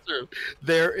cancer.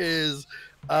 There is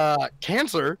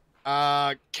cancer,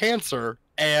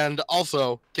 and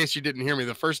also, in case you didn't hear me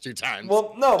the first 2 times.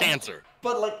 Well, no. Cancer.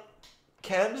 But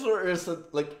cancer is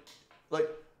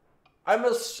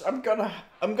I'm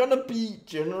gonna be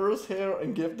generous here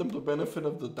and give them the benefit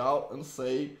of the doubt and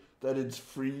say that it's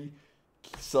 3.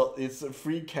 So it's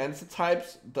 3 cancer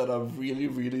types that are really,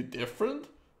 really different.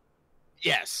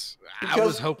 Yes, I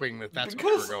was hoping that's what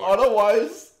you were going.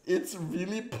 Otherwise, it's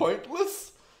really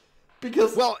pointless.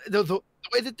 Because the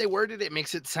way that they worded it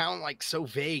makes it sound so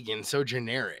vague and so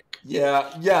generic. Yeah,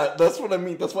 that's what I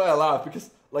mean. That's why I laugh, because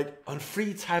on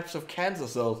 3 types of cancer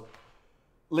cells,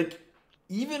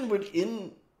 even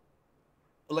within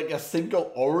a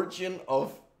single origin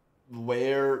of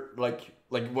where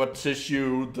what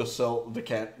tissue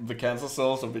the cancer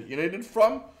cells originated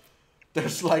from,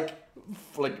 there's a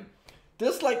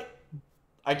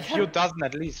few dozen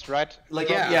at least, right?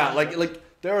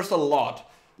 There's a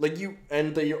lot.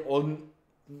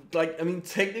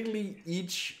 Technically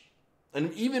each,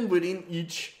 and even within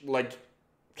each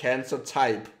cancer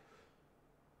type,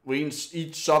 within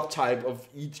each subtype of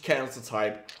each cancer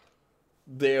type,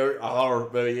 there are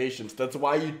variations. That's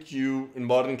why you do in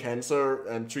modern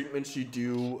cancer treatments. You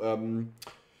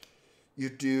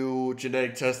do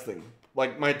genetic testing.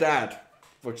 Like my dad,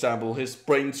 for example, his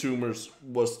brain tumors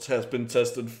has been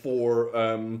tested for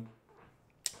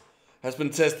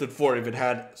if it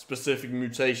had specific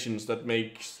mutations that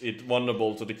makes it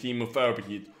vulnerable to the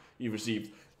chemotherapy he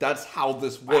received. That's how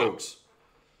this works.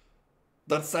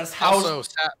 That's how. Also,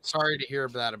 sorry to hear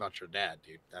that about your dad,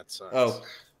 dude. That sucks. Oh,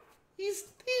 he's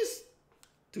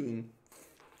doing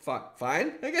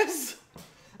fine, I guess.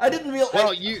 I didn't realize.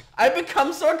 Well, I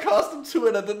become so accustomed to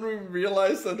it. I didn't even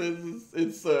realize that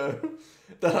it's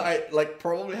that I like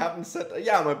probably haven't said.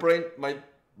 Yeah, my brain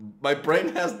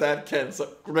has that cancer.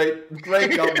 Great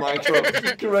job, Micro.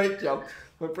 Great job.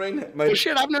 My brain. Well,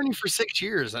 shit, I've known you for 6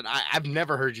 years, and I've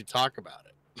never heard you talk about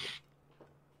it.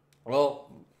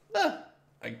 Well,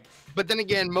 But then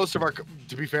again,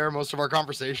 to be fair, most of our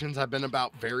conversations have been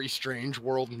about very strange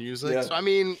world music. Yeah. So, I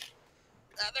mean,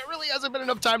 there really hasn't been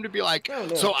enough time to be like,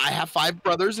 so I have 5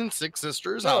 brothers and 6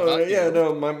 sisters. How about you?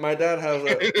 No, my dad has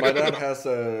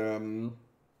a,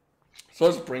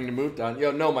 so to bring the mood down.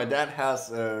 Yeah, no, my dad has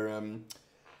an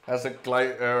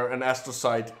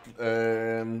astrocyte,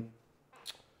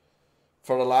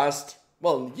 for the last,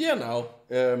 year now,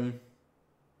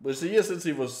 it's a year since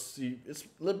it's a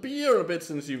year and a bit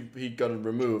since he got it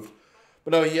removed.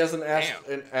 But no, he has an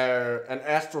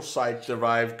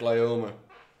astrocyte-derived glioma.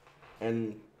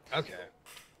 And okay,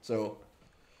 so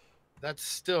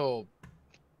that's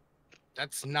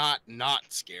not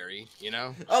scary, you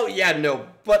know? Oh yeah, no,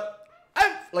 but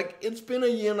it's been a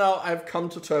year now. I've come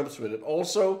to terms with it.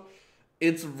 Also,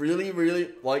 it's really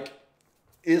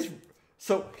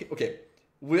okay.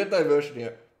 Weird diversion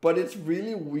here, but it's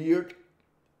really weird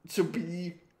to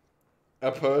be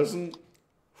a person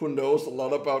who knows a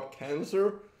lot about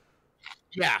cancer.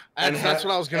 Yeah, that's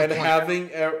what I was going to point out.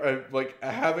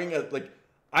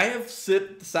 I have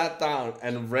sat down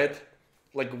and read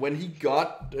when he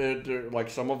got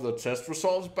some of the test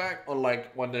results back on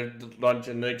when the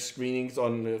genetic screenings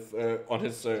on the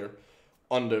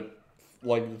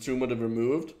tumor they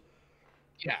removed.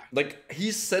 Yeah.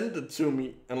 He sent it to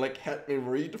me and had me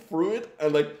read through it,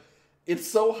 and it's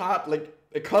so hard.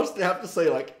 I constantly have to say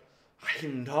I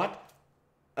am not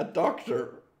a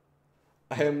doctor.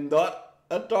 I am not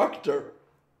a doctor.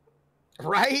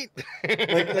 Right?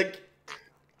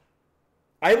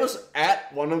 I was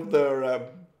at one of the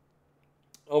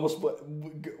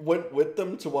went with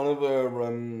them to one of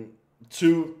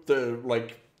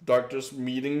the doctors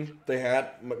meeting they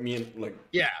had, me and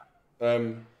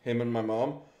him and my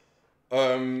mom,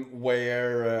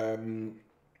 where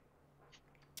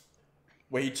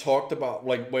he talked about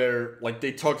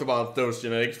they talked about those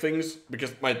genetic things,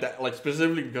 because my dad,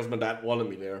 specifically because my dad wanted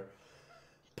me there.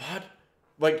 But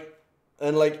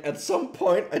at some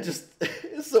point I just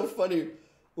it's so funny,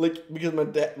 because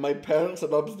my parents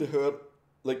had obviously heard,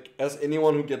 as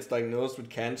anyone who gets diagnosed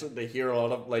with cancer, they hear a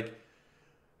lot of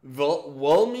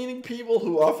well-meaning people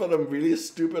who offer them really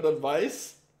stupid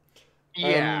advice.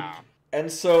 Yeah.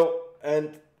 And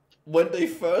when they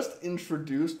first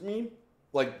introduced me,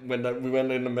 when we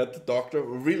went in and met the doctor,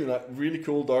 really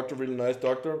cool doctor, really nice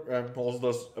doctor, also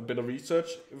does a bit of research,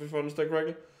 if I understand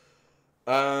correctly.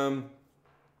 When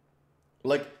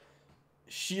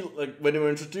they were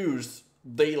introduced,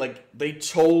 they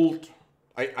told,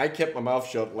 I kept my mouth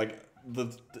shut,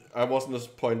 I wasn't a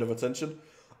point of attention.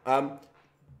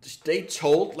 They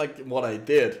told what I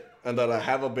did, and that I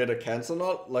have a bit of cancer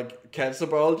cancer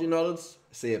biology knowledge.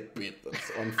 I say a bit, that's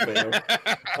unfair.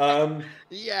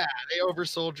 Yeah, they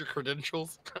oversold your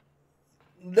credentials.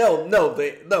 No.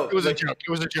 It was a joke.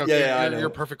 It was a joke. Yeah, you're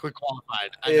perfectly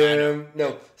qualified. I know.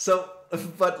 No. So,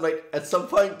 but at some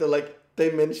point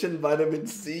they mentioned vitamin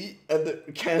C, and the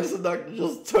cancer doctor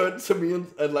just turned to me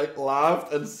and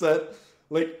laughed and said,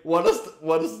 what does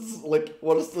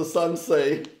the sun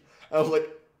say? I was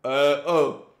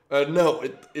no,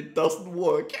 it doesn't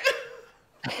work.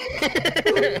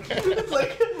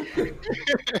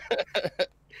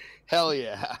 Hell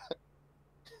yeah.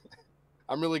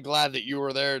 I'm really glad that you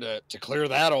were there to clear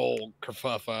that old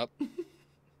kerfuff up. I'm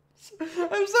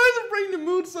sorry to bring the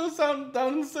mood so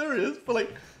down and serious,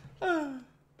 but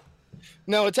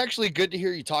No, it's actually good to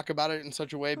hear you talk about it in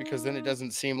such a way, because then it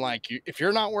doesn't seem like if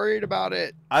you're not worried about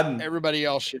it, everybody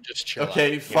else should just chill.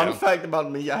 Okay, out, fun fact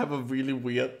about me, I have a really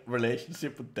weird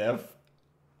relationship with death.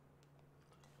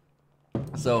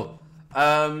 So,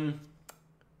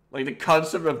 the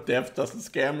concept of death doesn't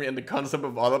scare me, and the concept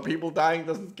of other people dying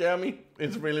doesn't scare me.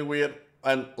 It's really weird,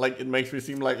 and it makes me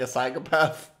seem like a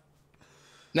psychopath.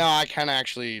 No, I kind of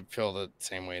actually feel the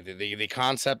same way. The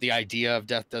concept, the idea of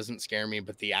death doesn't scare me,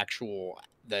 but the actual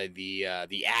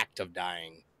the act of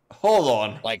dying. Hold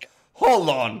on.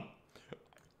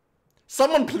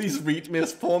 Someone please read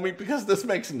this for me, because this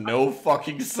makes no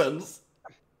fucking sense.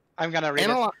 I'm gonna read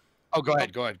it. Oh, go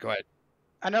ahead.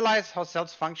 Analyze how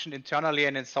cells function internally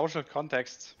and in social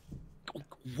contexts.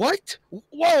 What?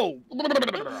 Whoa!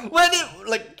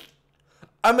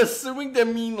 I'm assuming they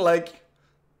mean how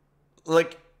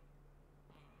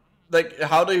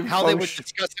they would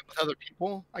discuss it with other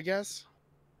people, I guess.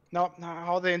 No,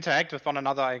 how they interact with one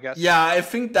another, I guess. Yeah, I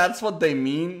think that's what they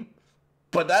mean.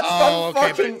 But that's not okay,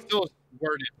 fucking... but it's still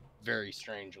worded very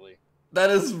strangely. That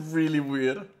is really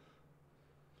weird.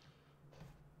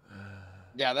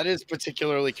 Yeah, that is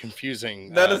particularly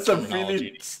confusing. That is a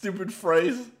really stupid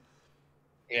phrase.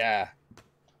 Yeah.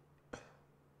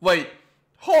 Wait,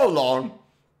 hold on.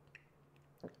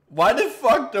 Why the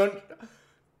fuck don't...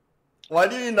 Why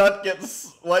do you not get...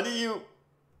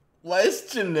 Why is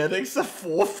genetics a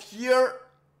 4th year?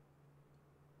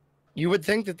 You would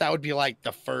think that would be like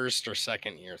the 1st or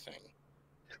 2nd year thing.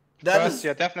 First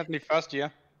year, definitely 1st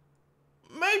year.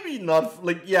 Maybe not,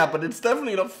 like, yeah, but it's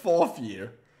definitely not 4th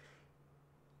year.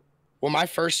 Well, my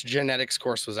first genetics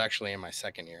course was actually in my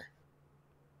 2nd year.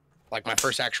 Like, my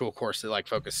first actual course that, like,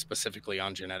 focused specifically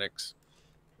on genetics.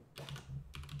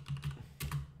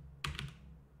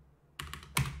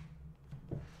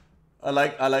 I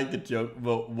like the joke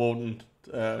Woden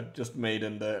just made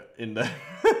in the in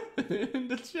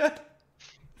the chat.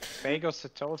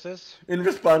 Phagocytosis? In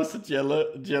response to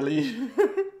Jelly.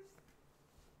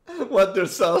 What do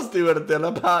cells do at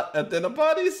dinner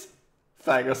parties?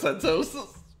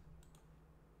 Phagocytosis.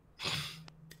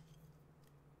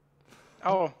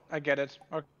 Oh, I get it.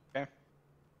 Okay.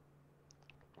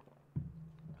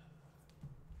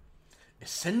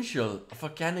 Essential of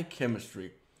organic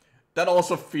chemistry. That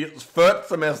also feels... third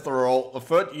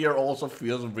year also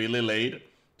feels really late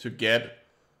to get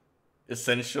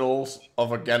essentials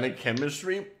of organic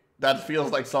chemistry. That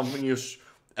feels like something you...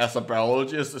 as a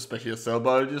biologist, especially a cell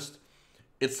biologist,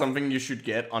 it's something you should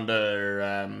get on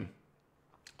the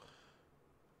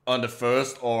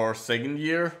 1st or 2nd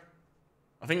year.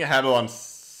 I think I had it on. In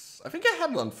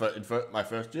my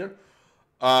 1st year.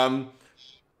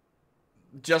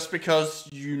 Just because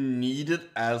you need it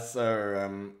as a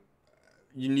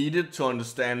you need it to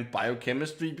understand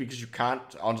biochemistry, because you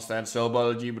can't understand cell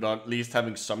biology without at least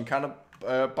having some kind of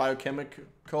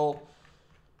biochemical.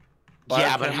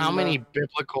 Yeah, but how many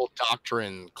biblical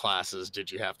doctrine classes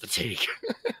did you have to take?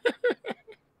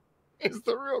 Is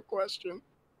the real question.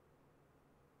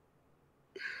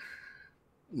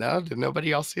 No, did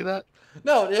nobody else see that?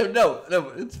 No,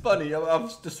 it's funny. I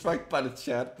was distracted by the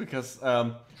chat because,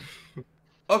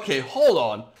 okay, hold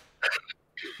on.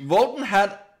 Woden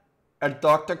had a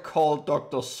doctor called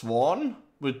Dr. Swan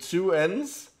with 2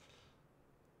 N's.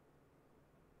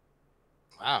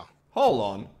 Wow. Hold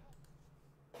on.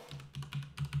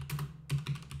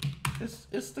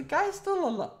 Is the guy still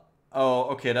alive? Oh,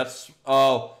 okay, that's...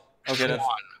 Oh, okay,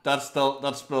 that's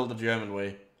spelled the German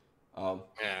way.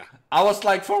 Yeah. I was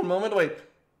like, for a moment, wait.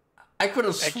 I could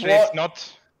have sworn... Actually,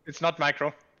 it's not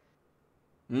micro.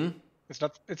 Hmm? It's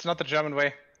not the German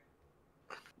way.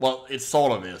 Well, it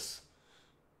sort of is.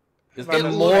 It's the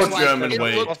more German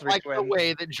way. It looks like the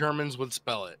way that Germans would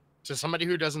spell it. To somebody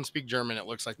who doesn't speak German, it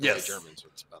looks like the way Germans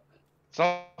would spell it. It's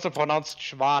also pronounced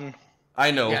Schwan.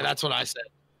 I know. Yeah, that's what I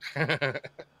said.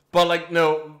 But, like,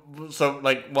 no. So,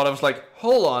 like, what I was like,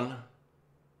 hold on.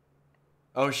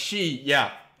 Oh,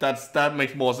 yeah. That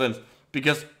makes more sense.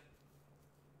 Because...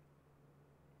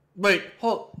 Wait,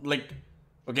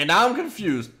 okay, now I'm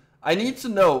confused. I need to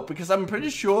know, because I'm pretty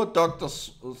sure Dr.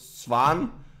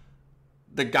 Swan,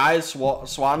 the guy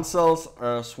Swan cells,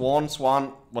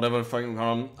 Swan, whatever the fucking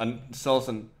call him, and cells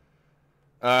and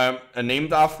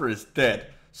named after is dead.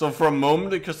 So for a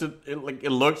moment, because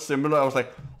it looked similar, I was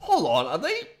like, hold on,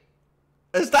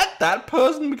 is that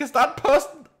person? Because that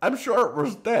person, I'm sure,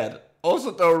 was dead.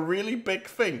 Also, they're a really big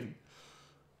thing.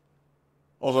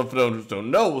 Also, for those who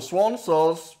don't know, Swan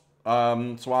cells,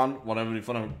 Swan, whatever you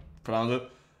want to pronounce it,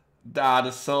 they are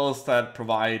the cells that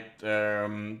provide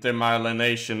the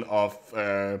myelination of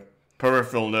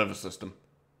peripheral nervous system.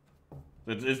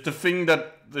 It's the thing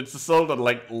it's the cell that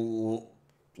like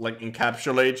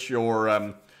encapsulates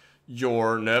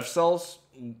your nerve cells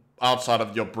outside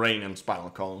of your brain and spinal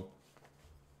column.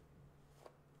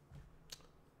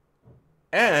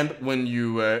 And when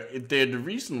you the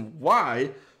reason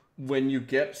why, when you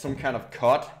get some kind of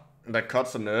cut that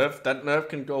cuts a nerve, that nerve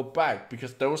can go back,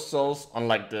 because those cells,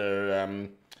 unlike the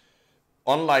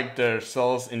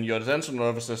cells in your central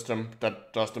nervous system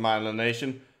that does the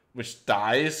myelination, which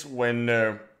dies when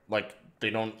they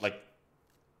don't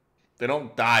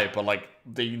die, but like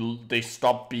they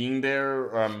stop being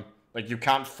there. Like you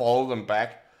can't follow them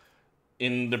back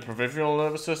in the peripheral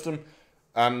nervous system.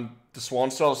 The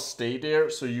Swan cells stay there,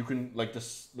 so you can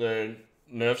the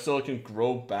nerve cell can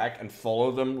grow back and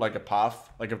follow them like a path,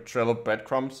 like a trail of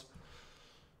breadcrumbs.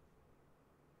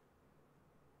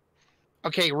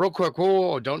 Okay, real quick,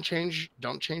 whoa, don't change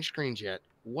screens yet.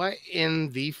 What in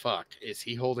the fuck is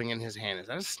he holding in his hand? Is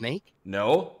that a snake?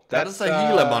 No, that's a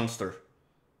Gila monster.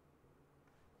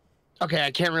 Okay,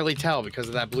 I can't really tell because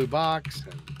of that blue box.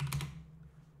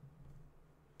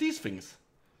 These things.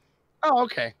 Oh,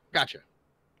 okay. Gotcha.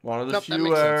 One of the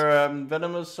few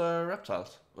venomous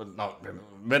reptiles. Well, no,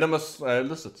 venomous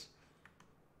lizards.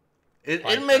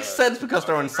 It makes sense because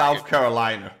they're in South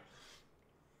Carolina.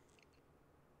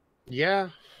 Yeah.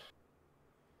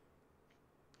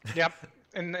 Yep.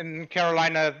 In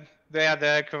Carolina, they are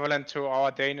the equivalent to our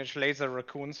Danish laser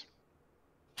raccoons.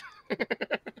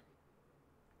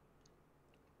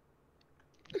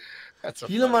 That's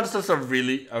Gila monsters are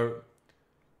really...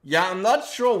 Yeah, I'm not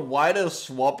sure why they're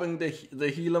swapping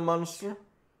the Gila monster.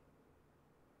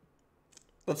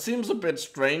 That seems a bit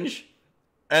strange.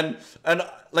 And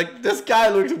like, this guy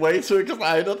looks way too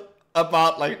excited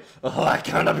about, like, oh, I'm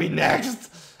gonna be next.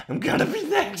 I'm gonna be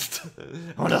next.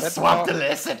 I wanna swap the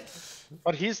lizard.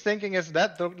 What he's thinking is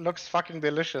that looks fucking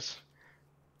delicious.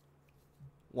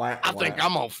 Why? I think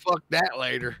I'm gonna fuck that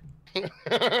later.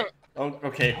 Oh,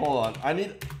 okay, hold on. I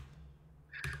need...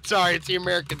 Sorry, it's the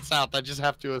American South. I just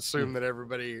have to assume that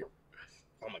everybody...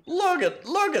 Oh my God.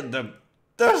 Look at them.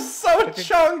 They're so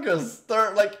chunkus.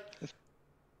 They're like...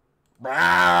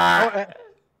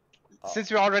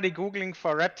 Since we're already Googling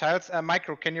for reptiles,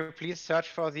 Micro, can you please search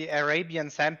for the Arabian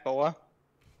sand boa?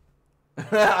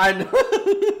 I know.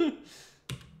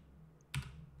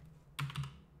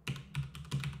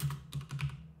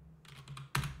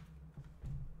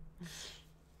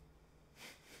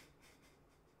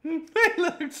 They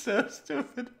look so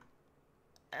stupid.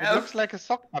 It looks like a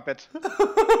sock puppet.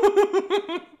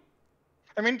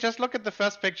 I mean, just look at the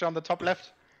first picture on the top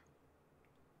left.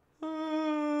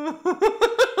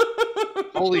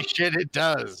 Holy shit, it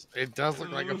does. It does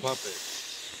look like a puppet.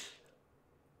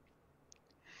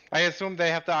 I assume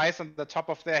they have the eyes on the top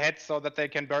of their heads so that they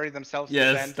can bury themselves in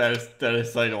Yes, sand. that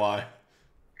is so why.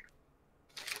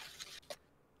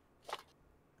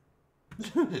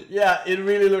 Yeah, it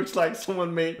really looks like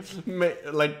someone made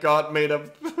like God made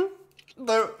up.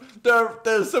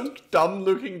 They're so dumb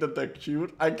looking that they're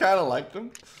cute. I kind of like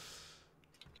them.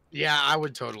 Yeah, I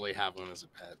would totally have one as a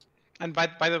pet. And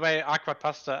by the way,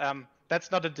 Aquapasta,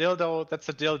 that's not a dildo, that's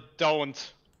a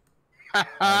dildo-don't. I'm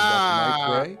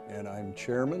Dr. Mike Gray, and I'm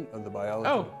chairman of the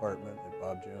biology department at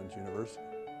Bob Jones University.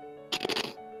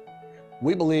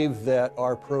 We believe that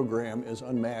our program is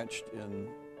unmatched in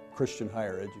Christian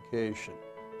higher education.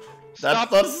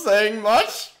 That's not saying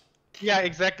much. Yeah,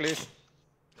 exactly.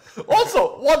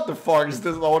 Also, what the fuck is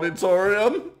this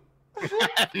auditorium? I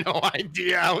had no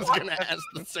idea. I was gonna ask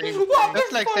the same thing.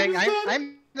 That's like saying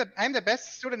I'm the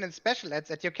best student in special ed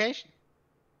education.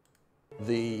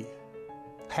 The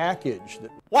package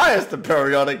that... Why is the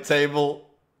periodic table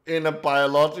in a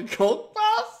biological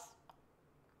class?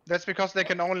 That's because they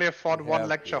can only afford one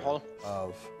lecture hall.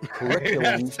 Of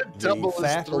curriculum, the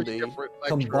faculty,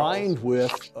 combined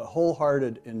with a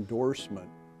wholehearted endorsement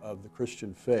of the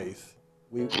Christian faith,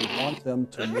 we want them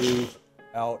to move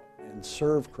out and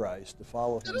serve Christ, to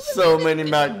follow Him. So many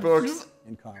MacBooks.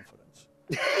 In confidence.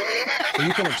 So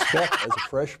you can expect, as a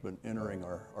freshman entering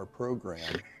our program,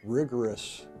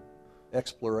 rigorous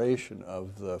exploration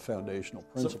of the foundational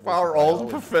principles. So far, all the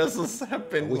professors have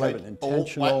been we like have an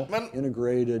intentional,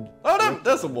 integrated. Oh,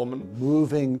 that's a woman.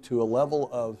 Moving to a level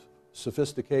of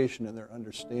sophistication in their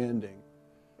understanding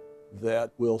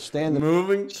that will stand.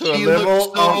 Moving to a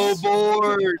level of. So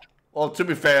bored. Well, to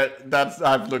be fair,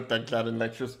 I've looked at that in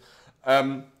lectures.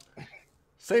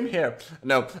 Same here.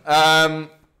 No.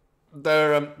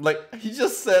 They're like he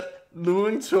just said.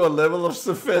 Moving to a level of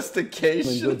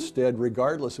sophistication. In good stead,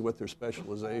 regardless of what their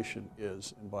specialization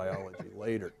is in biology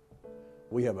later.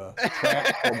 We have a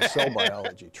track called the cell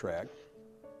biology track,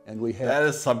 and we have... That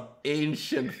is some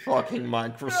ancient fucking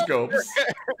microscopes.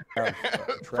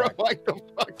 Track like the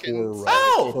fucking...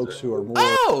 for folks who are more...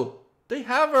 Oh! They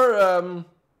have our...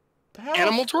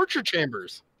 Animal torture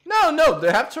chambers. No, they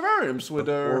have terrariums with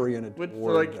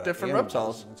like different animals.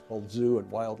 reptiles. It's called zoo and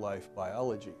wildlife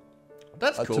biology.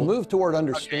 That's cool. To move toward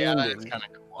understanding that's kind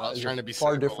of cool. I was trying to be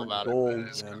far cynical different about goal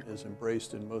it, than is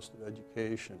embraced in most of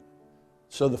education.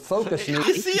 So the focus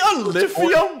is he on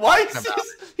lithium? Why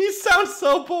he sounds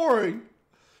so boring.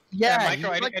 Yeah,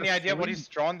 Micro, any idea what he's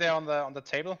drawn there on the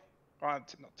table?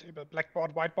 Not table,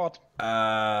 blackboard, whiteboard.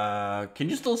 Can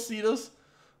you still see this?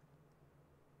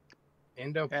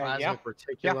 Endoplasmic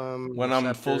reticulum. When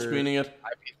I'm full screening it.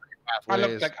 I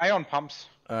look like ion pumps.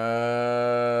 I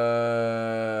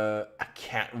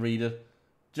can't read it.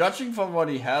 Judging from what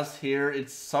he has here,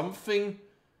 it's something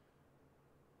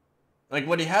like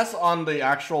what he has on the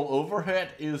actual overhead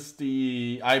is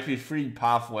the IP3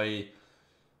 pathway.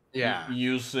 Yeah.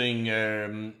 Using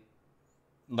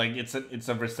like it's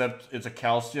a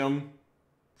calcium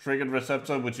triggered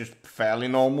receptor, which is fairly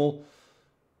normal.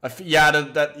 Yeah,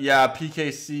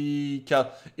 PKC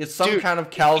it's some kind of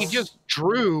cal. He just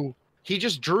drew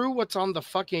what's on the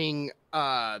fucking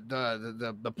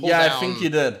the pull yeah, down I think he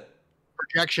did.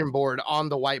 Projection board on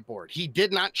the whiteboard. He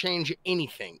did not change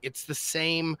anything. It's the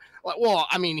same. Well,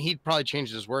 I mean, he'd probably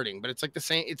changed his wording, but it's like the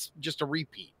same. It's just a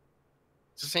repeat.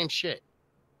 It's the same shit.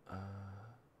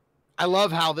 I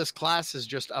love how this class is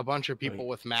just a bunch of people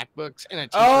with MacBooks and a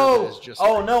teacher that is just.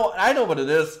 Oh no, I know what it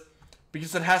is.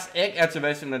 Because it has egg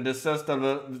activation and it says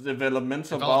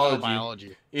developmental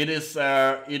biology. It is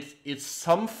it's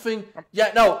something.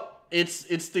 Yeah, no, it's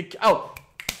the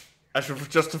I should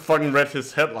just have fucking read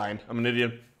his headline. I'm an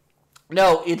idiot.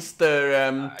 No, it's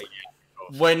the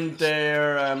when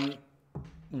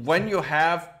you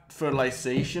have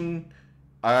fertilization,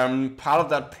 part of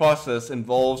that process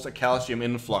involves a calcium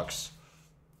influx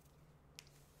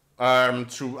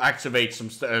to activate some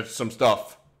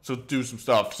stuff. So do some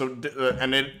stuff. So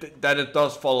and it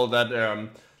does follow that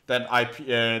that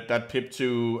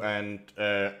PIP2 and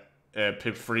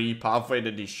PIP3 pathway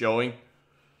that he's showing.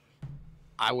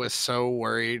 I was so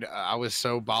worried. I was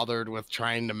so bothered with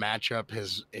trying to match up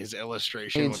his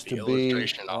illustration with the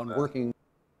illustration on working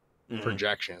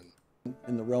projection.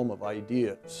 In the realm of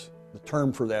ideas, the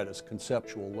term for that is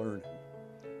conceptual learning.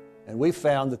 And we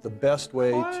found that the best way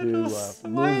to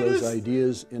move those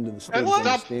ideas into the state of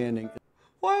understanding.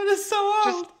 Why it is so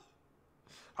old?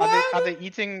 Are they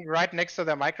eating right next to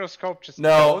their microscope? Just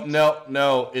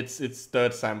no. It's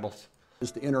third samples.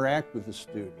 Is to interact with the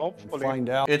student Hopefully. and find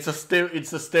out. It's a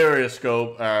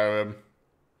stereoscope.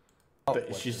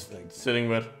 She's sitting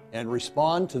with and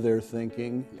respond to their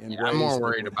thinking. In I'm more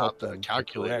worried about the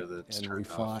calculator that's turned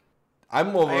off.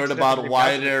 I'm more worried about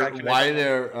why they're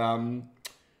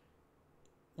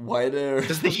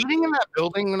Does the heating in that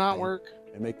building not work?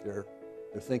 And make their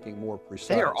thinking more precise.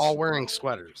 They are all wearing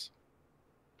sweaters.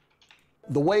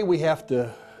 The way we have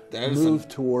to move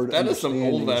toward that is some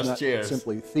old is ass not chairs.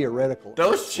 simply theoretical.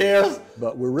 Those chairs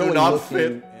but we're really do not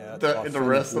looking fit at the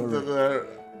rest of the.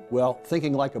 Well,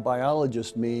 thinking like a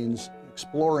biologist means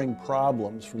exploring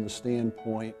problems from the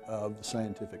standpoint of the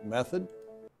scientific method.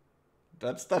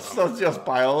 That's not just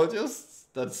biologists.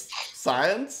 That's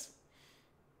science.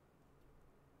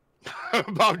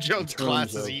 Bob Jones'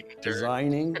 class is eating dirt.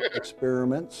 Designing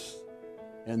experiments,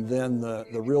 and then the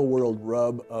real world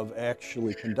rub of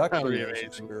actually conducting those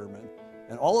experiments.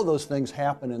 And all of those things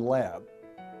happen in lab.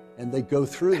 And they go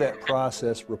through that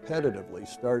process repetitively,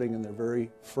 starting in their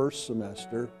very first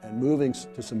semester and moving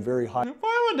to some very high.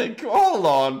 Why would they? Hold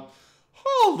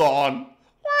on.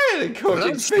 Why are they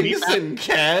cooking things in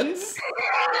cans?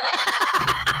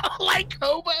 Like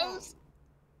hobos?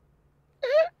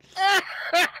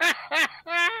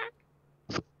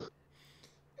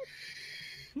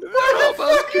 What the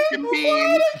fuck cooking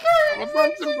beans?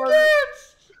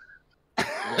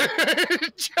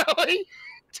 Joey,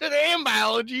 today in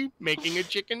biology, making a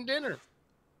chicken dinner.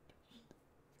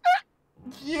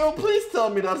 Yo, please tell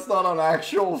me that's not an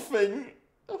actual thing.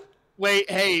 Wait,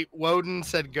 hey, Woden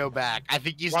said go back. I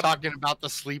think he's talking about the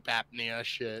sleep apnea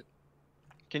shit.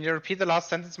 Can you repeat the last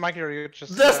sentence, Mikey, or you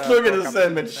just look at this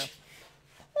image.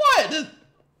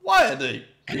 Why are they?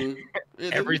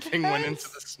 Everything went into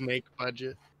the snake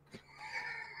budget.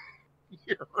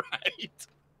 You're right.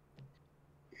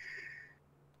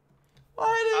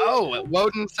 Oh,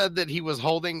 Woden said that he was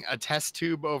holding a test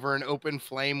tube over an open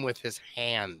flame with his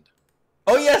hand.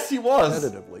 Oh yes, he was.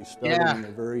 Repetitively, starting in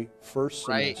their very first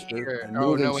semester and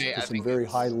moving to some very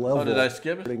high level. Oh, did I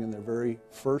skip it? In their very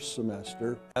first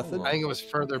semester method. I think it was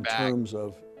further back. In terms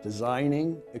of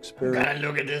designing experiments. Gotta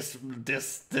look at this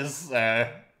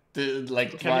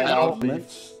like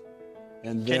developments.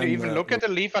 And can you even look at the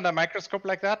leaf under a microscope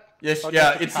like that? Yes,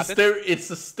 yeah, it's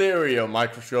a stereo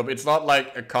microscope. It's not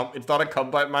like it's not a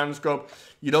combined microscope.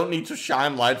 You don't need to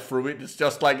shine light through it. It's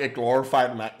just like a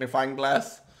glorified magnifying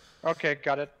glass. Okay,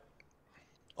 got it.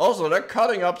 Also, they're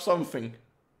cutting up something.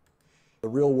 The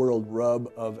real world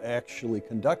rub of actually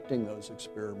conducting those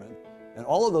experiments. And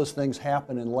all of those things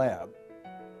happen in lab.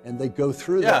 And they go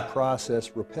through that process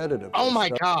repetitively. Oh my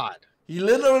God. He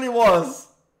literally was.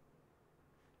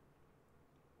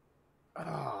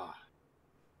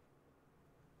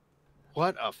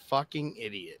 What a fucking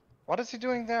idiot. What is he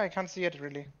doing there? I can't see it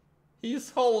really.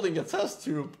 He's holding a test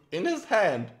tube in his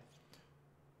hand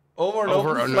over an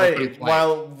open flame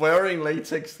while wearing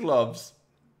latex gloves.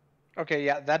 Okay,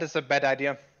 yeah, that is a bad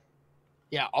idea.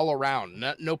 Yeah, all around.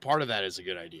 No part of that is a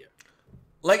good idea.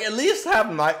 Like, at least have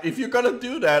if you're gonna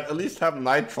do that, at least have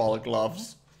nitrile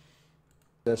gloves.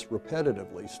 This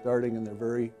repetitively, starting in their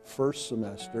very first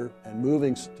semester and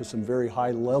moving to some very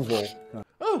high level.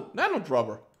 Oh,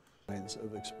 nanodropper. Kinds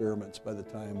of experiments by the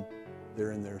time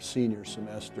they're in their senior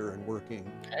semester and working,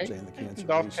 say, in the cancer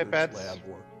research lab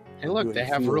or hey, look, they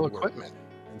have real equipment.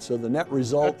 And so the net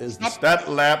result is that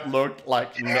lab looked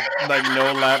like no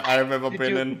lab I've ever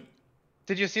been in.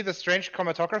 Did you see the strange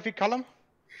chromatography column?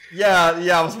 Yeah,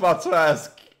 I was about to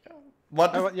ask.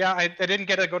 What? Yeah, I didn't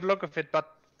get a good look of it,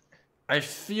 but I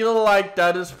feel like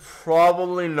that is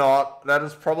probably not. That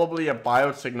is probably a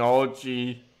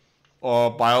biotechnology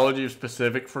or biology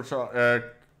specific for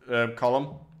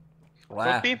column.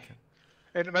 Could be.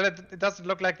 But it doesn't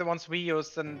look like the ones we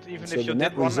used, and even if you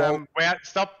did one,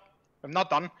 stop. I'm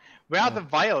not done. Where are the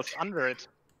vials under it?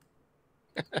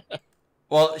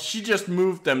 Well, she just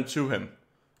moved them to him.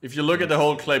 If you look at the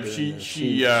whole clip, she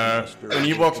when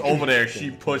he walks over there,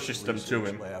 she pushes them to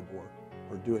him.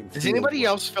 Does anybody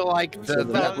else feel like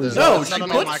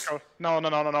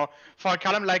No. For a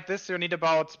column like this, you need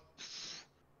about,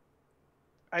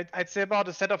 I'd say about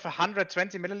a set of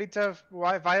 120 milliliter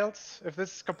vials, if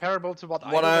this is comparable to what I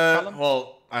do with column.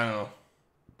 Well, I don't know.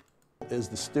 Is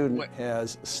the student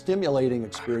has a stimulating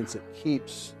experience that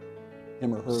keeps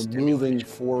him or her moving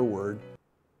forward.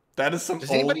 That is some Does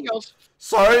anybody else?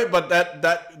 Sorry, but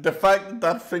the fact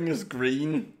that thing is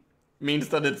green means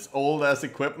that it's old as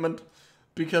equipment,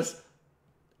 because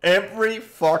every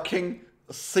fucking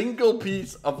single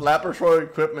piece of laboratory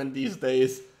equipment these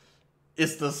days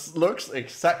looks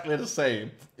exactly the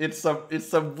same. It's a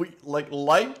like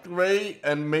light gray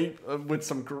and made with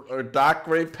some dark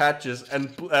gray patches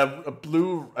and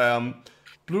blue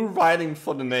writing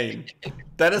for the name.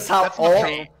 That is how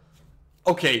all.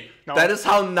 Okay, no. That is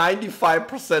how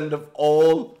 95% of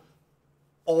all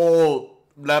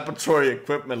laboratory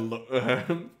equipment look,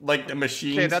 like the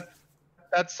machines. Okay,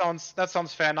 that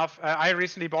sounds fair enough. I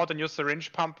recently bought a new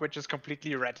syringe pump, which is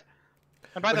completely red.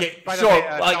 And by the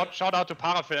way, shout out to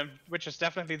Parafilm, which is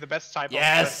definitely the best type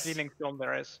of sealing film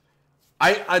there is.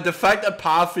 The fact that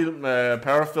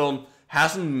Parafilm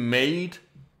hasn't made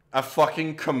a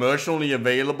fucking commercially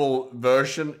available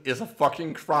version is a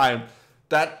fucking crime.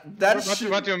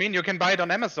 What do you mean? You can buy it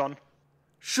on Amazon.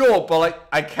 Sure, but like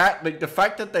I can't, like the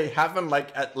fact that they haven't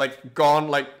gone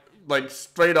like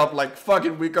straight up like fuck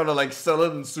it, we're gonna like sell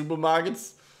it in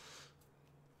supermarkets.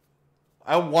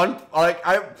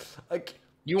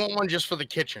 You want one just for the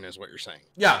kitchen, is what you're saying?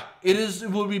 Yeah, it is.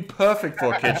 It will be perfect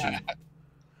for a kitchen.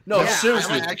 No,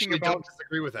 seriously. I actually don't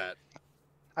disagree with that.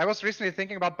 I was recently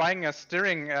thinking about buying a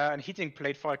stirring and heating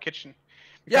plate for a kitchen.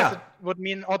 Because it would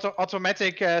mean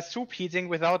automatic soup heating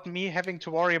without me having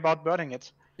to worry about burning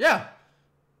it. Yeah.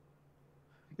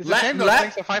 It's a shame those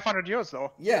things are 500 euros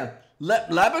though. Yeah.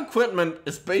 Lab equipment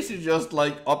is basically just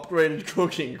like upgraded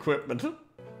cooking equipment.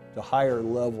 To higher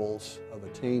levels of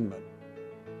attainment.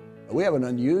 We have an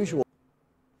unusual...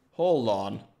 Hold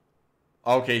on.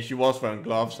 Okay, she was wearing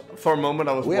gloves. For a moment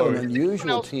I was worried. We have an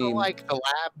unusual team... like the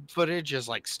lab footage is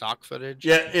like stock footage?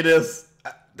 Yeah, it is.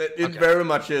 It very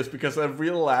much is, because a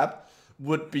real lab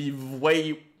would be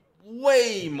way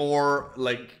more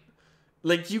like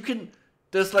you can.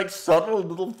 There's like subtle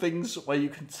little things where you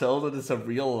can tell that it's a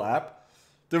real lab.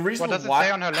 The reason what does it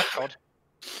say on her lab coat?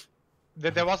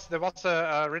 There was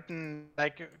a written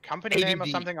like company name or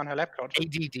something on her lab coat.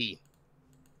 ADD.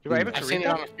 You were able to read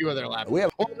that? On a few other lab. We have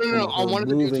on one of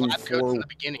the dude's lab coats in the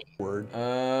beginning. The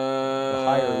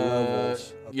higher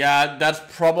levels. Yeah, that's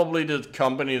probably the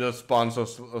company that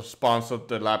sponsored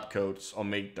the lab coats or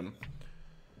made them.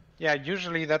 Yeah,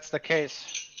 usually that's the case.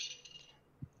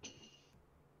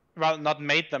 Well, not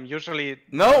made them. Usually.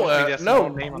 No,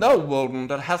 Woden.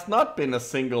 There has not been a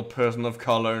single person of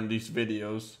color in these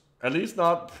videos. At least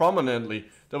not prominently.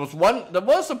 There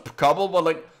was a couple, but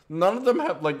like none of them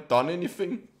have like done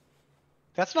anything.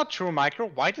 That's not true, Micro.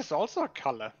 White is also a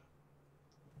color.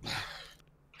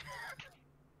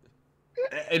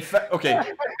 In fact, okay,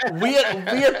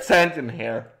 weird tangent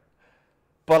here,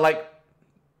 but like,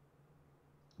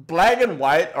 black and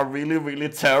white are really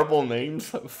terrible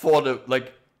names for the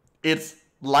like. It's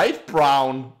light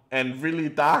brown and really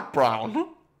dark brown.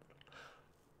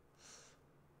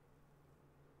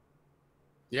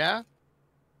 Yeah.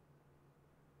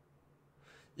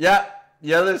 Yeah,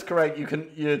 that's correct. You can,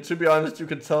 to be honest, you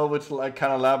can tell which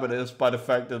kind of lab it is by the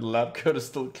fact that the lab coat is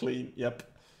still clean. Yep.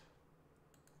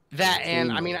 That,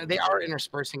 and I mean, they are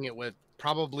interspersing it with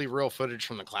probably real footage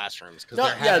from the classrooms. No,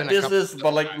 yeah, this is,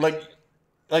 but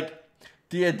like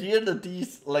the idea that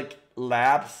these like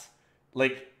labs,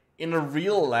 like in a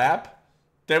real lab,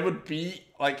 there would be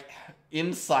like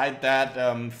inside that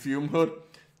fume hood,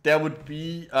 there would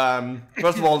be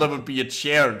first of all there would be a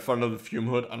chair in front of the fume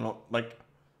hood. I don't know, like.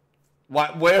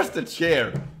 Where's the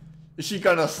chair? Is she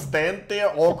gonna stand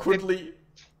there awkwardly?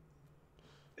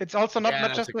 It's also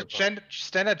not just a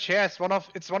standard chair. It's one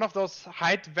of those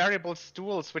height variable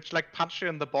stools which like punch you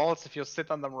in the balls if you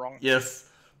sit on them wrong. Yes,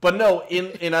 but no,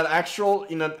 in an actual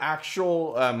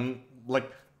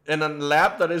like in a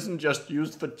lab that isn't just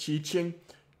used for teaching,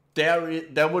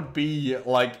 there would be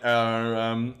like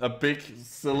a big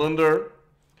cylinder,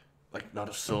 like not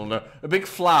a cylinder, a big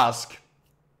flask,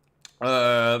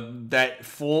 that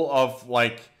full of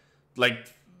like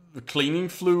cleaning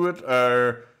fluid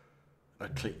or.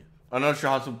 I'm not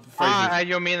sure how to phrase it.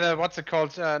 You mean what's it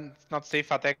called? Not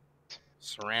Cefadex.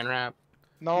 Saran wrap.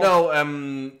 No,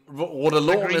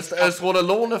 Rhetoric is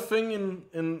Rhetoric a thing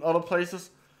in other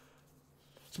places?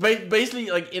 So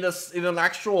basically, like in an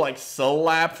actual like cell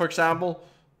lab, for example,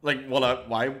 like what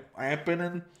I have been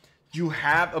in, you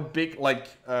have a big like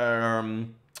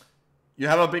you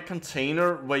have a big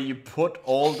container where you put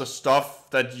all the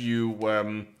stuff that you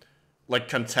like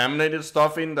contaminated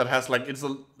stuff in, that has like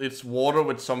it's water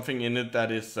with something in it that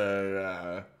is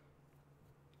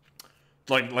like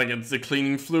it's a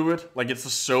cleaning fluid, like it's a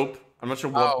soap. I'm not sure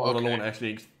what alone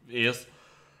actually is,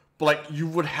 but like you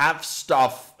would have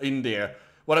stuff in there.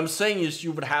 What I'm saying is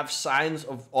you would have signs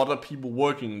of other people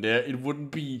working there. It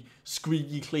wouldn't be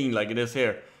squeaky clean like it is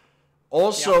here.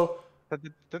 Also,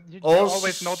 you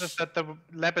always notice that the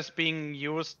lab is being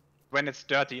used when it's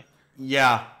dirty.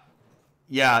 Yeah,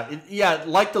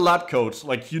 like the lab coats.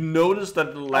 Like you notice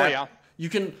that the lab, you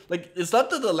can like. It's not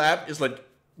that the lab is like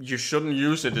you shouldn't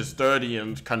use it. It's dirty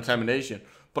and contamination,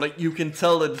 but like you can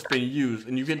tell that it's been used,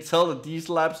 and you can tell that these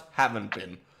labs haven't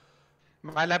been.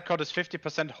 My lab coat is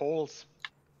 50% holes.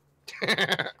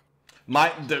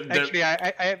 Actually,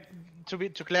 I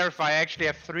to clarify, I actually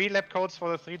have 3 lab coats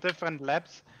for the 3 different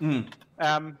labs.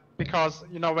 Because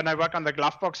when I work on the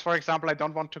glove box, for example, I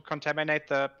don't want to contaminate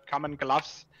the common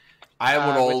gloves. I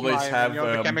would always have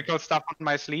the chemical stuff on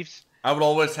my sleeves. I would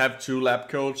always have 2 lab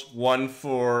coats, one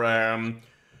for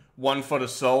the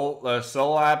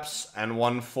cell labs and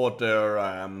one for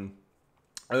the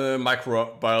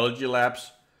microbiology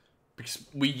labs. Because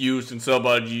we used in cell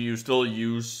biology, you still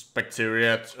use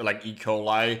bacteria like E.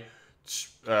 coli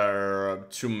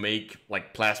to make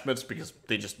like plasmids because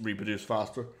they just reproduce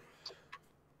faster.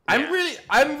 Yeah.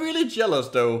 I'm really jealous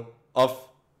though of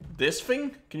this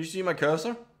thing. Can you see my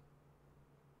cursor?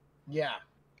 Yeah.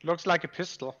 Looks like a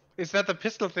pistol. Is that the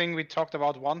pistol thing we talked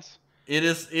about once? It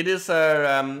is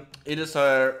a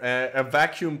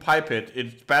vacuum pipette.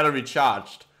 It's battery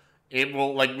charged. It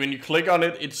will, like, when you click on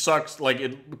it, it sucks, like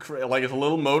it's a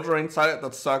little motor inside it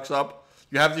that sucks up.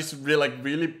 You have these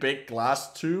really big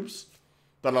glass tubes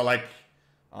that are like,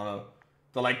 I don't know,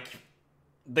 they're like,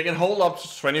 they can hold up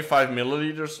to 25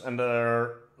 milliliters, and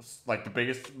they're like the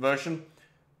biggest version.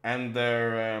 And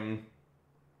they're,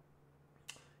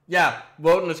 yeah,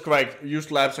 Woden is correct.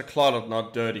 Used labs are cluttered,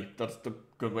 not dirty. That's the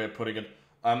good way of putting it.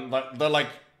 They're like,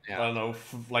 I don't know,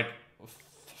 like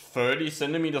 30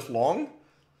 centimeters long.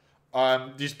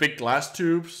 These big glass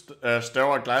tubes,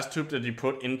 sterile glass tubes that you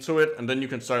put into it, and then you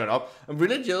can suck it up. I'm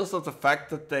really jealous of the fact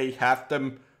that they have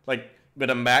them like with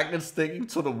a magnet sticking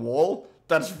to the wall.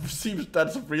 That's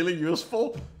really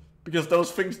useful because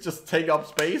those things just take up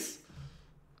space.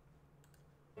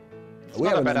 We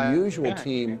have an unusual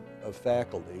team of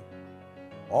faculty.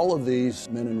 All of these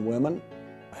men and women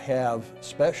have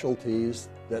specialties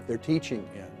that they're teaching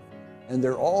in, and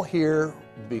they're all here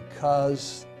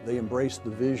because they embrace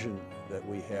the vision that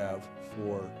we have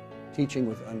for teaching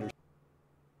with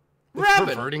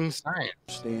perverting science.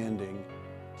 Understanding,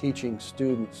 teaching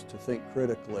students to think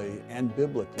critically and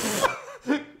biblically.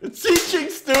 Teaching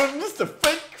students to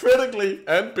think critically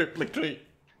and biblically.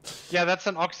 Yeah, that's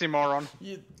an oxymoron.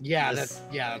 That's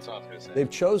what I was going to say. They've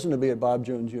chosen to be at Bob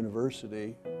Jones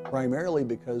University primarily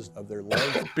because of their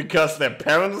love. Because their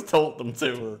parents told them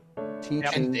to. For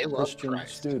teaching Christian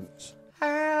students.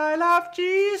 I love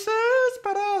Jesus,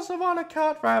 but I also want to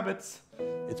cut rabbits.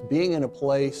 It's being in a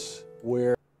place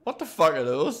where... What the fuck are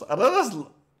those? Are those...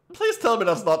 Please tell me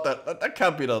that's not that. That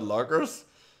can't be the loggers.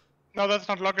 No, that's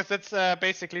not loggers. It's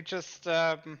basically just...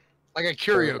 like a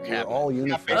curio cabinet. We're all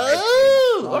unified.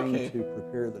 Okay. To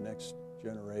prepare the next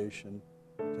generation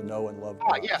to know and love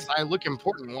God. Oh, yes, I look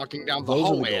important walking down the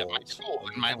hallway at my school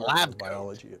in my lab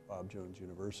biology at Bob Jones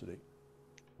University.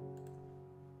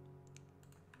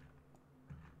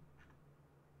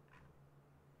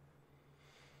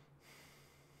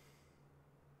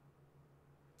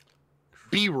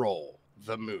 B-roll,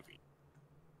 the movie.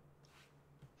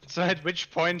 So at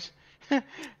which point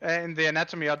in the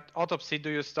anatomy autopsy do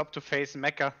you stop to face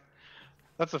Mecca?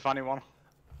 That's a funny one.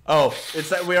 Oh, it's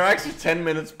that we are actually 10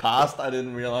 minutes past. I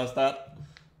didn't realize that.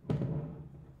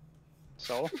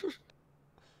 So?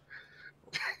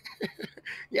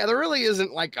 Yeah, there really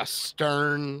isn't like a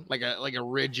stern, like a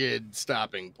rigid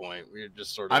stopping point. We're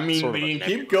just sort of. I mean, we can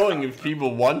keep going if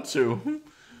people want to.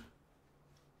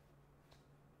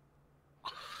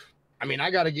 I mean,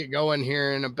 I got to get going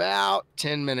here in about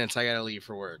 10 minutes. I got to leave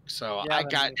for work, so I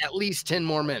got at least 10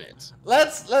 more minutes.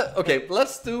 Let's do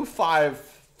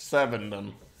 5-7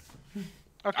 then.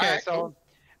 Okay, so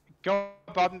go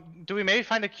about. Do we maybe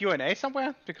find a Q&A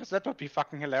somewhere? Because that would be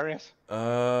fucking hilarious.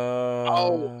 FAQ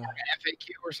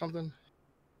or something.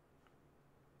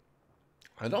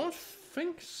 I don't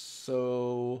think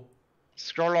so.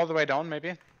 Scroll all the way down,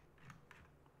 maybe.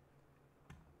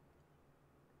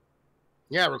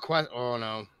 Yeah, request. Oh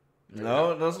no.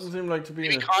 No, it doesn't seem like to be.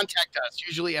 Maybe contact us.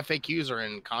 Usually FAQs are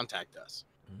in contact us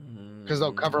because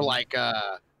they'll cover like.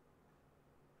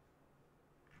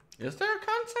 Is there a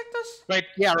contact us? Wait,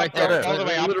 yeah, right there. All the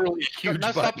way up. Literally a huge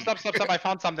no, button. Stop! I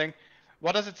found something.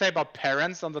 What does it say about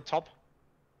parents on the top?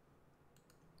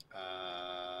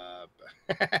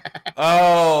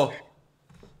 Oh.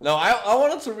 No, I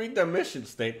wanted to read their mission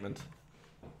statement.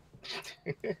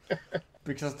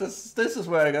 Because this is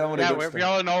where I want to get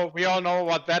started. We all know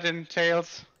what that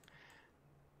entails.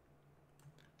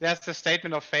 That's the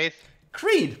statement of faith.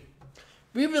 Creed.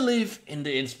 We believe in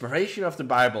the inspiration of the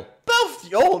Bible, both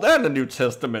the Old and the New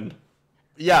Testament.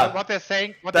 Yeah. What they're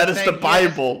saying. That is the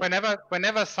Bible.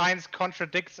 Whenever science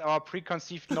contradicts our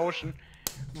preconceived notion,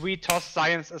 we toss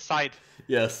science aside.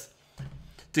 Yes.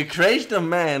 The creation of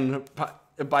man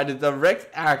by the direct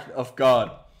act of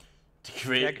God.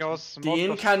 The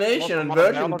incarnation and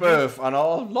virgin birth on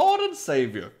our Lord and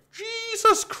Savior,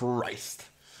 Jesus Christ.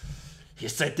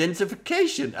 His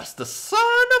identification as the Son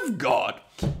of God.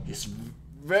 His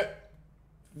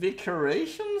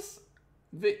vicarious,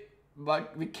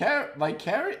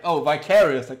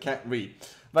 I can't read.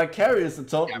 Vicarious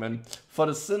atonement for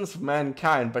the sins of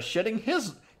mankind by shedding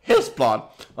his blood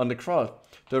on the cross.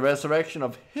 The resurrection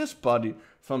of his body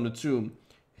from the tomb.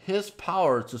 His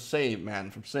power to save man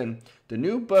from sin. The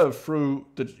new birth through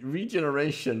the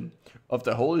regeneration of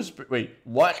the Holy Spirit. Wait,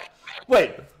 what?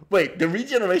 Wait, the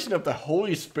regeneration of the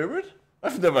Holy Spirit?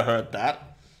 I've never heard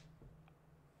that.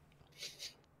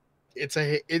 It's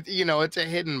a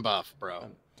hidden buff,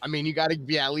 bro. I mean, you got to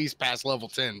be at least past level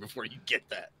 10 before you get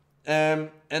that.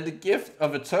 And the gift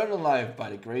of eternal life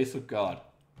by the grace of God.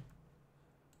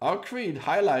 Our creed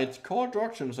highlights core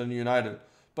doctrines and united,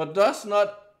 but does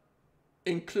not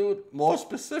include more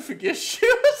specific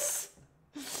issues.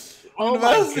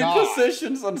 University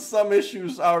positions on some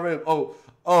issues are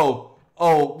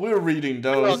we're reading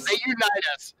those. Well, they unite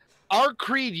us. Our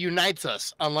creed unites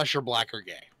us unless you're black or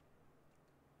gay.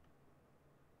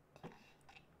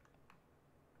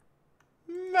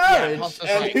 Marriage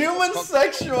and human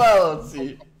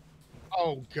sexuality.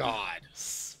 Oh God.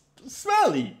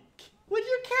 Smelly, would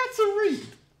your cats read?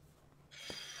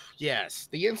 Yes,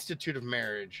 the Institute of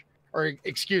Marriage. Or,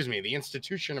 excuse me, the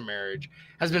institution of marriage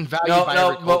has been valued by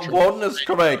every culture. No, Warden is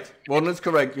correct. Warden is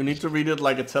correct. You need to read it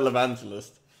like a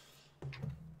televangelist.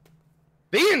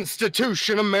 The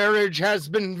institution of marriage has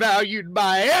been valued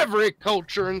by every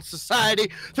culture and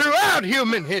society throughout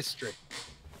human history.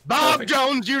 Bob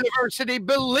Jones University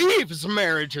believes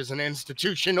marriage is an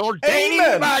institution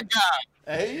ordained by God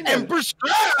and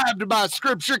prescribed by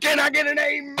Scripture. Can I get an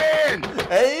amen?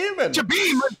 Amen. To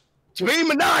be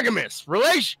monogamous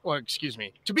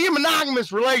to be a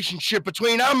monogamous relationship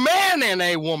between a man and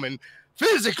a woman,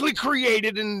 physically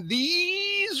created in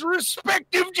these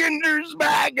respective genders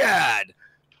by God.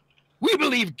 We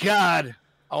believe God,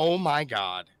 oh my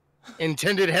God,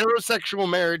 intended heterosexual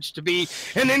marriage to be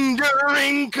an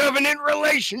enduring covenant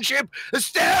relationship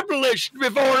established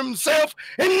before himself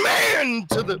and man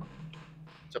to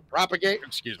propagate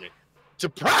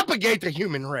the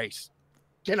human race.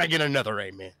 Can I get another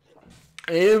amen?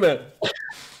 Amen.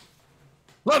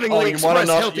 Lovingly express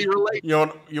healthy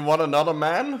relations. You want another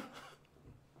man?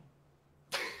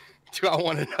 Do I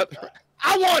want another?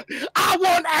 I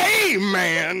want a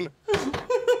man.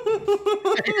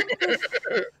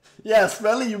 Yeah,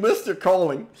 Smelly, you missed your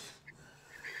calling.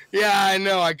 Yeah, I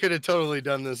know. I could have totally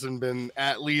done this and been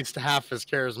at least half as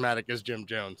charismatic as Jim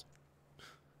Jones.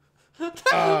 Why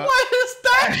is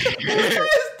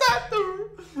that the...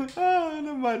 Oh,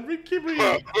 never mind. We keep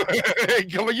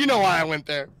it. Come on, you know why I went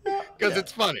there. Because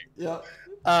it's funny. Yeah.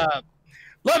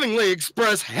 Lovingly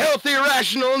express healthy,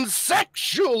 rational, and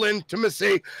sexual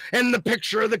intimacy in the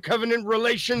picture of the covenant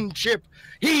relationship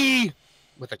he,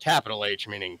 with a capital H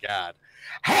meaning God,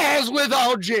 has with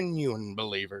all genuine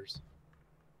believers.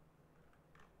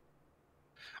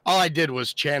 All I did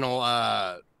was channel,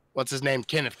 what's his name?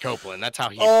 Kenneth Copeland. That's how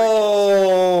he...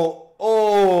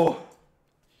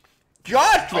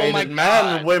 God created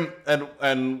man and women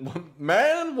and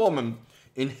man and woman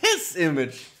in His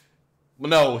image.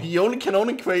 No, He can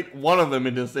only create one of them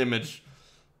in His image.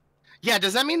 Yeah,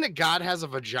 does that mean that God has a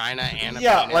vagina and a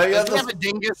penis? Like, does He have a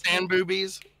dingus and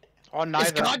boobies? Or neither.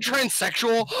 Is God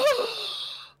transsexual?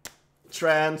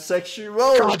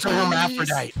 Transsexual. God's a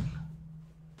hermaphrodite.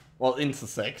 Well,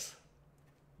 intersex.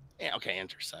 Yeah, okay,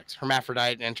 intersex.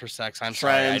 Hermaphrodite, intersex. I'm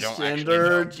sorry, I don't actually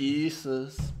know. Transgender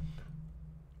Jesus.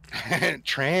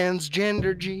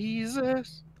 Transgender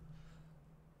Jesus.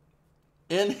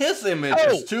 In His image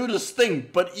is two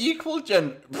distinct but equal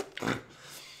gender,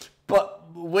 but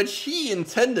which He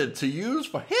intended to use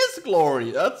for His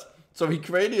glory. So He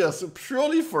created us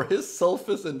purely for His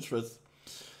selfish interest.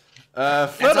 It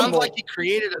sounds like He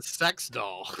created a sex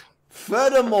doll.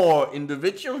 Furthermore,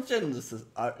 individual gender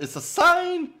is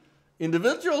assigned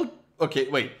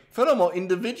Furthermore,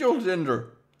 individual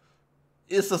gender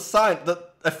is assigned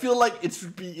that I feel like it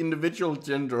should be individual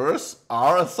genders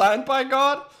are assigned by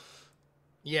God.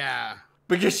 Yeah.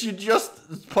 Because you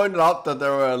just pointed out that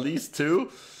there are at least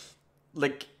two.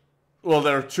 There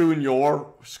are two in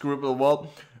your scribble world.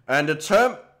 And the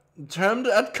term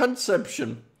at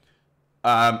conception.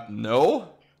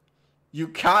 No. You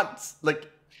can't,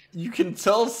 you can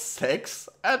tell sex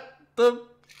at the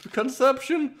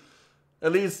conception.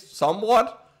 At least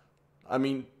somewhat. I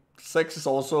mean, sex is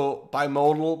also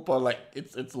bimodal, but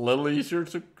it's a little easier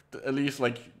to at least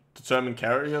determine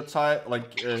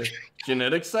karyotype,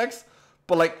 genetic sex.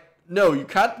 But no, you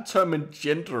can't determine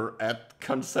gender at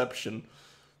conception.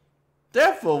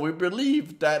 Therefore, we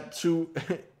believe that to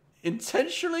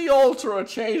intentionally alter or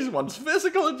change one's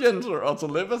physical gender or to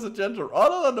live as a gender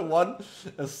other than the one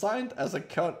assigned as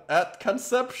at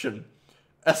conception.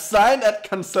 Assigned at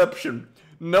conception.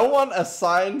 No one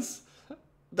assigns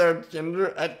their gender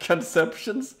at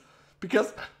conceptions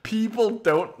because people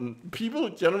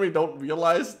generally don't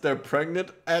realize they're pregnant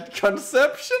at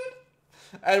conception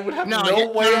and would have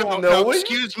no way of knowing. No,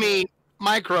 excuse me,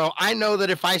 Micro. I know that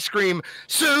if I scream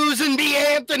Susan B.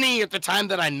 Anthony at the time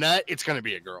that I nut, it's gonna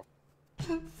be a girl.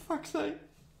 Fuck's sake.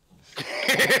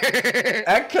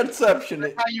 At conception,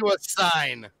 that's how you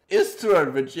assign is to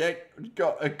reject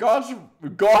God's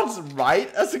right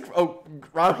as He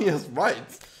has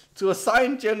rights to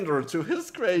assign gender to His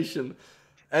creation,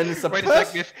 and it's Wait a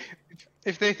second.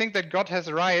 If they think that God has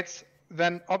rights,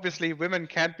 then obviously women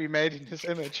can't be made in His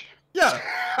image. Yeah.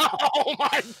 Oh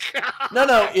my God.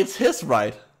 No, it's His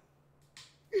right.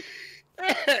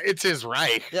 It's His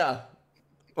right. Yeah.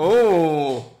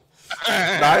 Oh.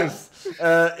 Nice.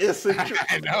 Is it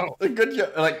I know. A good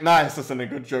joke? Nice isn't a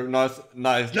good joke. Nice.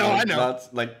 No, I know.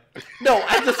 No,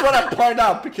 I just want to point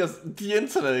out because the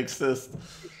internet exists.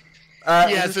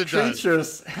 Yes, his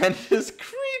creatures does. And his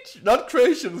not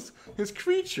creations, his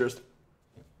creatures.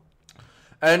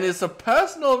 And it's a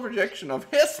personal rejection of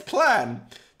His plan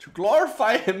to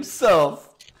glorify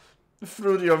Himself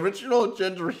through the original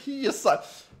gender He assigned.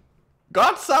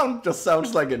 God just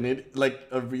sounds like a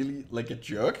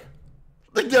jerk.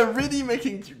 They're really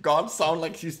making God sound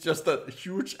like he's just a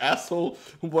huge asshole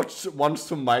who wants to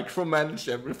micromanage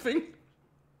everything.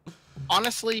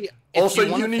 Honestly, also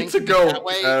you need to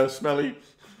go, Smelly.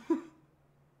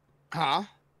 Huh?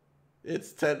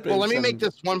 It's 10 Well, let me make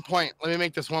this one point,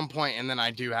 and then I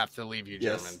do have to leave you,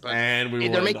 gentlemen. But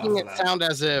they're making it sound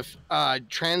as if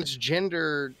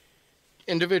transgender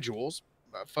individuals,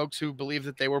 folks who believe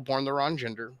that they were born the wrong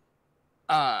gender,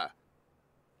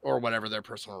 or whatever their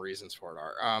personal reasons for it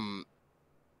are,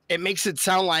 it makes it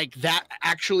sound like that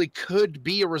actually could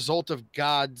be a result of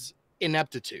God's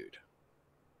ineptitude.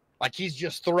 Like He's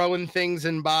just throwing things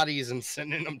in bodies and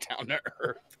sending them down to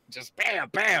earth. Just bam,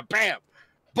 bam, bam.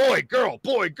 Boy, girl,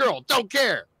 don't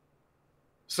care.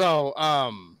 So,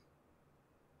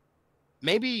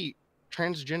 maybe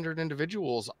transgendered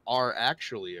individuals are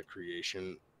actually a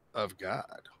creation of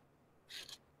God.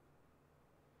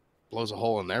 Blows a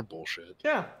hole in their bullshit.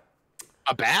 Yeah.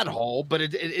 A bad hole, but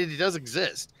it does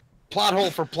exist. Plot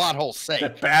hole for plot hole's sake.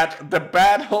 The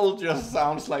bad hole just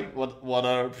sounds like what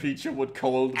a preacher would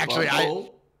call the plot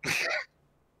hole.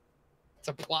 It's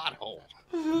a plot hole.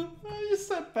 You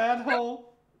said bad hole.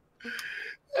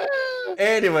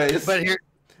 Anyways, it's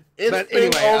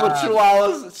been over 2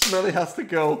 hours. Smelly has to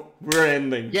go. We're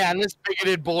ending. Yeah, and this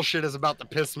bigoted bullshit is about to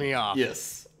piss me off.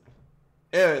 Yes.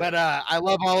 But I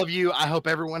love all of you. I hope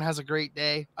everyone has a great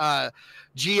day.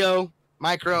 Geo,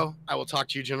 Micro, I will talk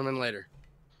to you gentlemen later.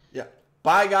 Yeah.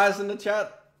 Bye, guys, in the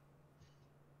chat.